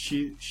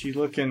she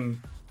looking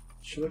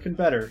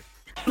better.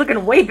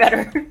 Looking way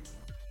better.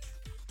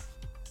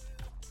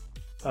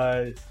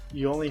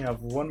 You only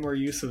have one more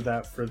use of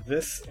that for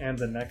this and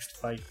the next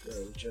fight,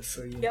 though, just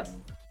so you Yep.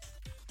 know.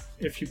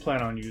 If you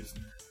plan on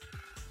using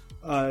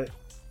it.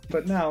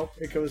 But now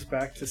it goes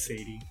back to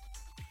Sadie.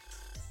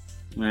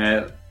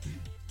 Alright.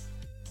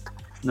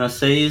 Now,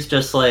 Sadie's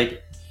just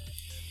like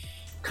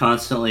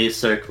constantly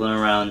circling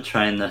around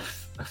trying to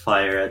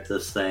fire at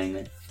this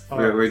thing.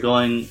 We're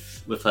going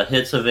with a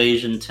hits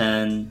evasion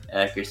 10,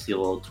 accuracy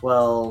level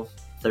 12,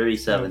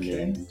 37 Okay.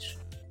 damage.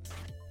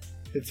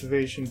 Hits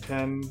evasion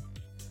 10.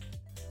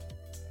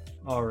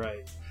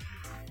 Alright.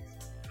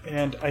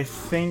 And I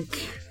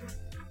think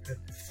at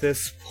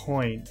this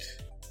point,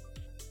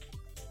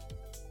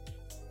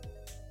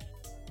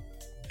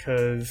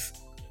 because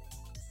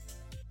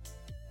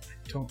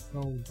I don't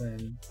know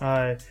when,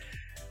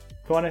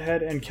 go on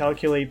ahead and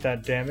calculate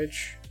that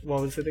damage.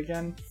 What was it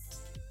again?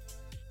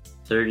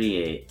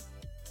 38.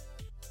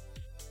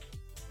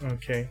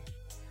 Okay.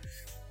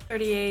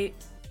 38.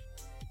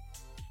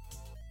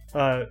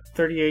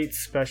 38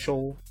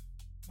 special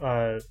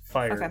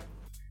fire. Okay.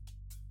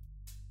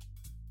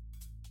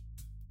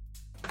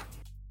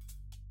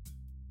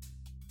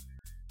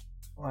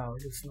 Wow,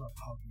 it's not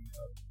popping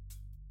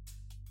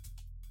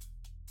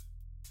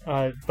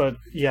up. But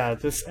yeah,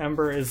 this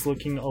ember is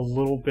looking a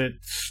little bit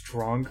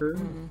stronger.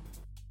 Mhm.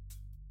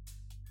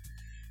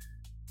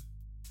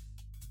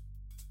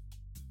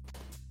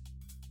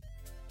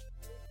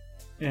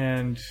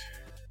 And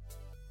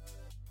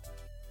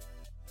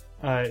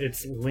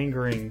it's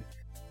lingering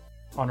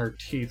on her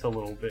teeth a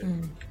little bit.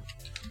 Mm.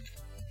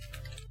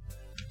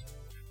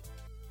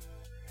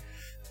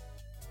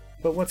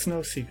 But what's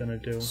Nosi gonna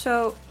do?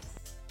 So,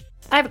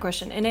 I have a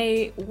question. In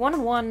a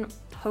 1-on-1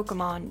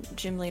 Pokemon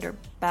gym leader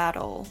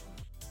battle,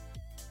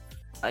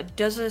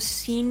 does a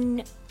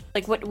scene,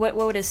 like, what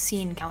would a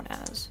scene count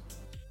as?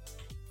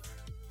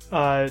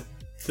 The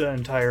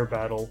entire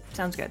battle.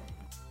 Sounds good.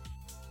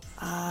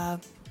 I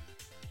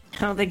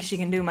don't think she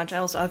can do much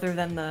else other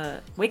than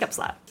the wake up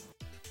slap.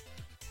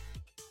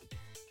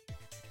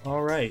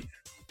 Alright.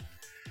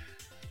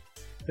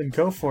 Then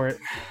go for it.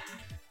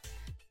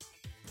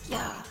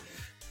 Yeah.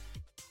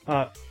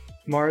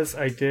 Mars,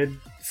 I did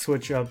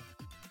switch up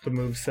the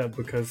moveset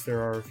because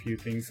there are a few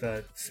things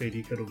that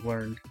Sadie could have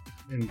learned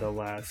in the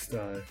last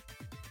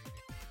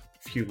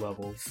few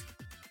levels.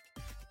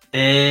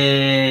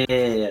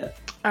 Hey.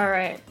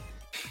 Alright.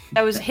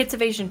 That was hits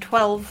evasion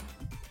 12,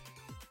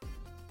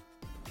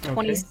 Okay.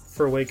 20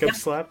 For wake up Yep,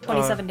 slap,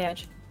 27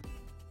 damage.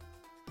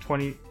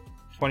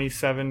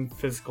 27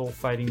 physical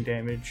fighting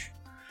damage,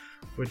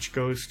 which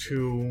goes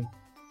to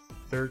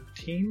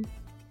 13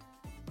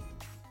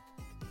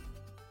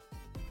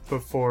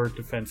 before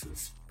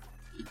defenses.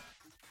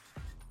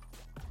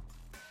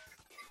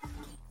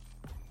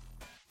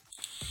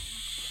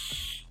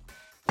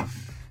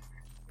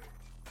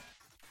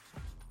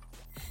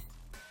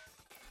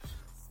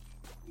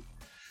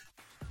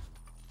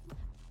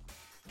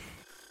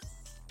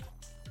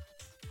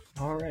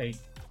 Alright.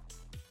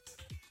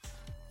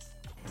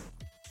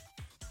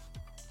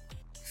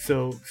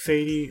 So,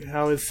 Sadie,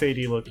 how is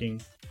Sadie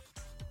looking?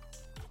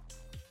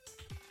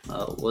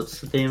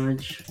 What's the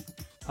damage?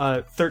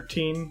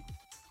 13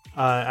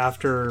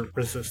 after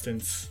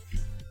resistance,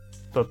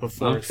 but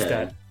before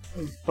stat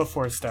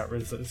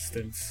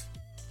resistance.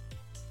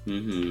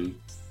 Mm-hmm.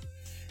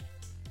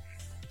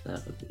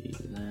 That would be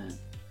that.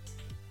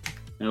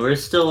 And we're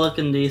still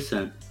looking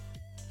decent.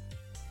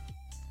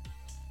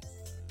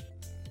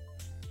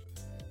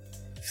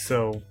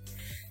 So,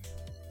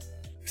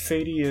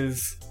 Sadie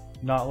is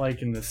not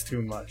liking this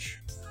too much.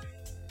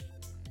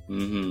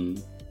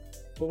 Mm-hmm.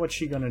 But what's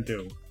she gonna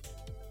do?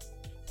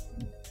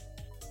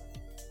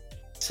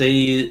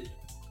 Sadie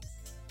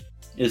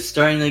is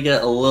starting to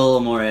get a little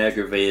more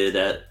aggravated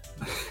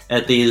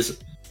at these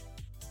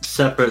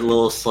separate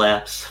little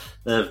slaps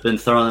that have been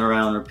thrown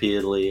around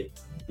repeatedly.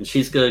 And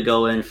she's gonna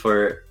go in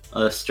for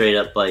a straight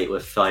up bite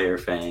with Fire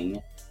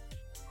Fang.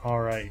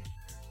 Alright.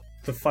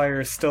 The fire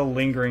is still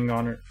lingering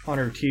on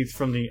her teeth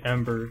from the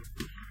ember.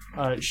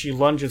 She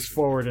lunges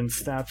forward and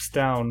snaps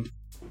down,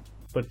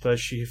 but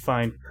does she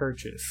find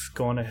purchase?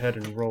 Go on ahead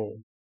and roll.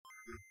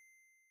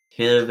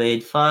 Hit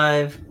evade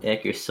 5,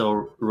 accuracy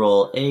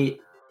roll 8,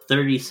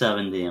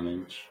 37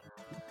 damage.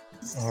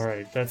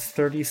 Alright, that's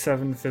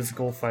 37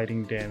 physical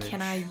fighting damage.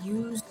 Can I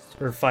use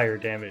Or fire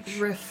damage.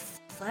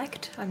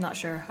 reflect? I'm not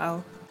sure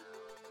how.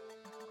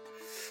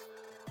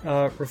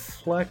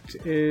 Reflect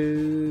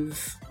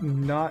is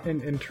not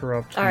an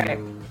interrupt Alright.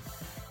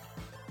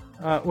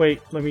 move.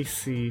 Wait, let me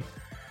see.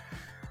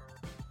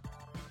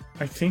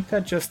 I think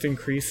that just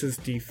increases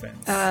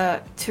defense.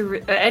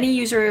 Any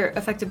user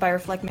affected by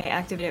reflect may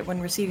activate it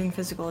when receiving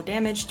physical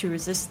damage to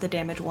resist the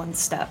damage one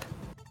step.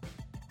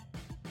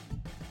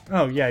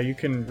 Oh yeah, you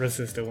can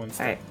resist it one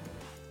step. Alright.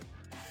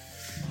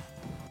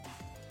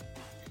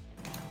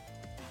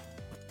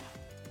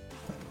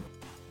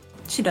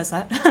 She does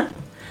that.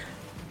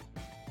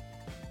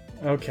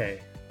 Okay,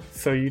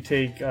 so you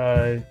take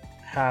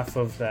half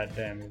of that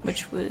damage.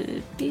 Which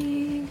would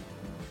be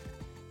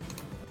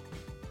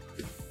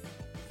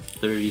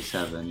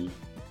 37.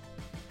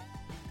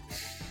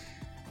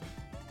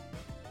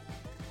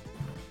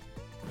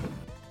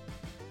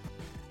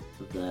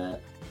 So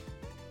that.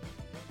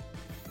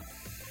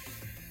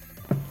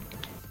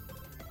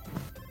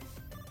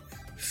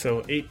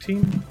 So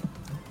 18?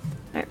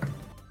 Alright.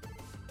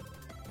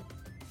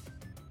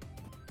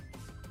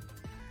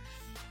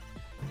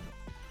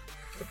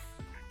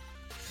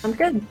 I'm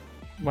good.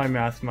 My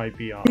math might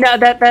be off. No,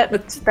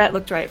 that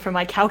looked right from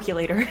my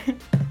calculator.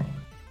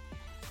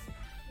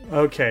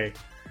 Okay.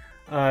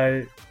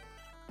 And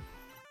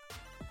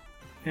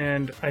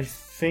I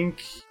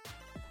think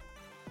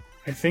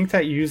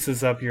that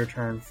uses up your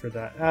turn for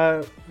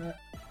that.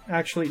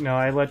 Actually, no,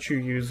 I let you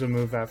use a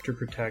move after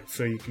protect,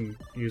 so you can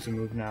use a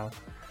move now.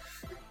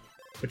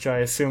 Which I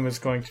assume is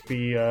going to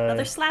be,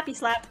 Another slappy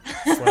slap.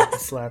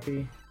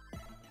 slappy.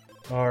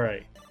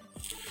 Alright.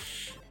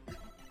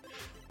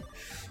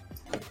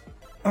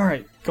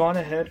 Alright, go on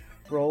ahead,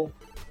 roll.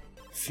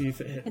 See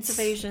if it hits. It's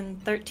evasion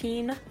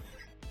 13.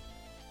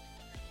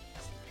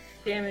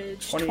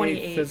 Damage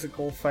 28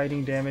 physical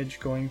fighting damage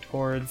going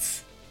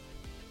towards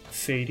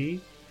Sadie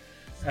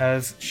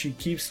as she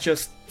keeps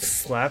just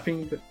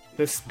slapping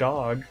this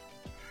dog.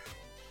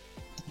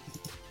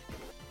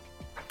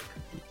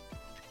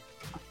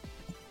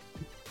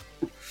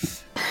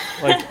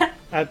 Like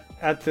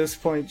at this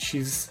point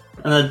she's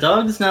The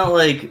dog's not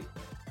like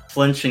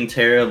flinching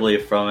terribly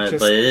from it,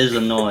 Just- but it is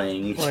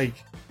annoying. like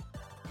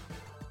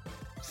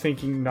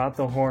thinking not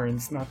the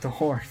horns.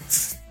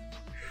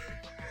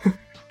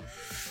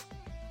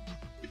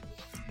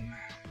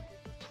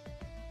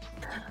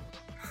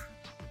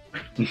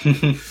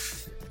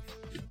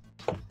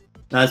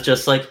 That's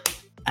just like,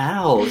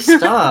 ow,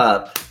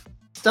 stop!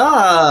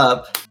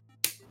 Stop!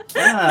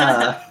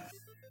 Ah.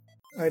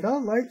 I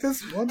don't like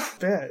this one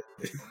bit.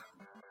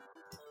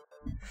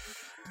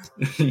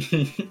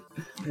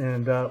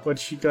 And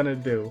what's she gonna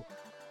do?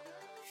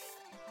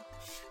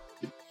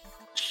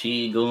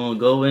 She gonna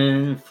go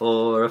in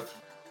for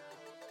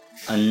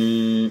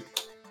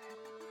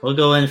we'll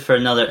go in for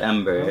another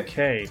ember.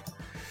 Okay.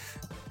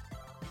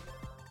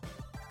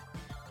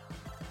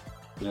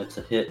 That's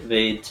a hit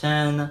evade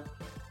 10.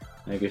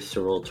 I guess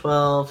to roll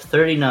 12.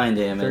 39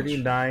 damage.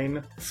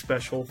 39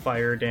 special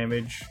fire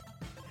damage.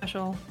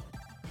 Special.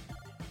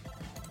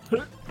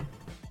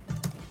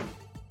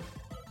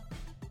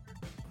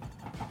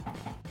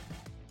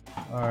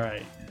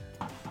 Alright.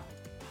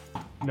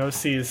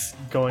 Nosy is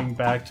going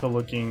back to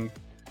looking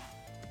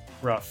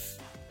rough.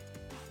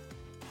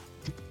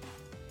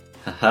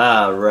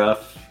 Haha,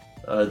 rough.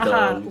 Haha,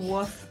 Dog.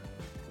 woof.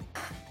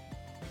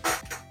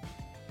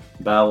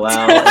 Bow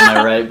wow, am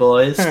I right,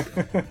 boys?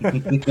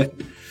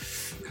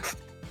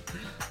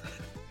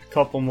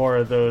 Couple more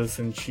of those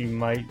and she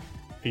might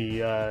be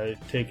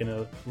taking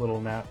a little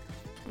nap.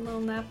 A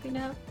little nappy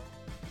nap.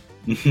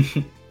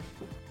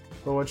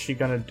 But what's she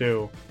gonna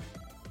do?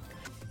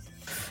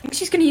 I think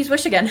she's gonna use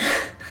wish again.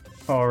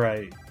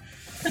 Alright.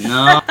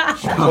 No.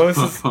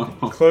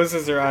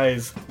 Closes her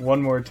eyes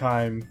one more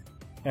time,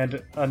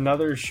 and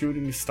another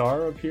shooting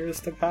star appears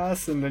to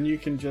pass, and then you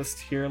can just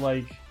hear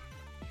like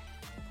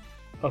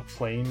a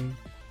plane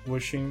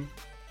whooshing.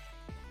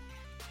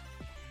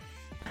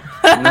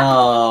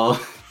 No.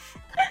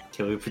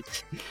 Can we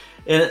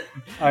it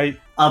I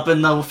up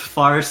in the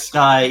far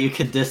sky? You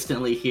can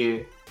distantly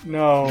hear.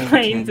 no.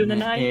 Planes in the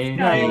night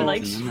sky, No.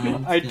 like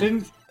I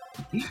didn't.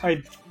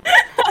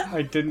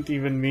 I didn't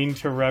even mean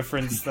to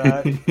reference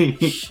that.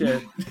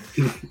 Shit.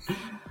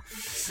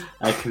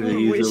 I could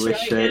use a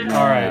wish right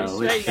now. Alright.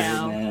 Wish right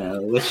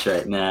now. Wish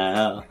right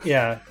now.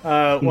 Yeah.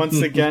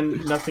 Once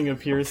again, nothing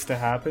appears to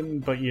happen,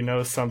 but you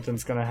know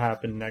something's gonna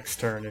happen next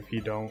turn if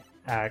you don't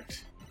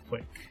act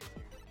quick.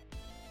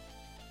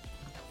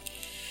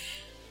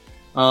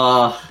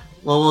 Well,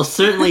 we'll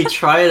certainly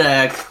try to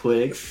act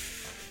quick.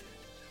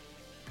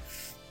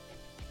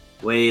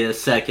 Wait a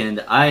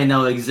second. I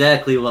know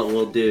exactly what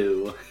we'll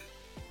do.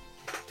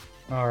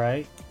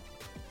 Alright.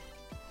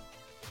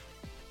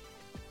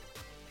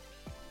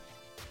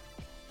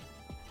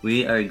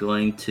 We are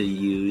going to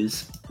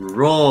use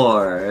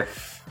Roar.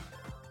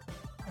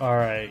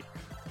 Alright.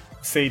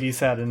 Sadie's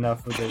had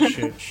enough of this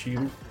shit.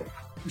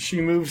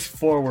 She moves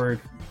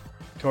forward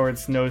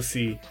towards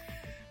Nosi.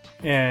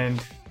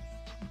 And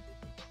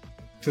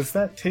does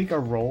that take a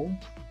roll?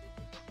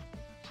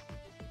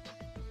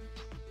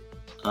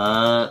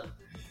 At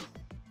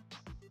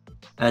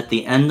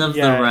the end of the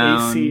Yeah,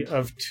 round, AC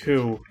of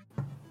 2.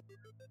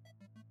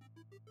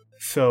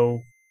 So,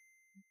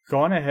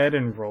 go on ahead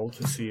and roll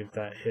to see if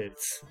that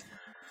hits.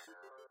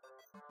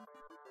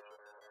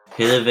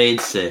 hit evade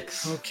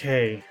 6.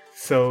 Okay,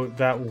 so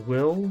that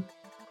will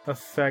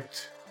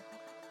affect.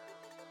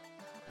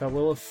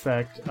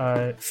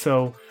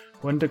 So,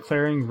 when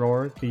declaring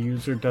Roar, the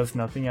user does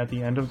nothing. At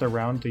the end of the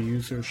round, the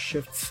user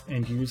shifts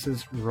and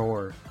uses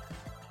Roar.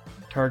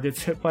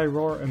 Targets hit by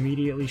Roar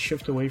immediately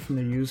shift away from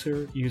the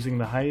user, using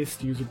the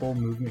highest usable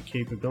movement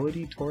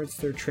capability towards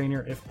their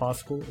trainer if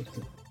possible. If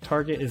the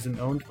target is an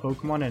owned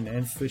Pokemon and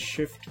ends this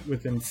shift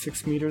within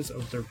 6 meters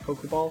of their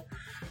Pokeball,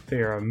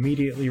 they are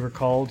immediately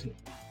recalled.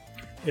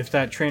 If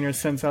that trainer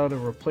sends out a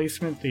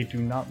replacement, they do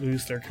not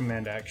lose their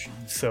command action.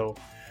 So,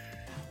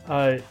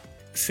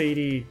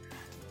 Sadie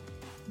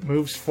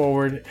moves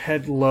forward,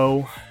 head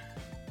low,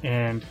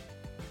 and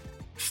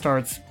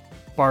starts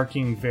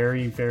barking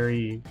very,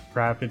 very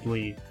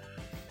rapidly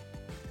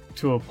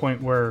to a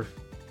point where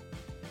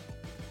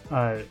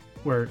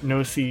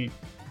Nosi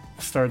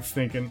starts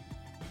thinking,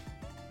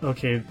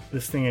 okay,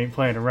 this thing ain't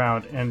playing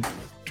around, and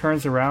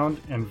turns around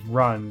and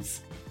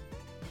runs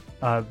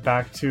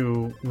back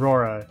to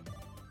Rora,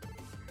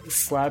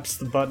 slaps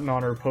the button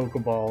on her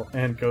Pokeball,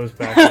 and goes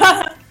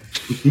back.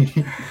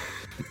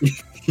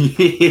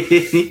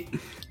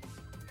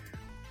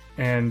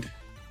 And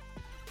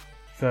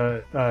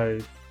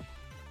the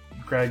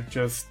Greg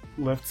just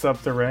lifts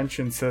up the wrench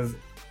and says,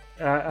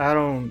 I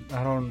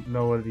don't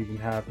know what even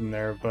happened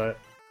there, but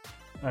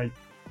I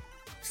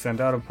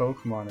sent out a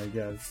Pokemon, I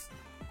guess.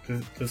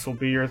 This will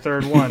be your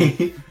third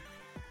one.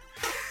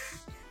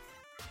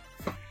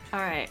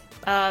 Alright.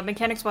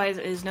 Mechanics wise,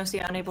 is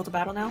Nosi unable to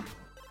battle now?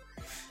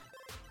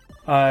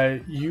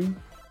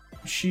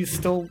 She's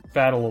still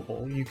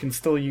battleable. You can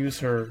still use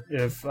her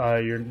if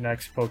your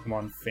next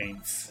Pokemon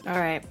faints.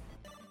 Alright.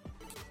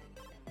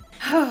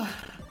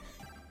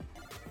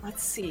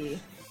 Let's see.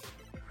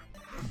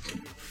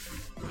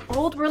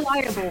 Old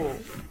reliable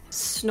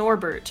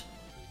Snorbert.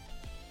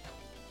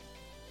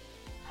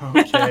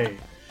 Okay.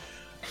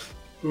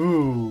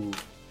 Ooh.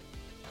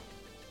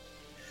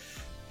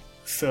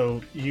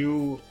 So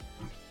you,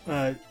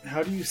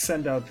 how do you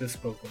send out this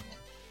Pokemon?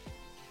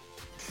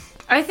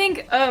 I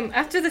think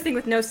after the thing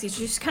with Nosi,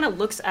 she just kind of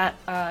looks at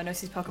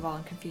Nosi's Pokeball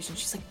in confusion.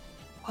 She's like,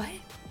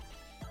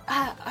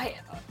 "What?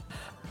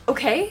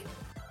 Okay."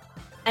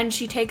 And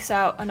she takes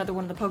out another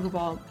one of the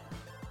Pokeball,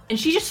 and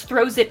she just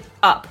throws it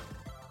up.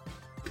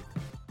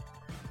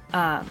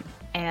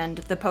 And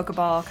the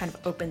Pokeball kind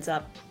of opens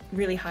up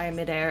really high in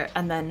midair,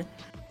 and then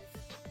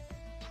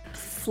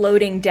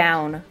floating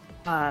down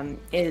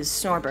is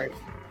Snorbert,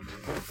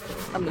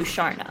 a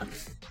Musharna.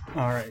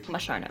 All right.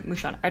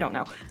 Musharna. I don't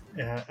know.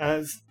 Yeah.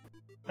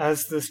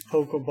 As this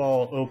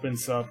Pokeball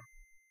opens up,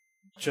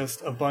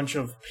 just a bunch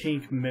of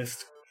pink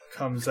mist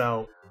comes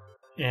out,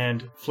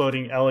 and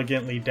floating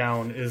elegantly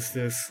down is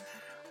this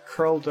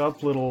curled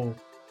up little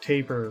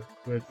taper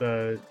with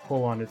a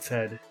hole on its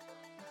head.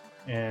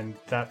 And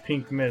that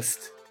pink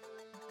mist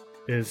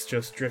is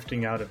just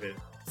drifting out of it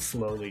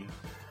slowly.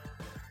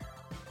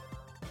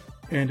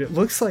 And it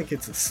looks like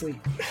it's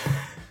asleep.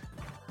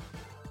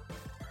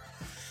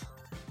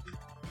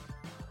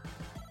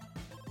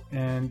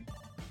 And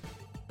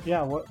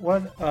yeah,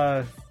 what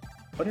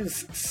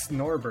is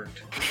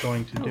Snorbert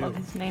going to I do? love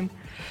his name.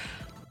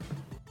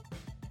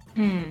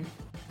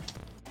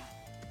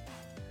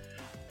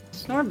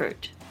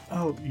 Snorbert.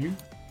 Oh, you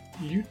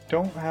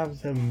don't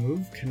have the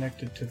move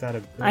connected to that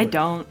ability. I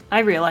don't. I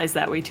realized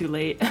that way too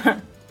late.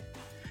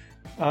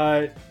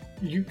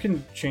 You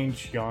can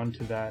change Yawn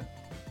to that.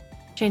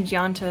 Change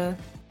Yawn to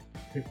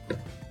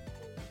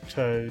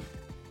to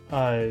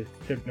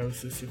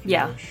hypnosis if you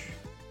Yeah. wish.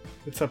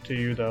 It's up to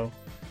you though.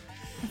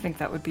 I think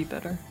that would be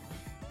better.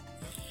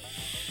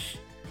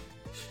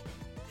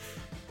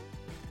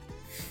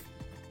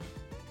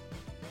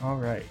 All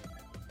right.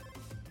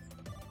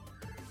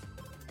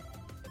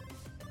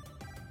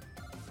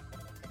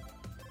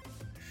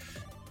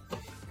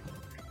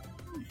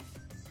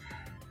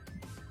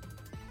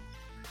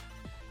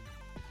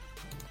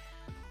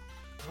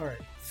 All right.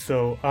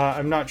 So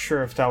I'm not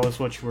sure if that was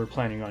what you were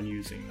planning on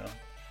using, though.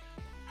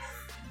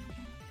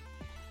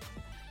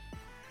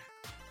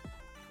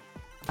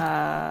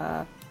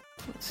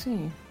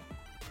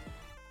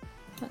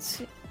 Let's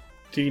see.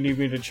 Do you need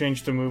me to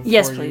change the move?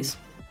 Yes, for please.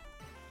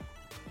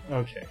 You?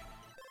 Okay.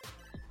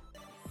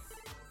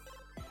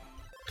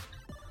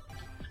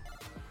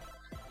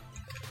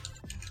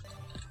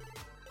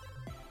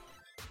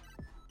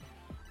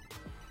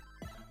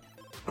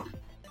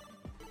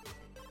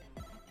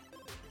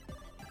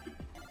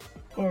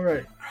 All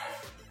right.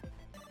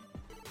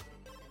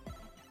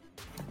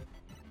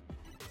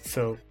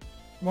 So,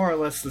 more or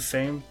less the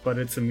same, but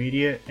it's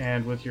immediate,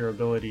 and with your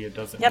ability, it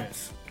doesn't Yep.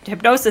 miss.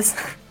 Hypnosis.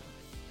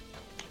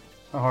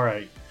 All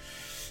right.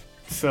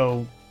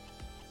 So,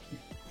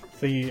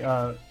 the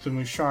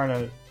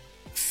Musharna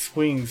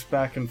swings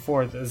back and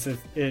forth as if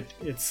it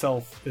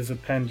itself is a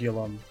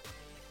pendulum,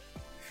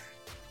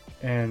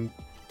 and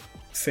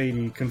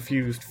Sadie,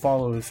 confused,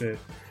 follows it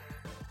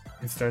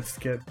and starts to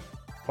get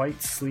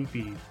quite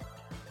sleepy.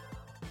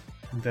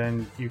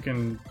 Then you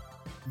can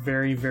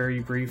very, very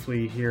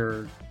briefly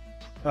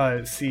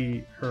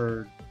see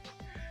her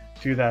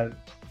do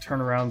that turn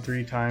around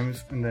 3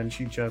 times, and then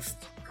she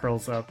just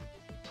curls up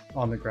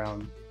on the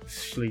ground,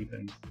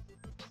 sleeping.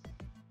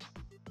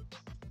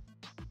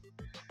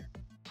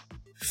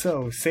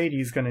 So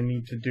Sadie's gonna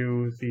need to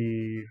do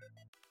the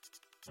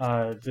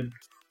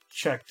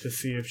check to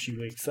see if she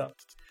wakes up.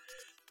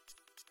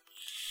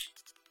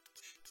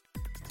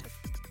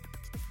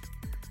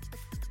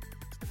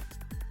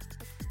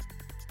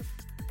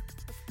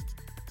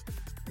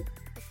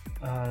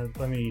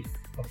 Let me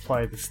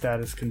apply the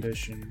status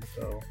condition,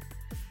 though.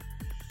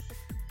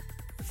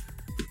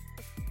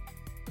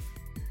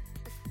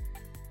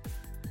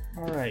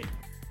 Alright.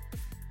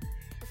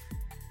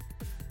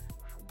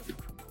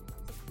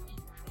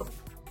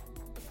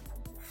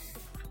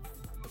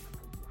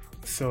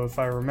 So if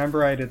I remember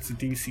right, it's a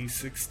DC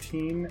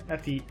 16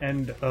 at the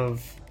end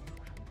of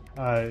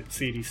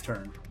Sadie's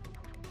turn.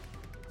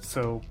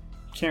 So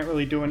can't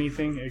really do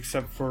anything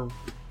except for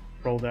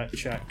roll that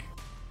check.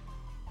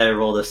 I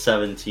rolled a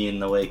 17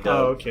 to wake up.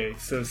 Oh, okay.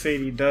 So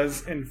Sadie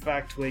does in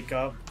fact wake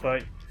up,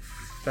 but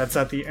that's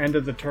at the end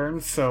of the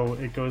turn, so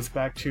it goes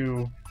back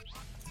to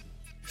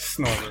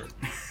Snorbert.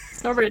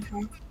 Snorbert.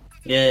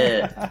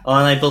 Yeah. Oh,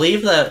 and I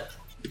believe that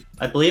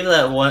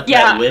one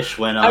Yeah, that wish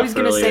went off I was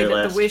gonna earlier say that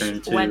last the wish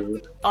turn too.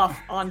 went off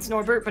on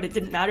Snorbert, but it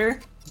didn't matter.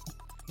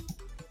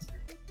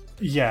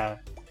 Yeah.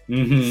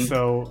 Mm-hmm.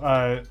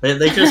 So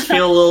They just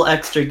feel a little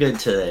extra good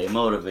today,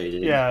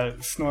 motivated. yeah,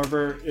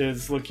 Snorbert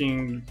is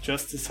looking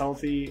just as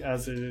healthy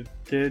as it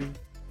did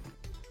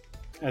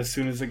as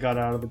soon as it got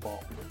out of the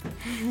ball.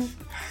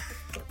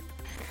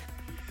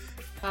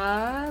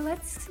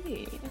 Let's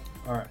see.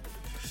 Alright.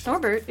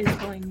 Snorbert is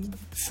going.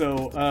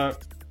 So,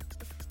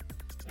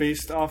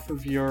 based off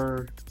of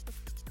your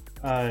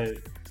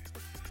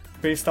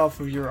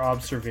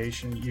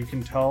observation, you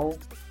can tell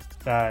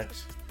that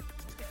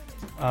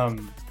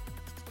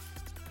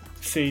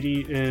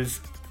Sadie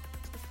is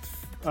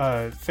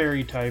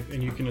fairy type,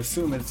 and you can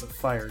assume it's a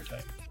fire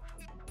type.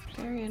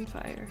 Fairy and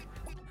fire.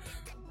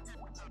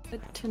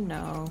 Good to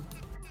know.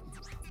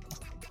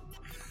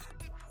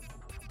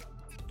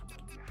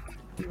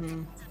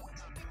 Hmm.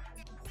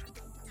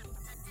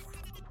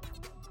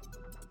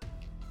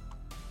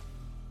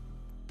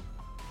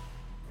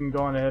 You can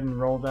go on ahead and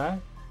roll that.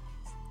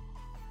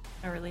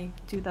 I really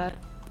do that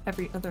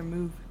every other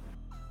move.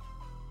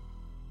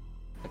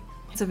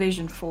 It's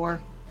evasion 4.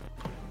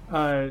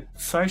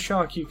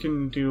 Psyshock you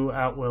can do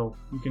at will.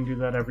 You can do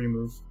that every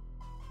move.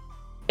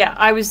 Yeah,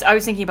 I was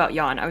thinking about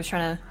yawn. I was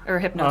trying to or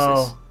hypnosis.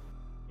 Oh,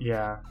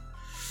 yeah.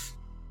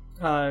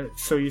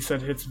 So you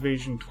said hits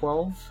evasion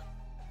 12?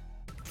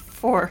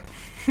 4.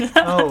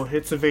 Oh,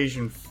 hits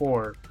evasion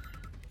 4.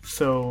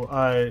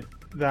 So,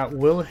 that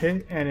will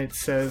hit, and it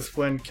says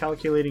when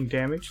calculating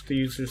damage, the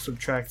user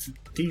subtracts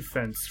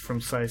defense from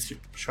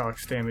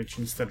Psyshock's damage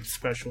instead of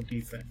special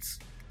defense.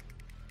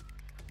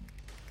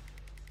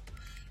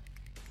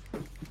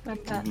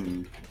 Like that.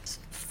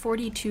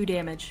 42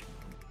 damage.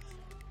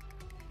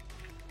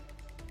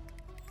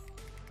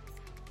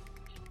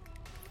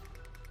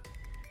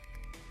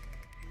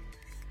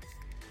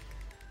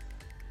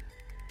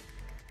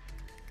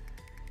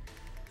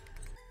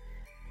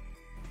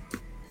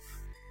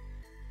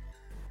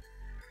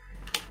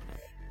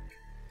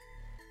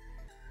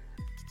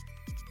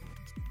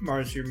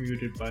 Mars, you're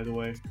muted, by the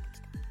way.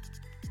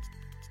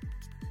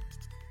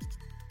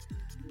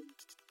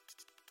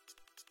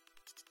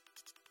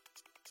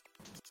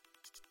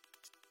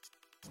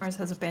 Mars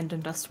has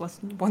abandoned us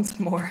once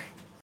more.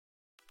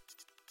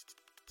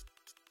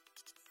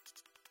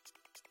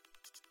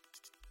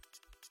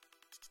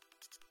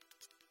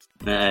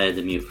 I had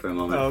to mute for a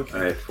moment. Oh, okay.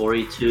 Alright,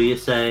 42 you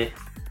say?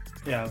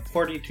 Yeah,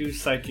 42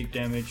 psychic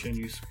damage, and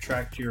you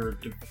subtract your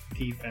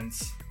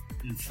defense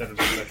instead of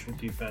special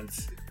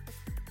defense.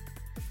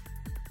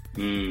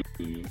 Hmm.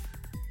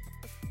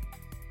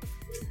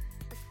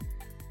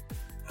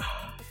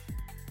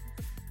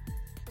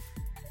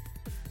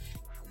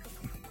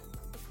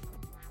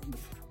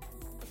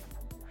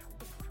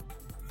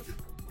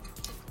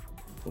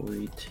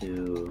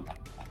 $42.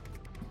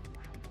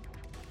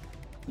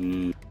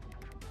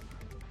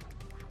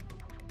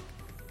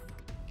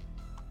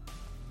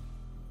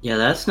 Yeah,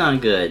 that's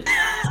not good.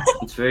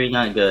 It's very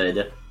not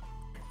good.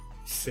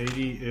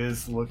 Sadie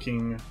is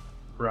looking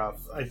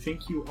rough. I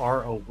think you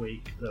are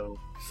awake, though,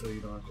 so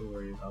you don't have to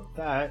worry about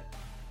that.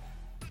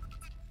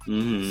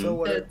 Mm-hmm. So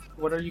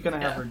what are you gonna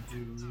have her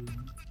do?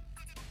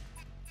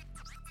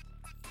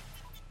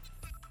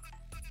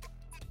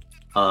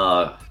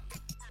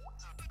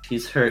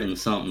 She's hurting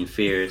something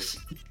fierce.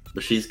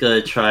 But she's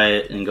gonna try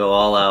it and go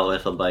all out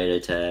with a bite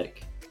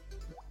attack.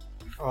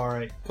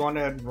 Alright, go on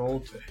ahead and roll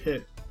to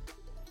hit.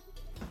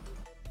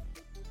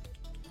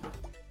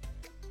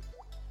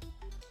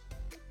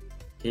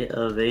 Hit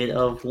of 8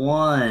 of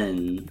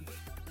 1.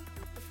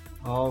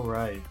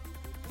 Alright.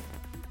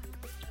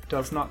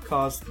 Does not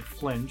cause the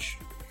flinch.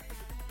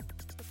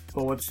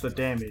 But what's the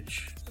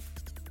damage?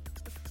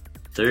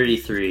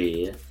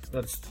 33.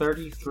 That's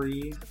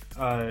 33.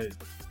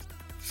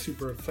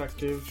 Super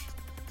effective.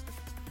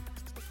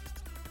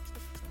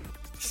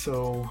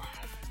 So,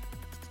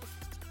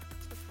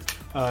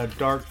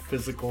 dark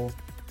physical.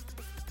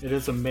 It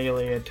is a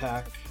melee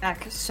attack.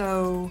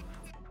 So,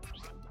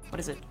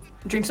 what is it?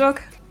 Dream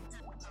Smoke?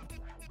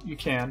 You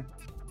can.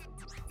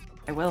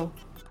 I will.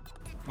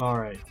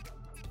 Alright.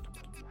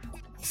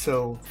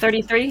 So,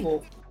 33?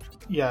 well,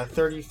 yeah,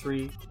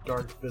 33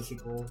 dark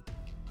physical.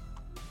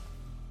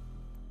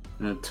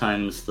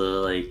 Times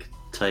the,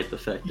 type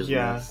effectiveness.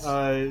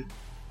 Yeah,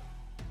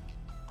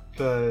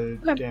 the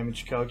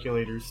damage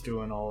calculator's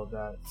doing all of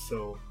that,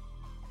 so...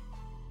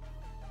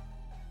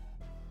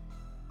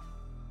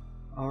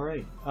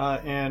 Alright,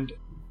 and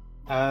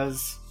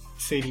as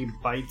Sadie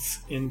bites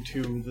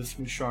into this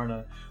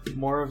Musharna,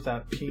 more of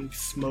that pink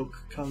smoke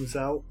comes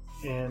out,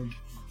 and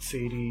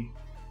Sadie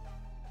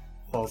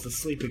falls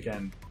asleep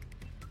again.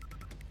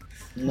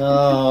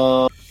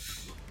 No.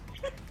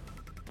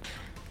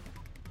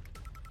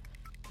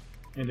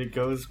 And it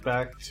goes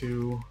back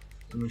to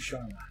the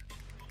Musharna.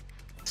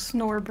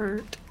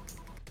 Snorbert.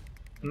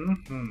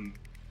 Mm-hmm.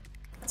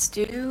 Let's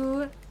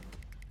do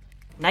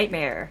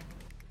Nightmare.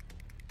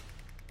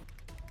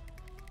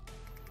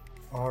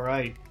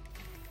 Alright.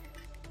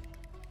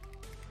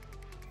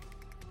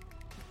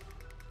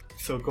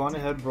 So go on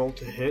ahead, roll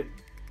to hit.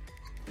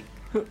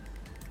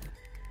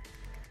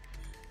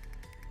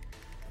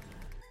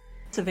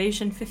 It's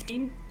evasion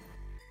 15.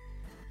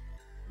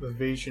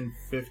 Evasion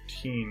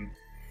 15.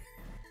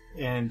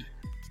 And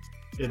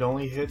it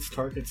only hits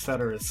targets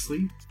that are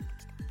asleep.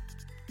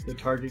 The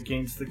target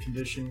gains the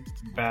condition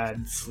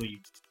bad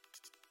sleep.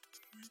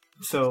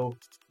 So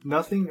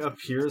nothing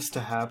appears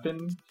to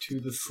happen to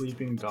the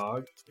sleeping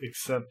dog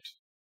except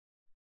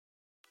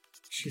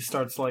she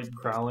starts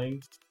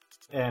growling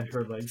and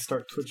her legs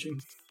start twitching.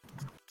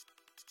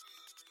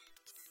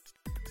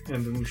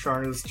 And the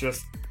Musharna's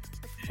just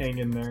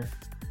hanging there.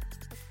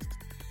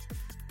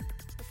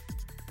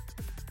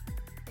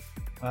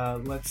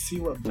 Let's see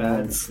what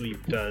bad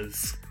sleep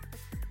does.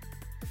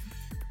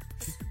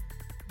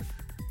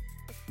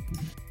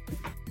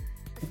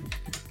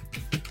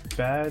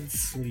 Bad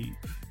sleep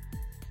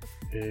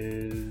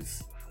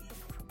is...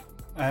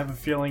 I have a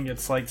feeling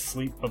it's like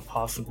sleep, but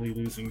possibly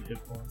losing hit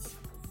points.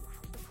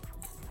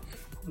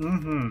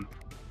 Mm-hmm.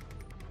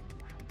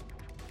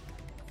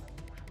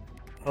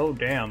 Oh,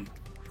 damn.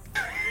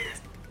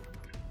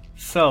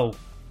 So,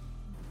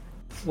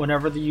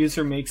 whenever the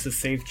user makes a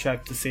save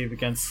check to save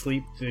against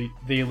sleep,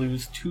 they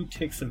lose 2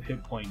 ticks of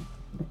hit point.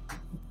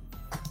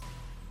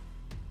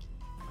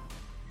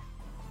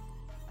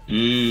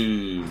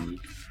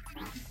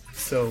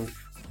 So,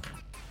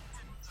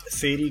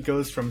 Sadie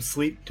goes from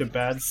sleep to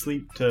bad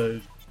sleep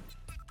to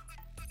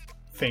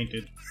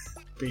fainted,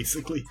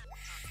 basically.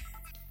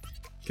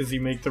 Because you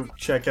make the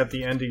check at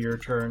the end of your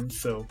turn,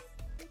 so...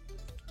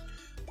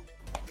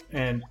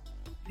 And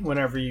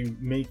whenever you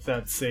make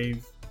that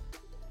save,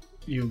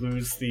 you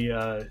lose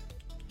you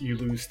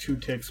lose 2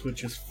 ticks,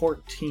 which is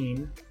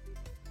 14.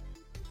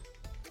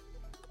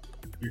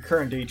 Your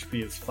current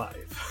HP is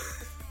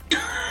 5.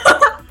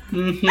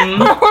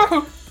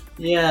 Mm-hmm.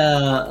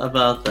 Yeah,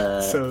 about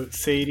that. So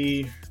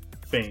Sadie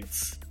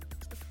faints.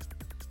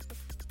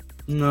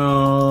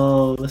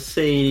 No,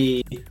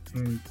 Sadie.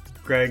 And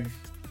Greg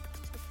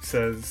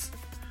says,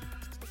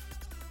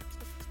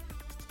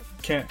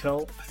 "Can't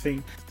tell. I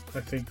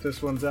think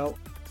this one's out.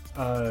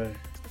 I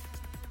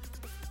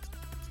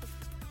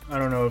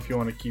don't know if you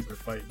want to keep her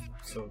fighting,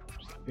 so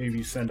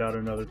maybe send out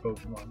another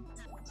Pokemon."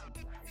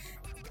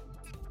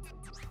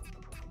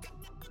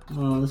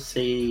 Oh,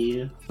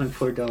 Sadie. My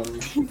poor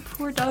dog.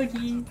 Poor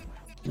doggy.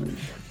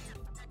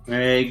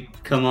 Alright,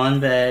 come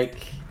on back.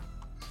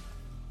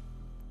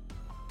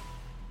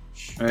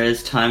 Alright,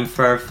 it's time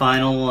for our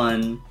final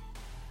one.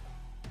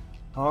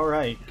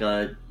 Alright.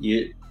 God,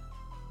 you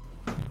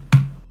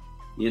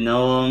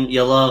know him,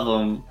 you love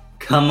him.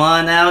 Come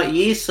on out,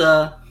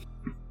 Issa!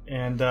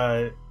 And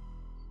a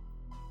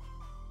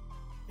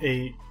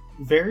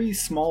very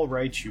small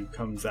Raichu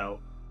comes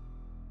out.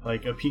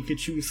 Like a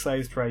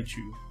Pikachu-sized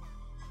Raichu.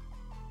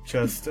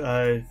 Just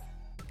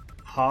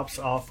hops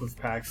off of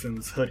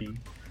Paxon's hoodie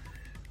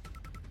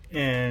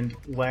and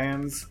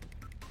lands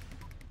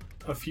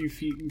a few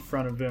feet in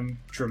front of him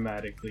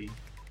dramatically.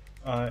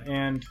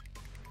 And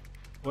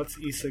what's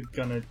Issa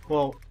gonna...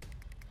 Well,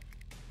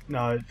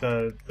 no,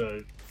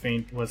 the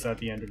feint was at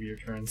the end of your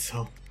turn,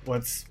 so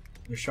what's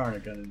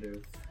Misharna gonna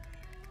do?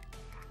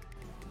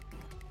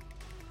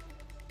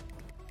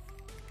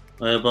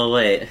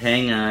 Wait,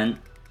 hang on.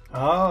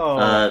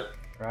 Oh,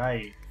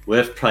 right.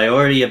 With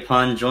priority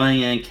upon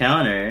joining an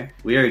encounter,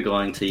 we are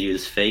going to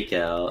use Fake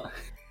Out.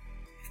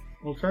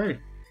 Okay.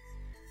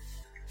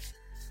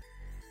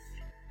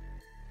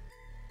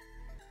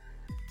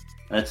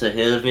 That's a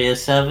hit via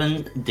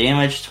 7,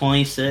 damage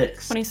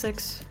 26.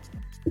 26.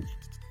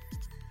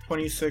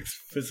 26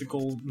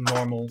 physical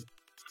normal,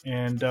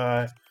 and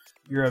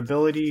your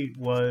ability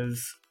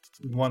was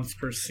once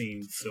per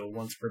scene, so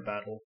once per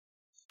battle.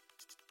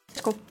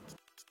 That's cool.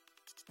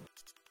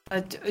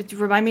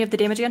 Remind me of the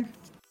damage again?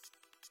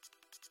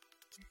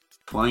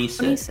 26.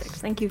 26.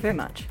 Thank you very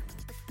much.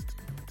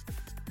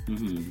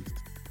 Mm-hmm.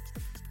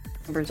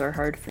 Numbers are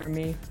hard for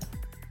me.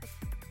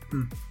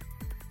 Hmm.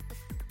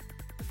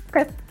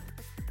 Okay.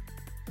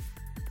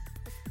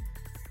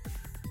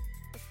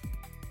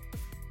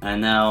 And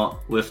now,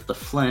 with the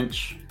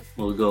flinch,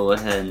 we'll go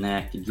ahead and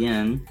act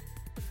again.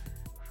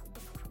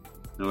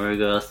 And we're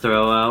gonna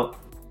throw out...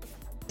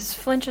 Is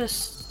flinch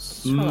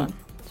hold on.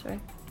 Sorry.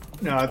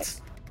 No,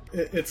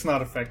 it's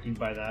not affected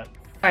by that.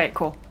 Alright,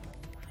 cool.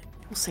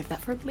 We'll save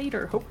that for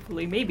later,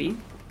 hopefully, maybe.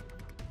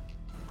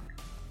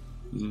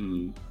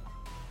 And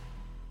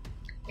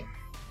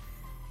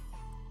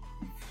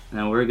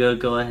we're gonna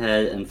go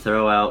ahead and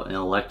throw out an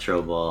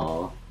Electro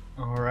Ball.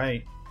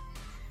 Alright.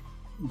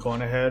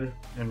 Going ahead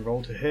and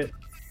roll to hit.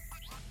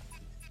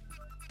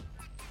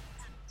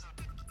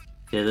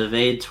 Hit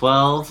evade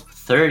 12,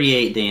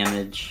 38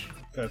 damage.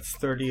 That's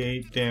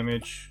 38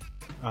 damage.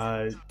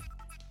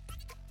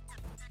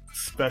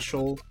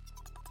 Special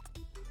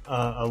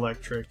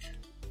electric.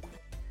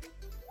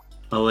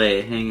 Oh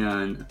wait, hang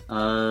on.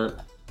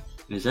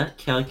 Is that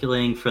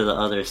calculating for the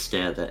other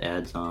stat that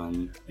adds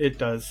on? It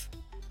does.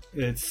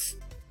 It's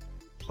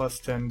plus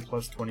 10,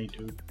 plus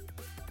 22.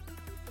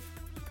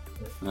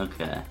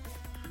 Okay.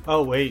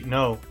 Oh wait,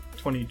 no.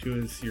 22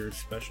 is your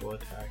special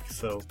attack,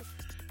 so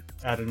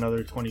add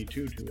another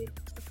 22 to it.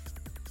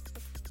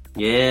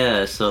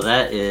 Yeah, so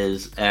that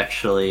is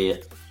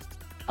actually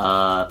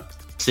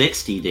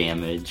 60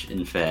 damage,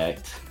 in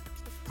fact.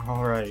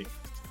 Alright.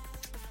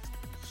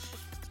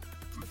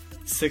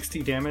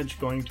 60 damage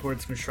going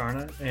towards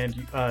Misharna, and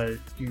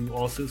you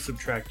also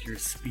subtract your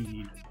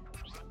speed.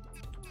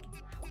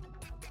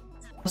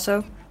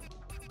 Also,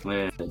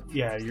 Wait,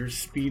 Yeah, your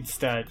speed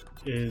stat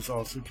is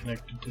also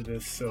connected to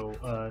this,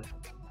 so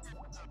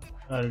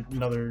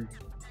another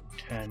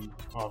 10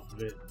 off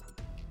of it.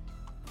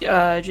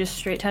 just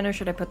straight 10, or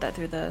should I put that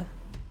through the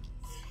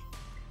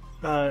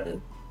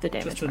damage?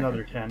 Just marker?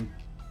 another 10.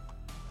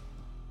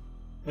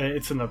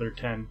 It's another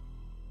 10.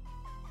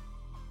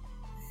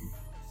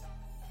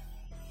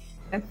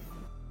 Okay.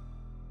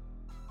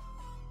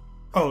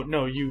 Oh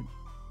no, you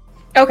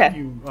Okay.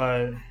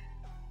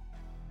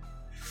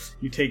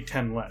 you take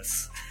 10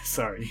 less.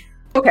 Sorry.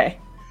 Okay.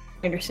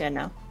 I understand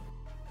now.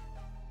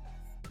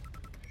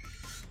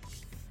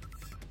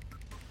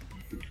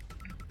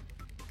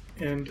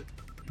 And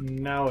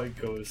now it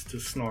goes to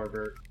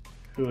Snorbert,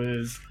 who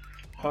is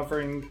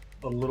hovering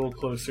a little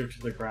closer to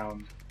the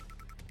ground.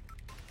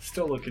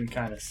 Still looking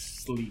kind of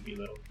sleepy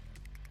though.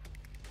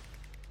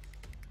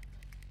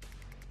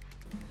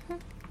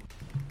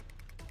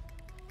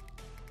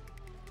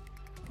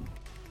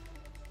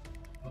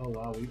 Oh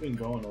wow, we've been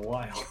going a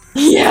while.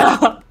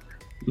 Yeah.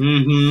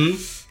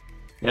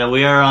 Yeah,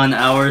 we are on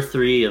hour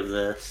 3 of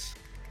this.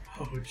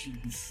 Oh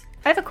jeez.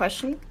 I have a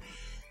question.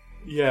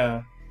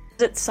 Yeah.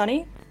 Is it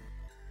sunny?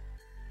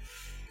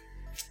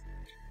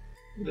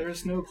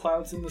 There's no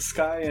clouds in the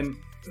sky, and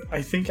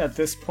I think at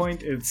this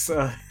point it's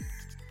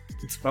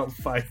about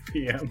 5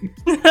 p.m.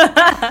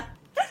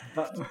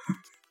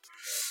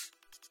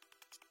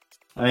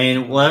 I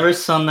mean, whatever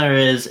sun there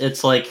is,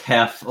 it's like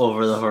half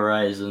over the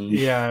horizon.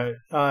 Yeah,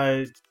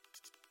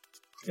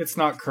 it's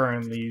not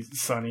currently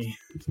sunny.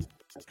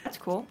 That's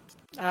cool.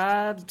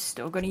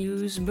 Still gonna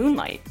use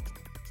moonlight.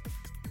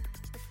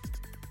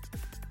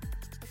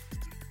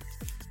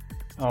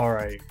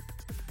 Alright.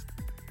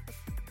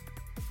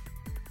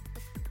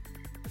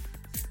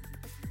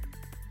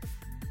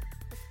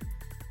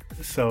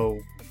 So,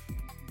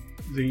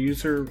 the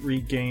user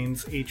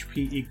regains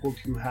HP equal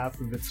to half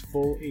of its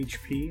full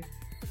HP.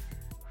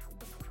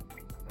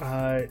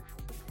 I'm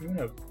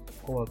gonna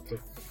pull up the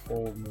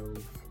full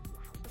move.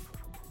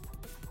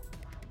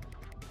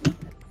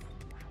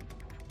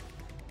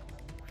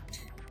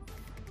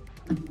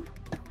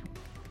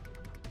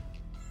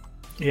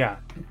 Yeah.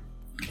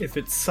 If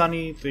it's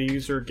sunny, the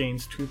user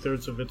gains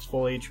 2/3 of its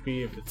full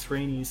HP. If it's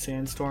rainy,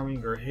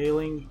 sandstorming, or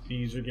hailing, the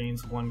user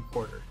gains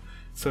 1/4.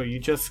 So you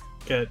just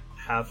get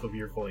half of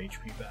your full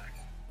HP back.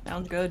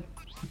 Sounds good.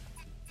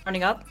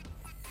 Running up?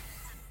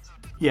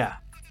 Yeah.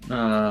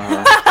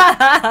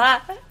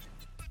 How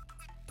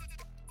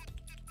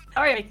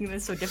are you making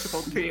this so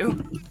difficult for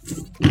you?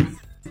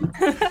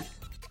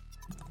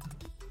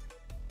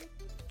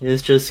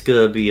 It's just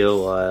gonna be a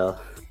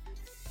while.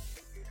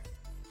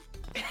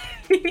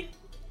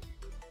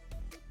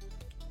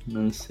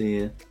 Let's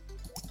see.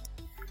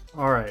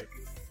 Alright.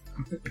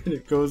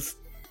 It goes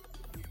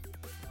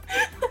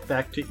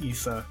back to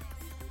Issa.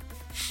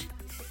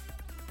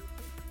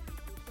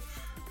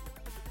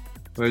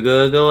 We're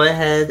gonna go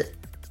ahead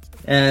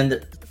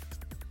and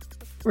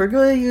we're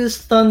gonna use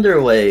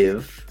Thunder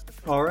Wave.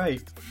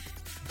 Alright.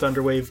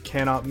 Thunderwave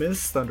cannot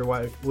miss.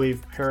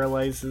 Thunderwave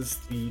paralyzes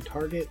the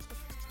target.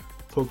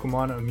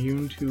 Pokemon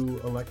immune to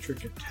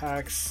electric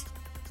attacks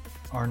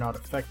are not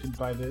affected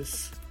by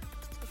this.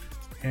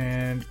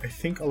 And I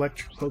think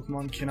electric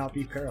Pokemon cannot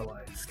be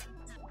paralyzed.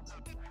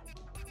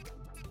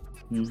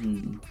 So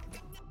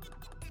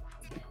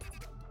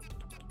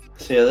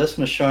yeah, this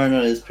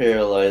Musharna is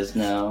paralyzed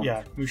now.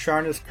 Yeah,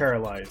 Musharna is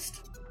paralyzed.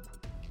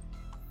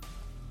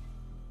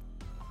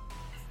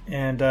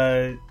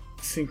 And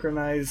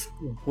Synchronize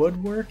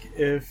would work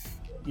if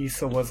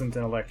Issa wasn't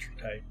an electric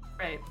type,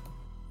 Right.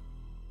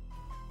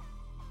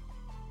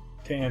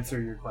 to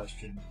answer your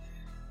question.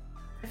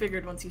 I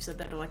figured once you said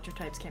that electric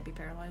types can't be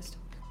paralyzed.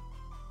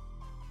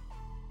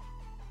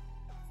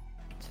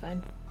 It's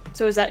fine.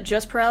 So is that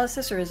just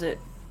paralysis, or is it...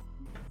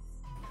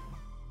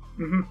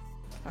 Mm-hmm.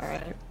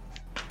 Alright.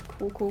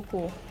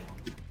 Cool.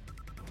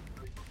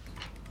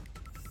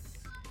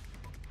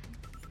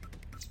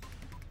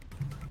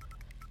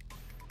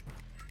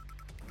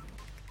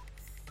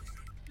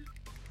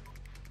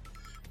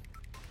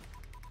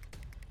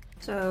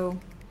 So...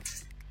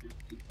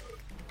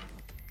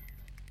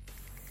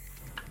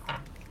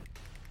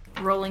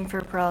 rolling for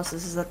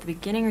paralysis is at the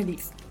beginning or the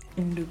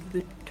end of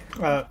the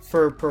turn?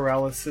 For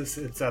paralysis,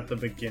 it's at the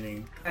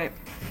beginning. Right.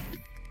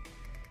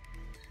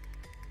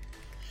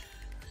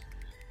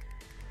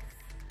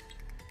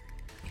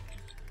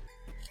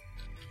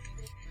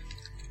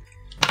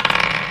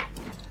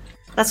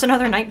 That's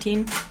another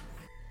 19.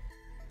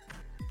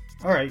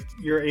 Alright,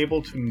 you're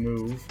able to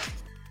move.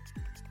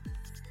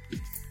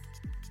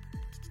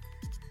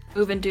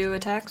 Move and do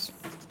attacks.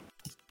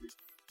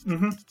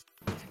 Mm-hmm.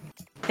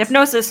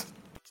 Hypnosis.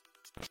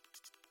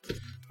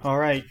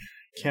 Alright,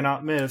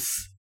 cannot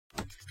miss.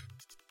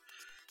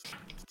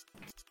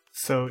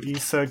 So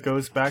Issa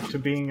goes back to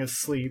being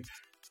asleep.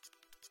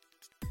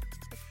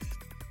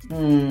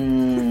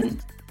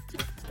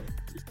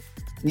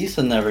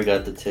 Issa never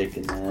got to take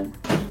a nap.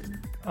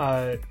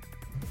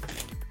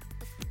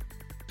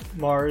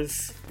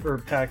 Mars, or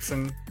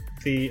Paxon,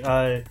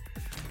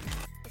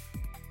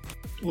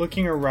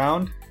 looking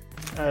around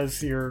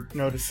as you're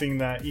noticing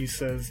that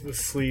Issa's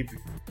asleep,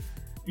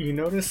 you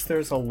notice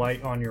there's a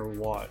light on your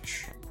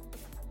watch.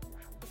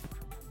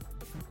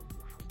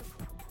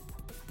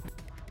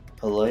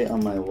 A light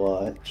on my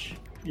watch.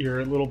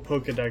 Your little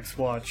Pokedex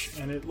watch,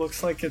 and it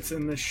looks like it's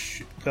in the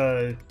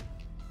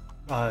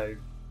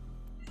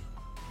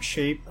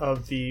shape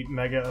of the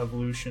Mega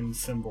Evolution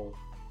symbol.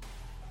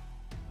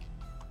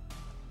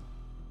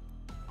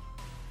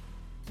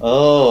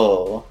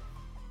 Oh.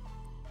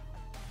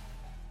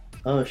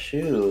 Oh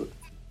shoot.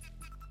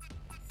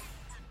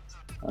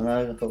 I'm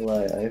not gonna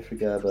lie, I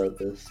forgot about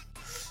this.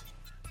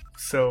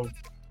 So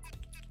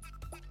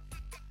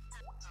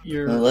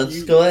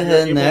let's go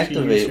ahead and able to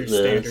activate use your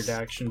this. standard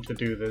action to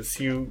do this.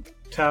 You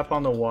tap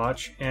on the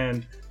watch,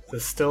 and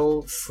the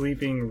still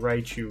sleeping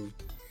Raichu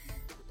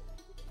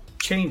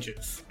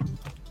changes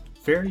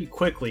very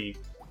quickly,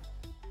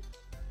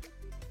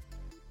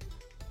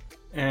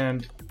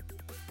 and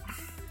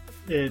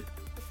it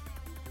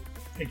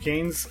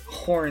gains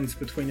horns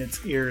between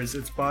its ears.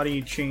 Its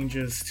body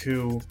changes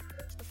to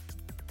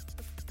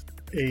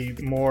a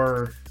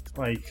more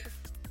like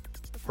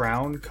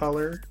brown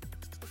color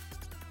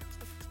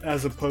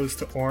as opposed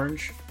to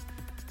orange.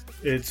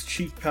 Its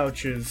cheek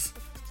pouches,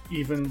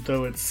 even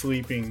though it's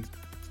sleeping,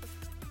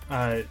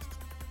 it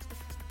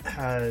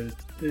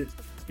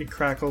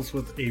crackles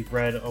with a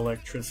red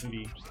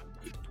electricity.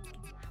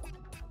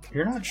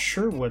 You're not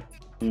sure what's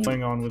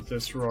going on with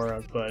this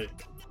Rora, but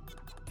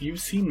you've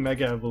seen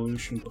Mega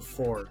Evolution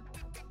before.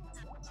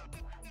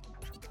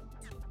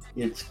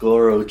 It's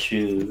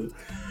Gorochu.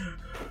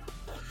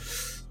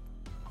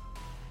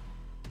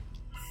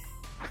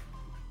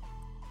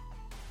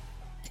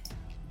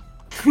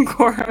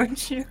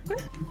 Gorochu.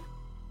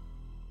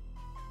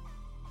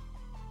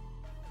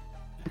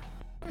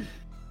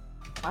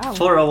 Wow.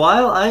 For a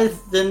while, I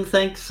didn't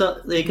think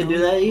they could do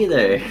that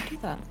either. Do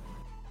that.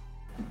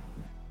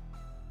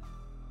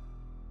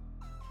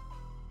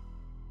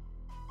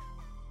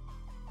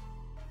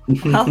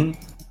 Well,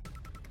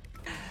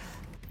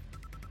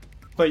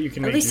 But you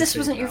can at make least your this save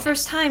wasn't your now.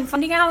 first time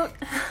finding out.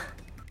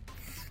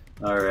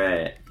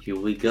 Alright, here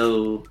we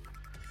go.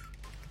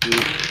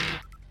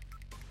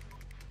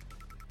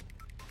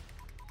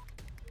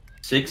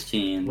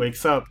 16.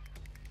 Wakes up.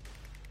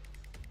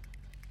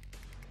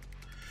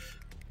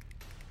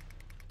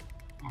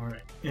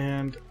 Alright,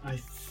 and I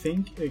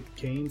think it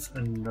gains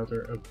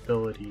another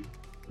ability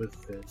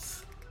with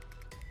this.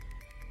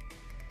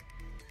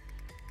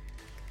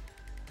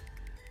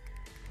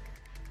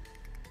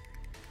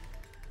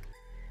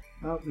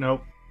 Oh,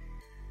 nope.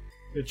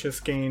 It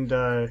just gained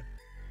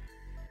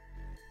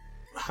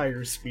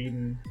higher speed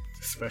and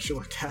special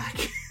attack.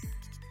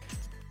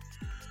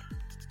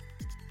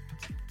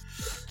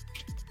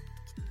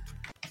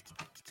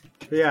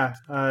 But yeah,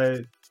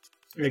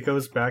 it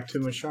goes back to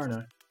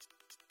Musharna.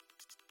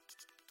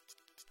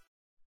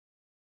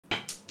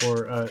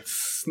 Or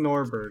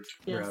Snorbert,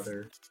 Yes.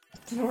 rather.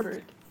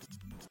 Ordered.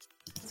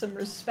 Some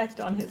respect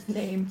on his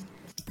name.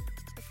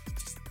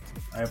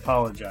 I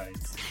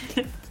apologize.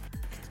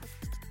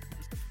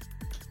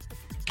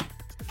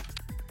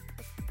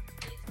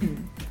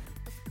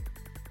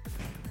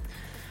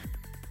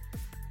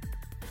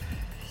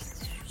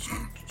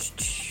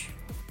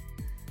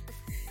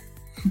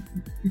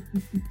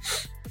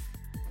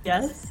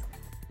 Yes?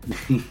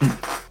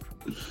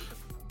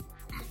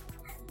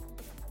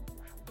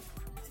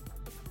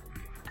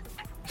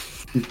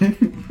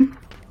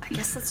 I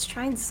guess let's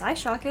try and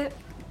Psyshock it.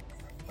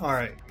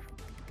 Alright.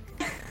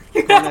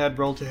 Go ahead,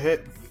 roll to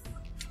hit.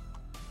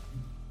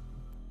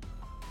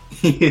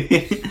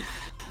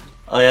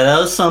 Oh yeah, that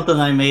was something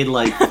I made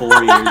like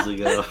 4 years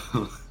ago.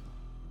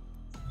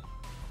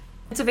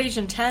 It's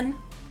evasion 10,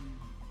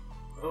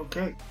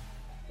 Okay.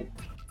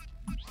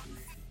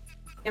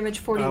 damage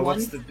 41.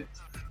 What's the...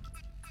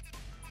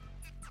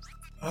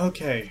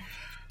 Okay.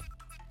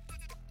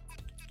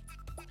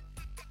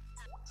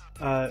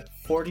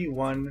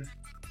 41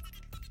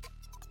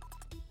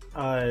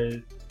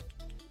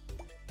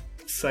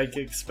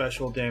 psychic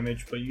special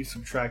damage, but you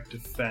subtract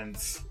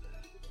defense.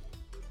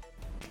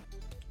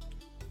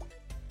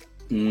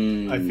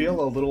 I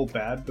feel a little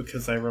bad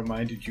because I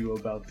reminded you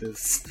about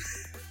this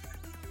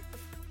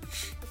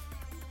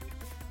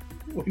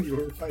when you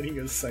were fighting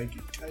a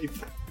psychic type.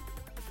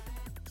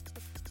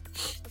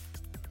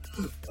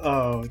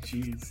 Oh,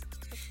 jeez.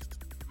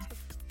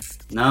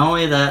 Not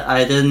only that,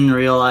 I didn't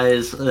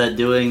realize that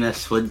doing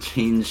this would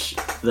change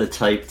the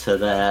type to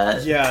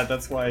that. Yeah,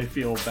 that's why I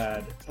feel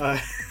bad.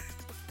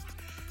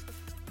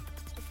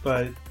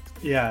 But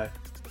yeah,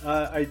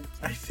 I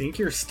think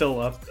you're still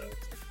up though.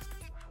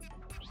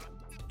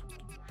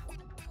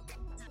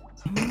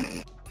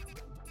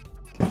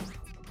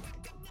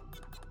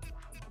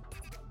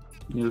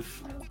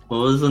 What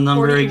was the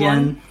number 41.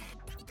 again?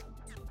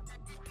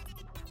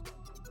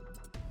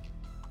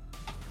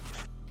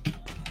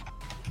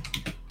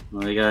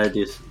 Well, I gotta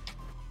do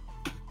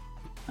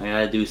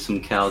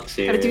some calcs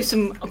here. Gotta do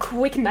some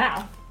quick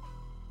math.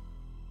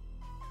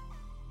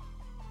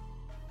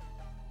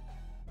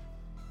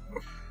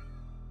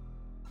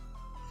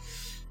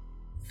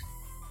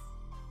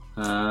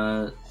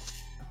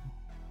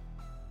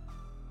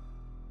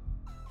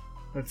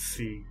 Let's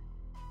see.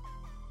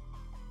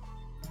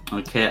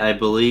 Okay, I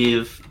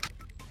believe.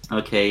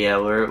 Okay, yeah,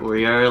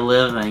 we are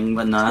living,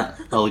 but not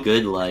a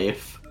good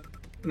life.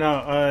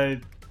 No,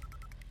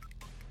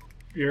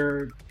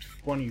 you're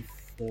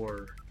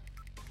 24.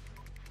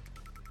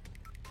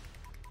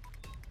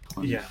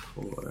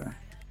 24.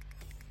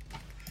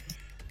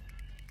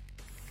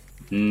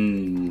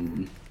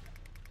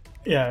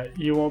 Yeah,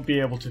 you won't be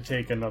able to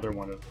take another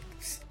one of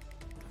those.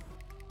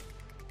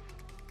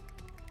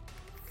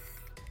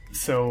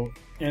 So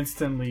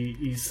instantly,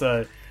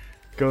 Issa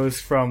goes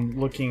from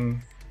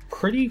looking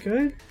pretty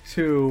good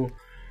to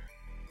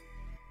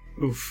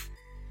oof.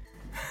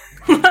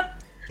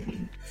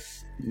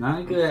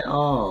 Not good at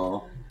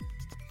all.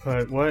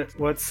 But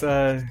what's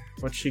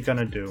she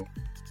gonna do?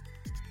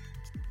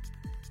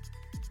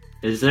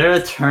 Is there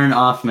a turn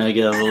off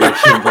Mega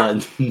Evolution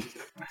button?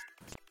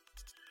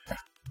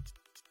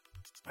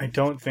 I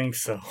don't think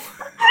so.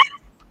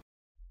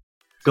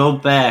 Go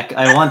back.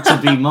 I want to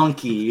be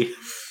monkey.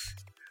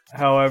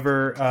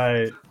 However,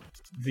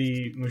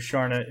 the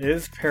Musharna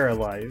is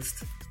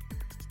paralyzed.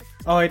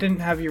 Oh, I didn't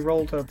have you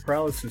roll a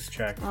paralysis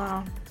check.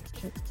 Wow.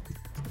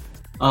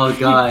 Oh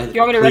god.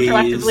 You want me to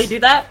retroactively do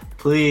that?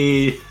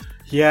 Please.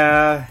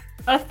 Yeah,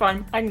 That's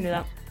fine. I can do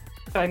that.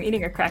 So I'm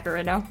eating a cracker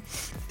right now.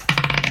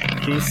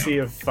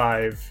 DC of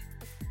 5.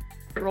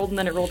 It rolled and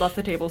then it rolled off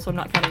the table, so I'm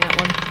not counting that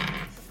one.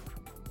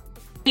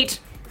 8.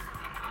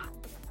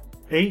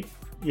 8?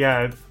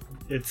 Yeah,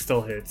 it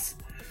still hits.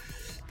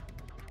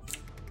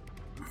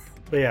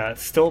 But yeah,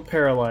 it's still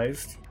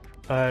paralyzed.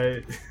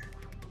 Did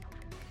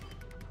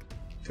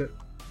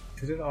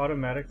it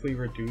automatically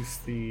reduce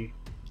the...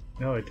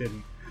 No, it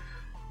didn't.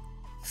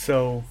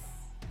 So,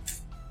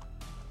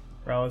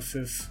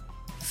 paralysis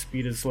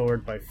speed is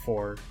lowered by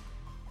 4.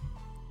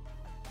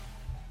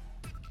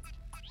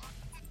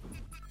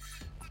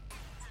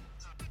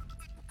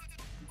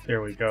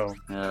 There we go.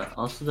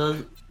 Also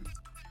doesn't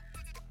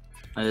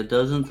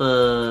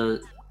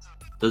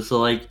does the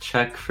like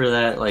check for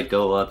that like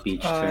go up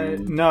each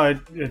turn? No,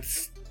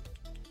 it's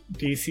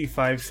DC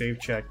 5 save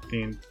check,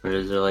 Dean. Or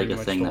is there like Pretty a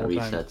much thing the that whole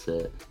time. resets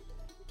it?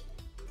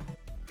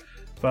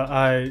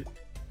 But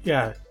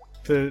yeah,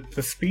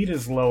 the speed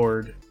is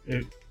lowered,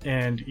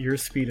 and your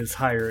speed is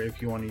higher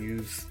if you want to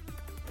use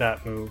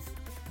that move.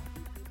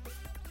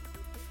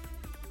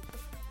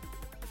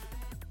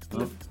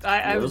 Oh,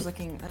 I was Hello?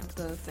 looking at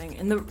the thing.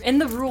 In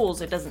the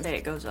rules, it doesn't say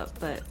it goes up,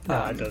 but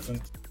No, it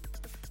doesn't.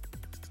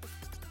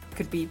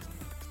 could be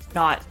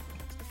not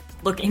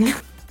looking.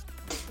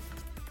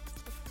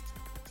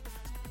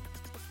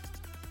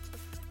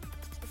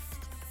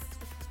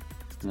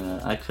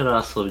 I could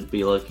also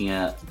be looking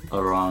at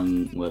a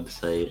wrong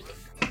website.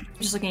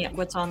 Just looking at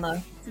what's on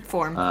the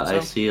form. I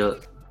so. see.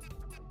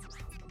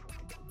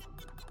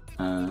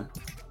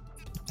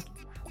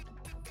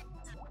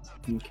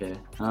 Okay.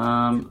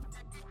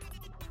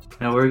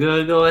 Now we're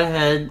gonna go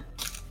ahead.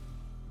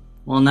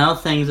 Well, now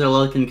things are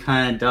looking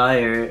kind of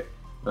dire.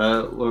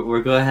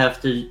 We're gonna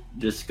have to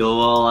just go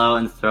all out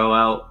and throw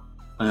out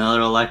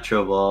another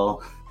Electro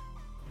Ball.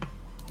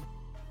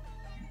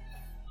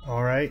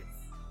 All right.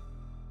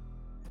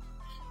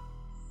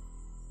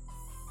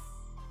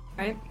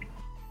 Right?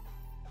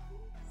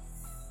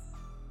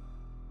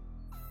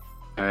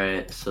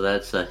 Alright, so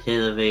that's a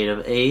hit of 8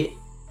 of 8.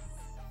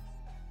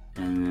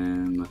 And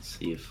then, let's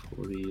see,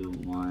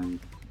 41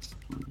 plus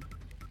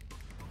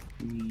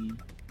 23.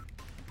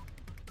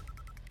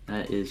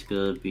 That is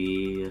gonna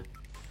be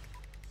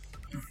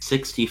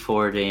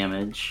 64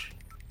 damage.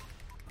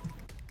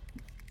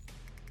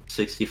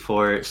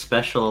 64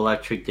 special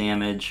electric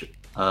damage,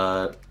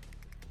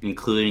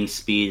 including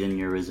speed and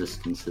your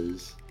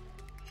resistances.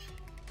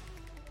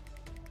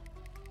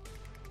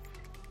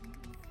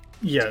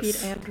 Yes.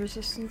 Speed and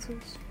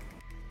resistances.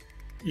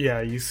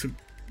 Yeah,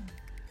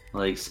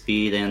 Like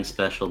speed and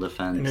special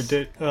defense and it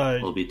did.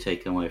 will be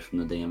taken away from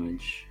the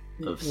damage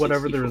of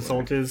Whatever 64. the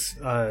result is,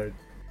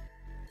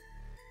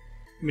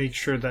 make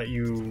sure that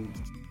you.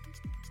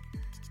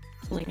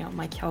 Pulling out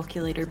my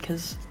calculator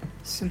because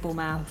simple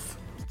math.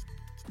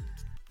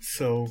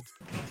 So,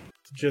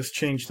 just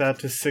change that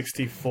to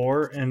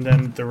 64, and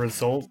then the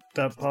result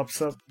that pops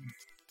up.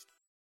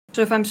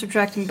 So if I'm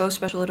subtracting both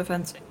special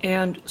defense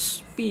and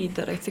speed,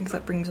 that I think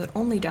that brings it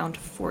only down to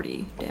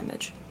 40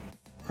 damage.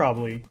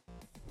 Probably.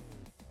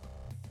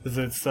 Because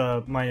it's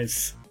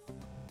minus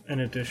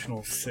an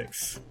additional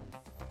 6.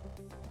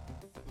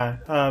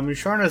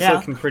 Musharna's Yeah.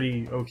 looking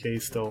pretty okay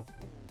still.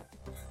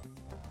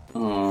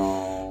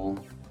 Oh.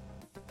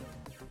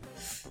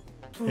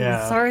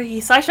 Yeah. Sorry,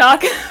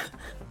 Psyshock.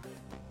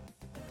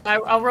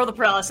 I'll roll the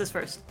paralysis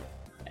first.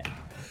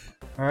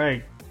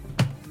 Alright.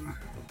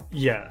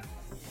 Yeah.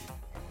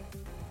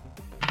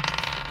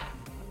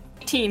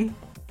 18.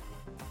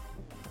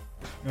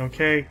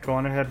 Okay, go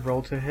on ahead,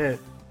 roll to hit.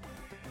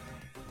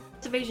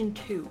 It's evasion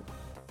 2.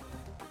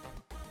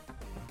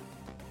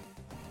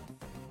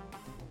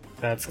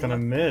 That's gonna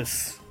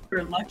miss.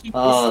 We're lucky this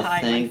Oh, time, my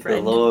thank the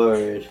friend.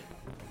 Lord.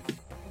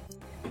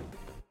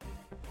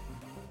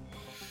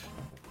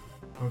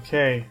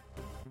 Okay.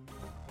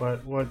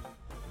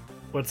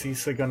 What's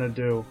Issa gonna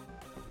do?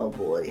 Oh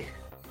boy.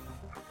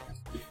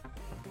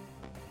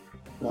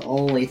 The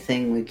only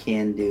thing we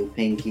can do,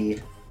 Pinky.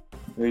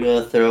 We're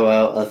gonna throw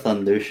out a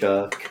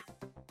Thundershock.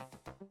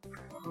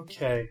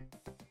 Okay.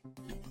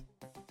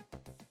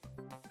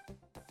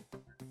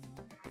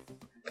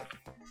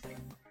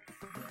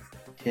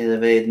 Hit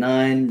of 8,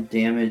 9,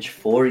 damage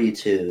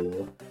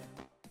 42.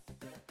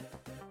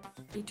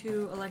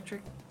 D2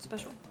 electric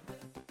special.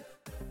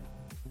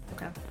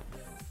 Okay.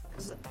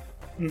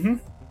 Mm-hmm.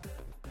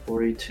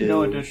 42.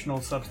 No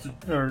additional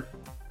or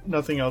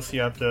nothing else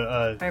you have to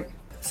Alright.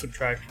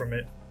 subtract from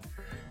it.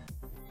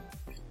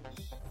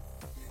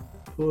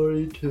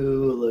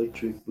 42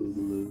 electric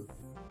boogaloo.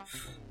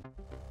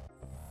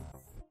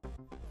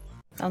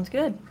 Sounds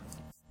good.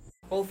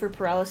 Roll for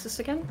paralysis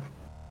again.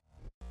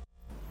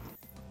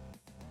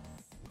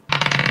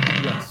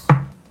 Yes.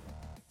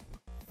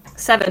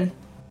 7.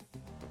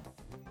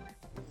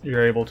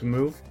 You're able to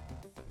move?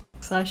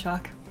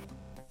 Psyshock.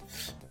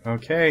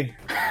 Okay.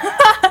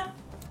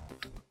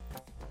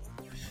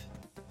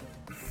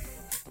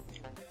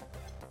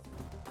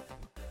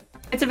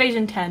 It's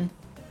evasion 10.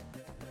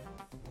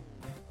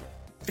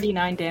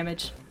 39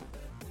 damage.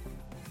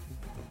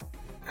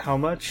 How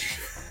much?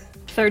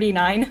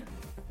 39.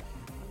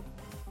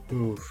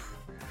 Oof.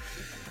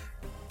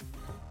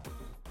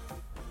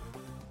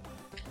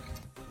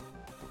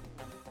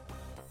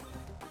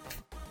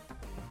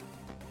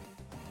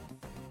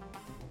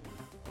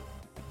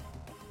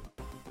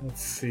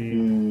 Let's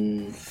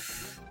see.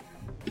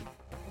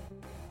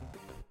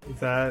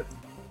 That.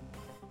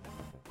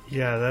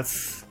 Yeah,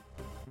 that's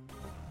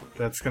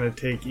gonna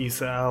take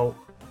Issa out.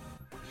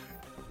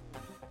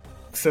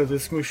 So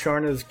this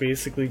Musharna has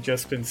basically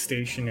just been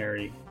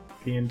stationary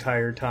the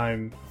entire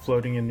time,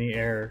 floating in the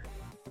air,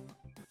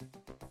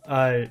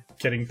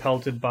 getting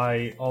pelted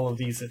by all of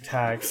these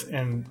attacks,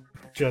 and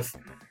just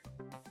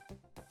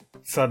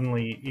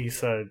suddenly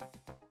Issa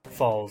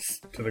falls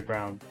to the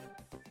ground.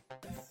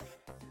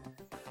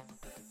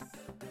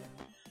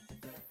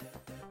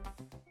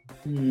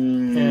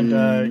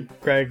 And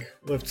Greg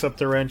lifts up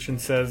the wrench and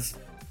says,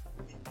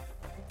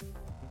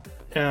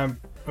 I'm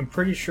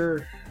pretty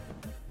sure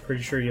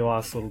you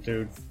lost, little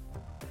dude.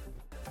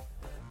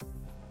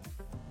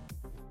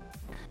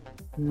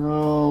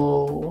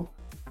 No.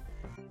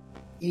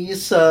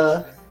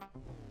 Issa.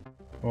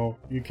 Well,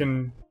 you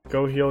can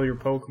go heal your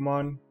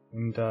Pokemon,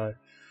 and I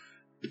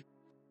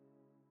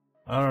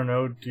don't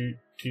know, do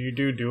you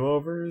do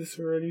do-overs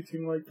or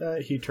anything like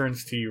that? He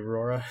turns to you,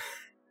 Rora.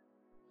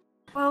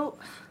 Well,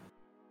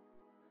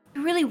 I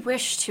really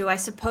wish to. I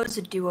suppose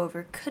a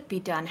do-over could be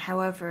done.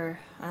 However,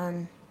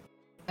 I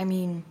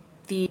mean,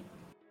 the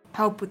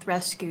help with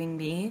rescuing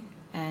me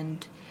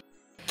and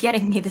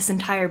getting me this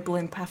entire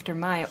blimp after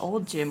my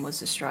old gym was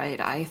destroyed,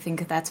 I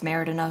think that's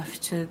merit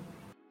enough to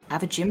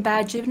have a gym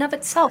badge in and of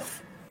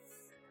itself.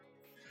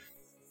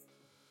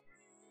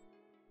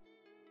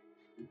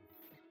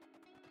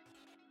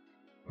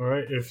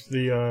 Alright, if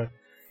the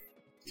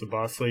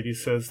boss lady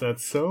says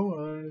that's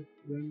so,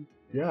 then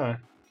yeah.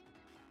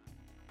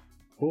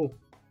 Cool.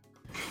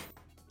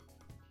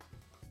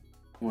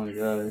 Oh my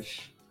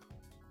gosh.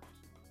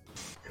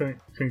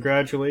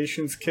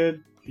 Congratulations,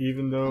 kid.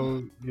 Even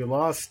though you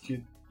lost,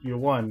 you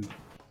won.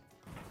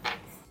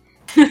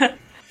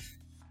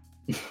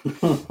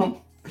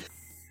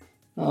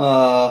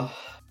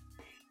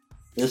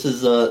 This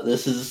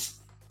is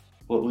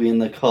what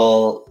we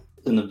call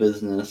in the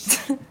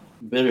business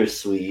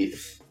bittersweet.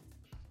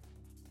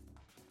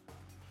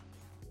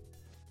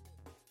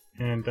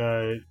 And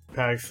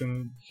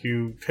Paxon,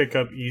 you pick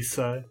up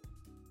Issa,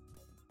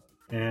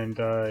 and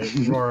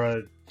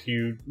Rora, do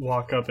you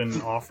walk up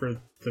and offer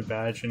the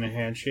badge and a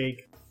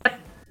handshake?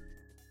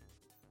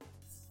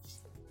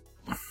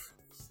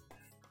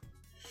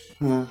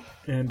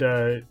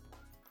 And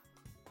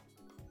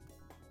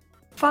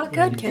Fought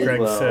good, kid. Greg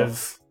Well.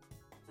 says,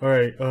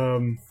 "Alright,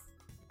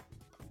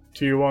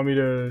 do you want me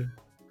to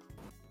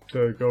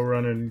go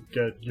run and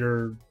get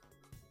your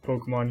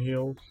Pokemon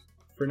healed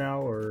for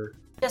now, or?"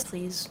 Yes,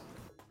 please.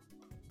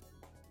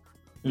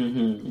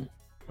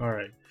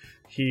 Alright.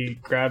 He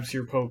grabs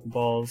your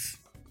Pokeballs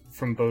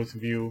from both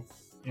of you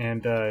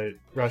and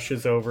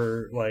rushes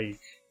over like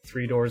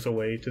 3 doors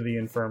away to the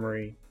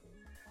infirmary.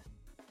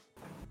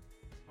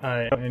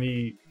 And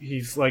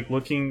he's like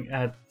looking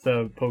at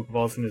the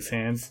Pokeballs in his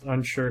hands,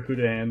 unsure who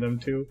to hand them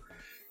to.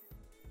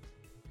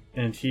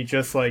 And he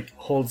just like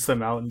holds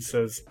them out and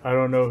says, "I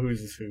don't know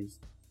whose is whose."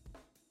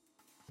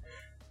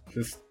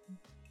 Just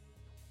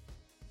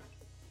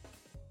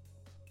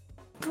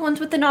The ones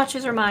with the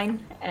notches are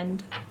mine,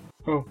 and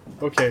oh,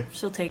 okay.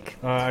 she'll take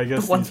I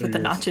guess the ones these are with the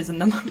yours. notches in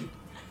them.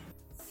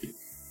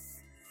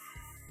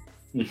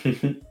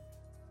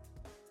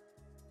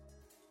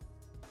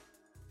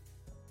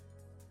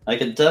 I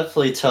could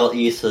definitely tell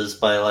Issa's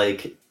by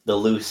like the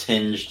loose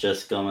hinge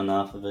just coming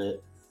off of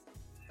it.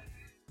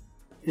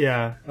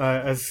 Yeah,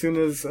 as soon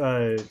as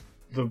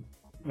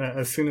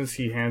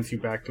he hands you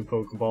back the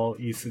Pokeball,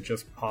 Issa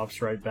just pops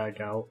right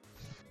back out.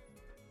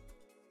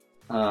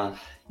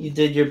 You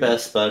did your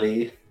best,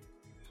 buddy.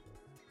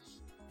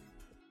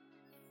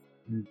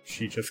 And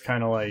she just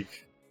kind of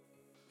like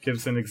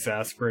gives an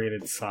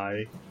exasperated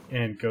sigh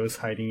and goes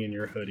hiding in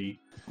your hoodie.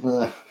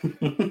 We'll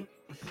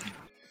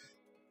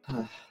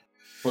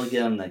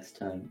get him next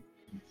time.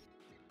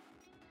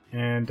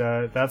 And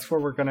that's where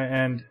we're gonna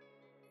end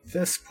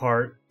this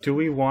part. Do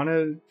we want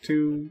to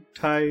do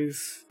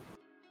ties,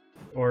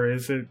 or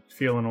is it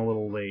feeling a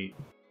little late?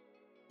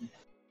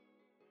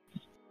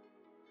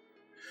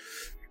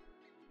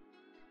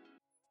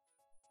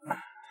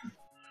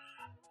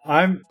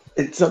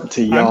 It's up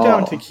to y'all. I'm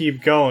down to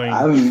keep going.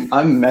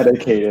 I'm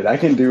medicated. I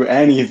can do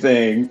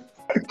anything.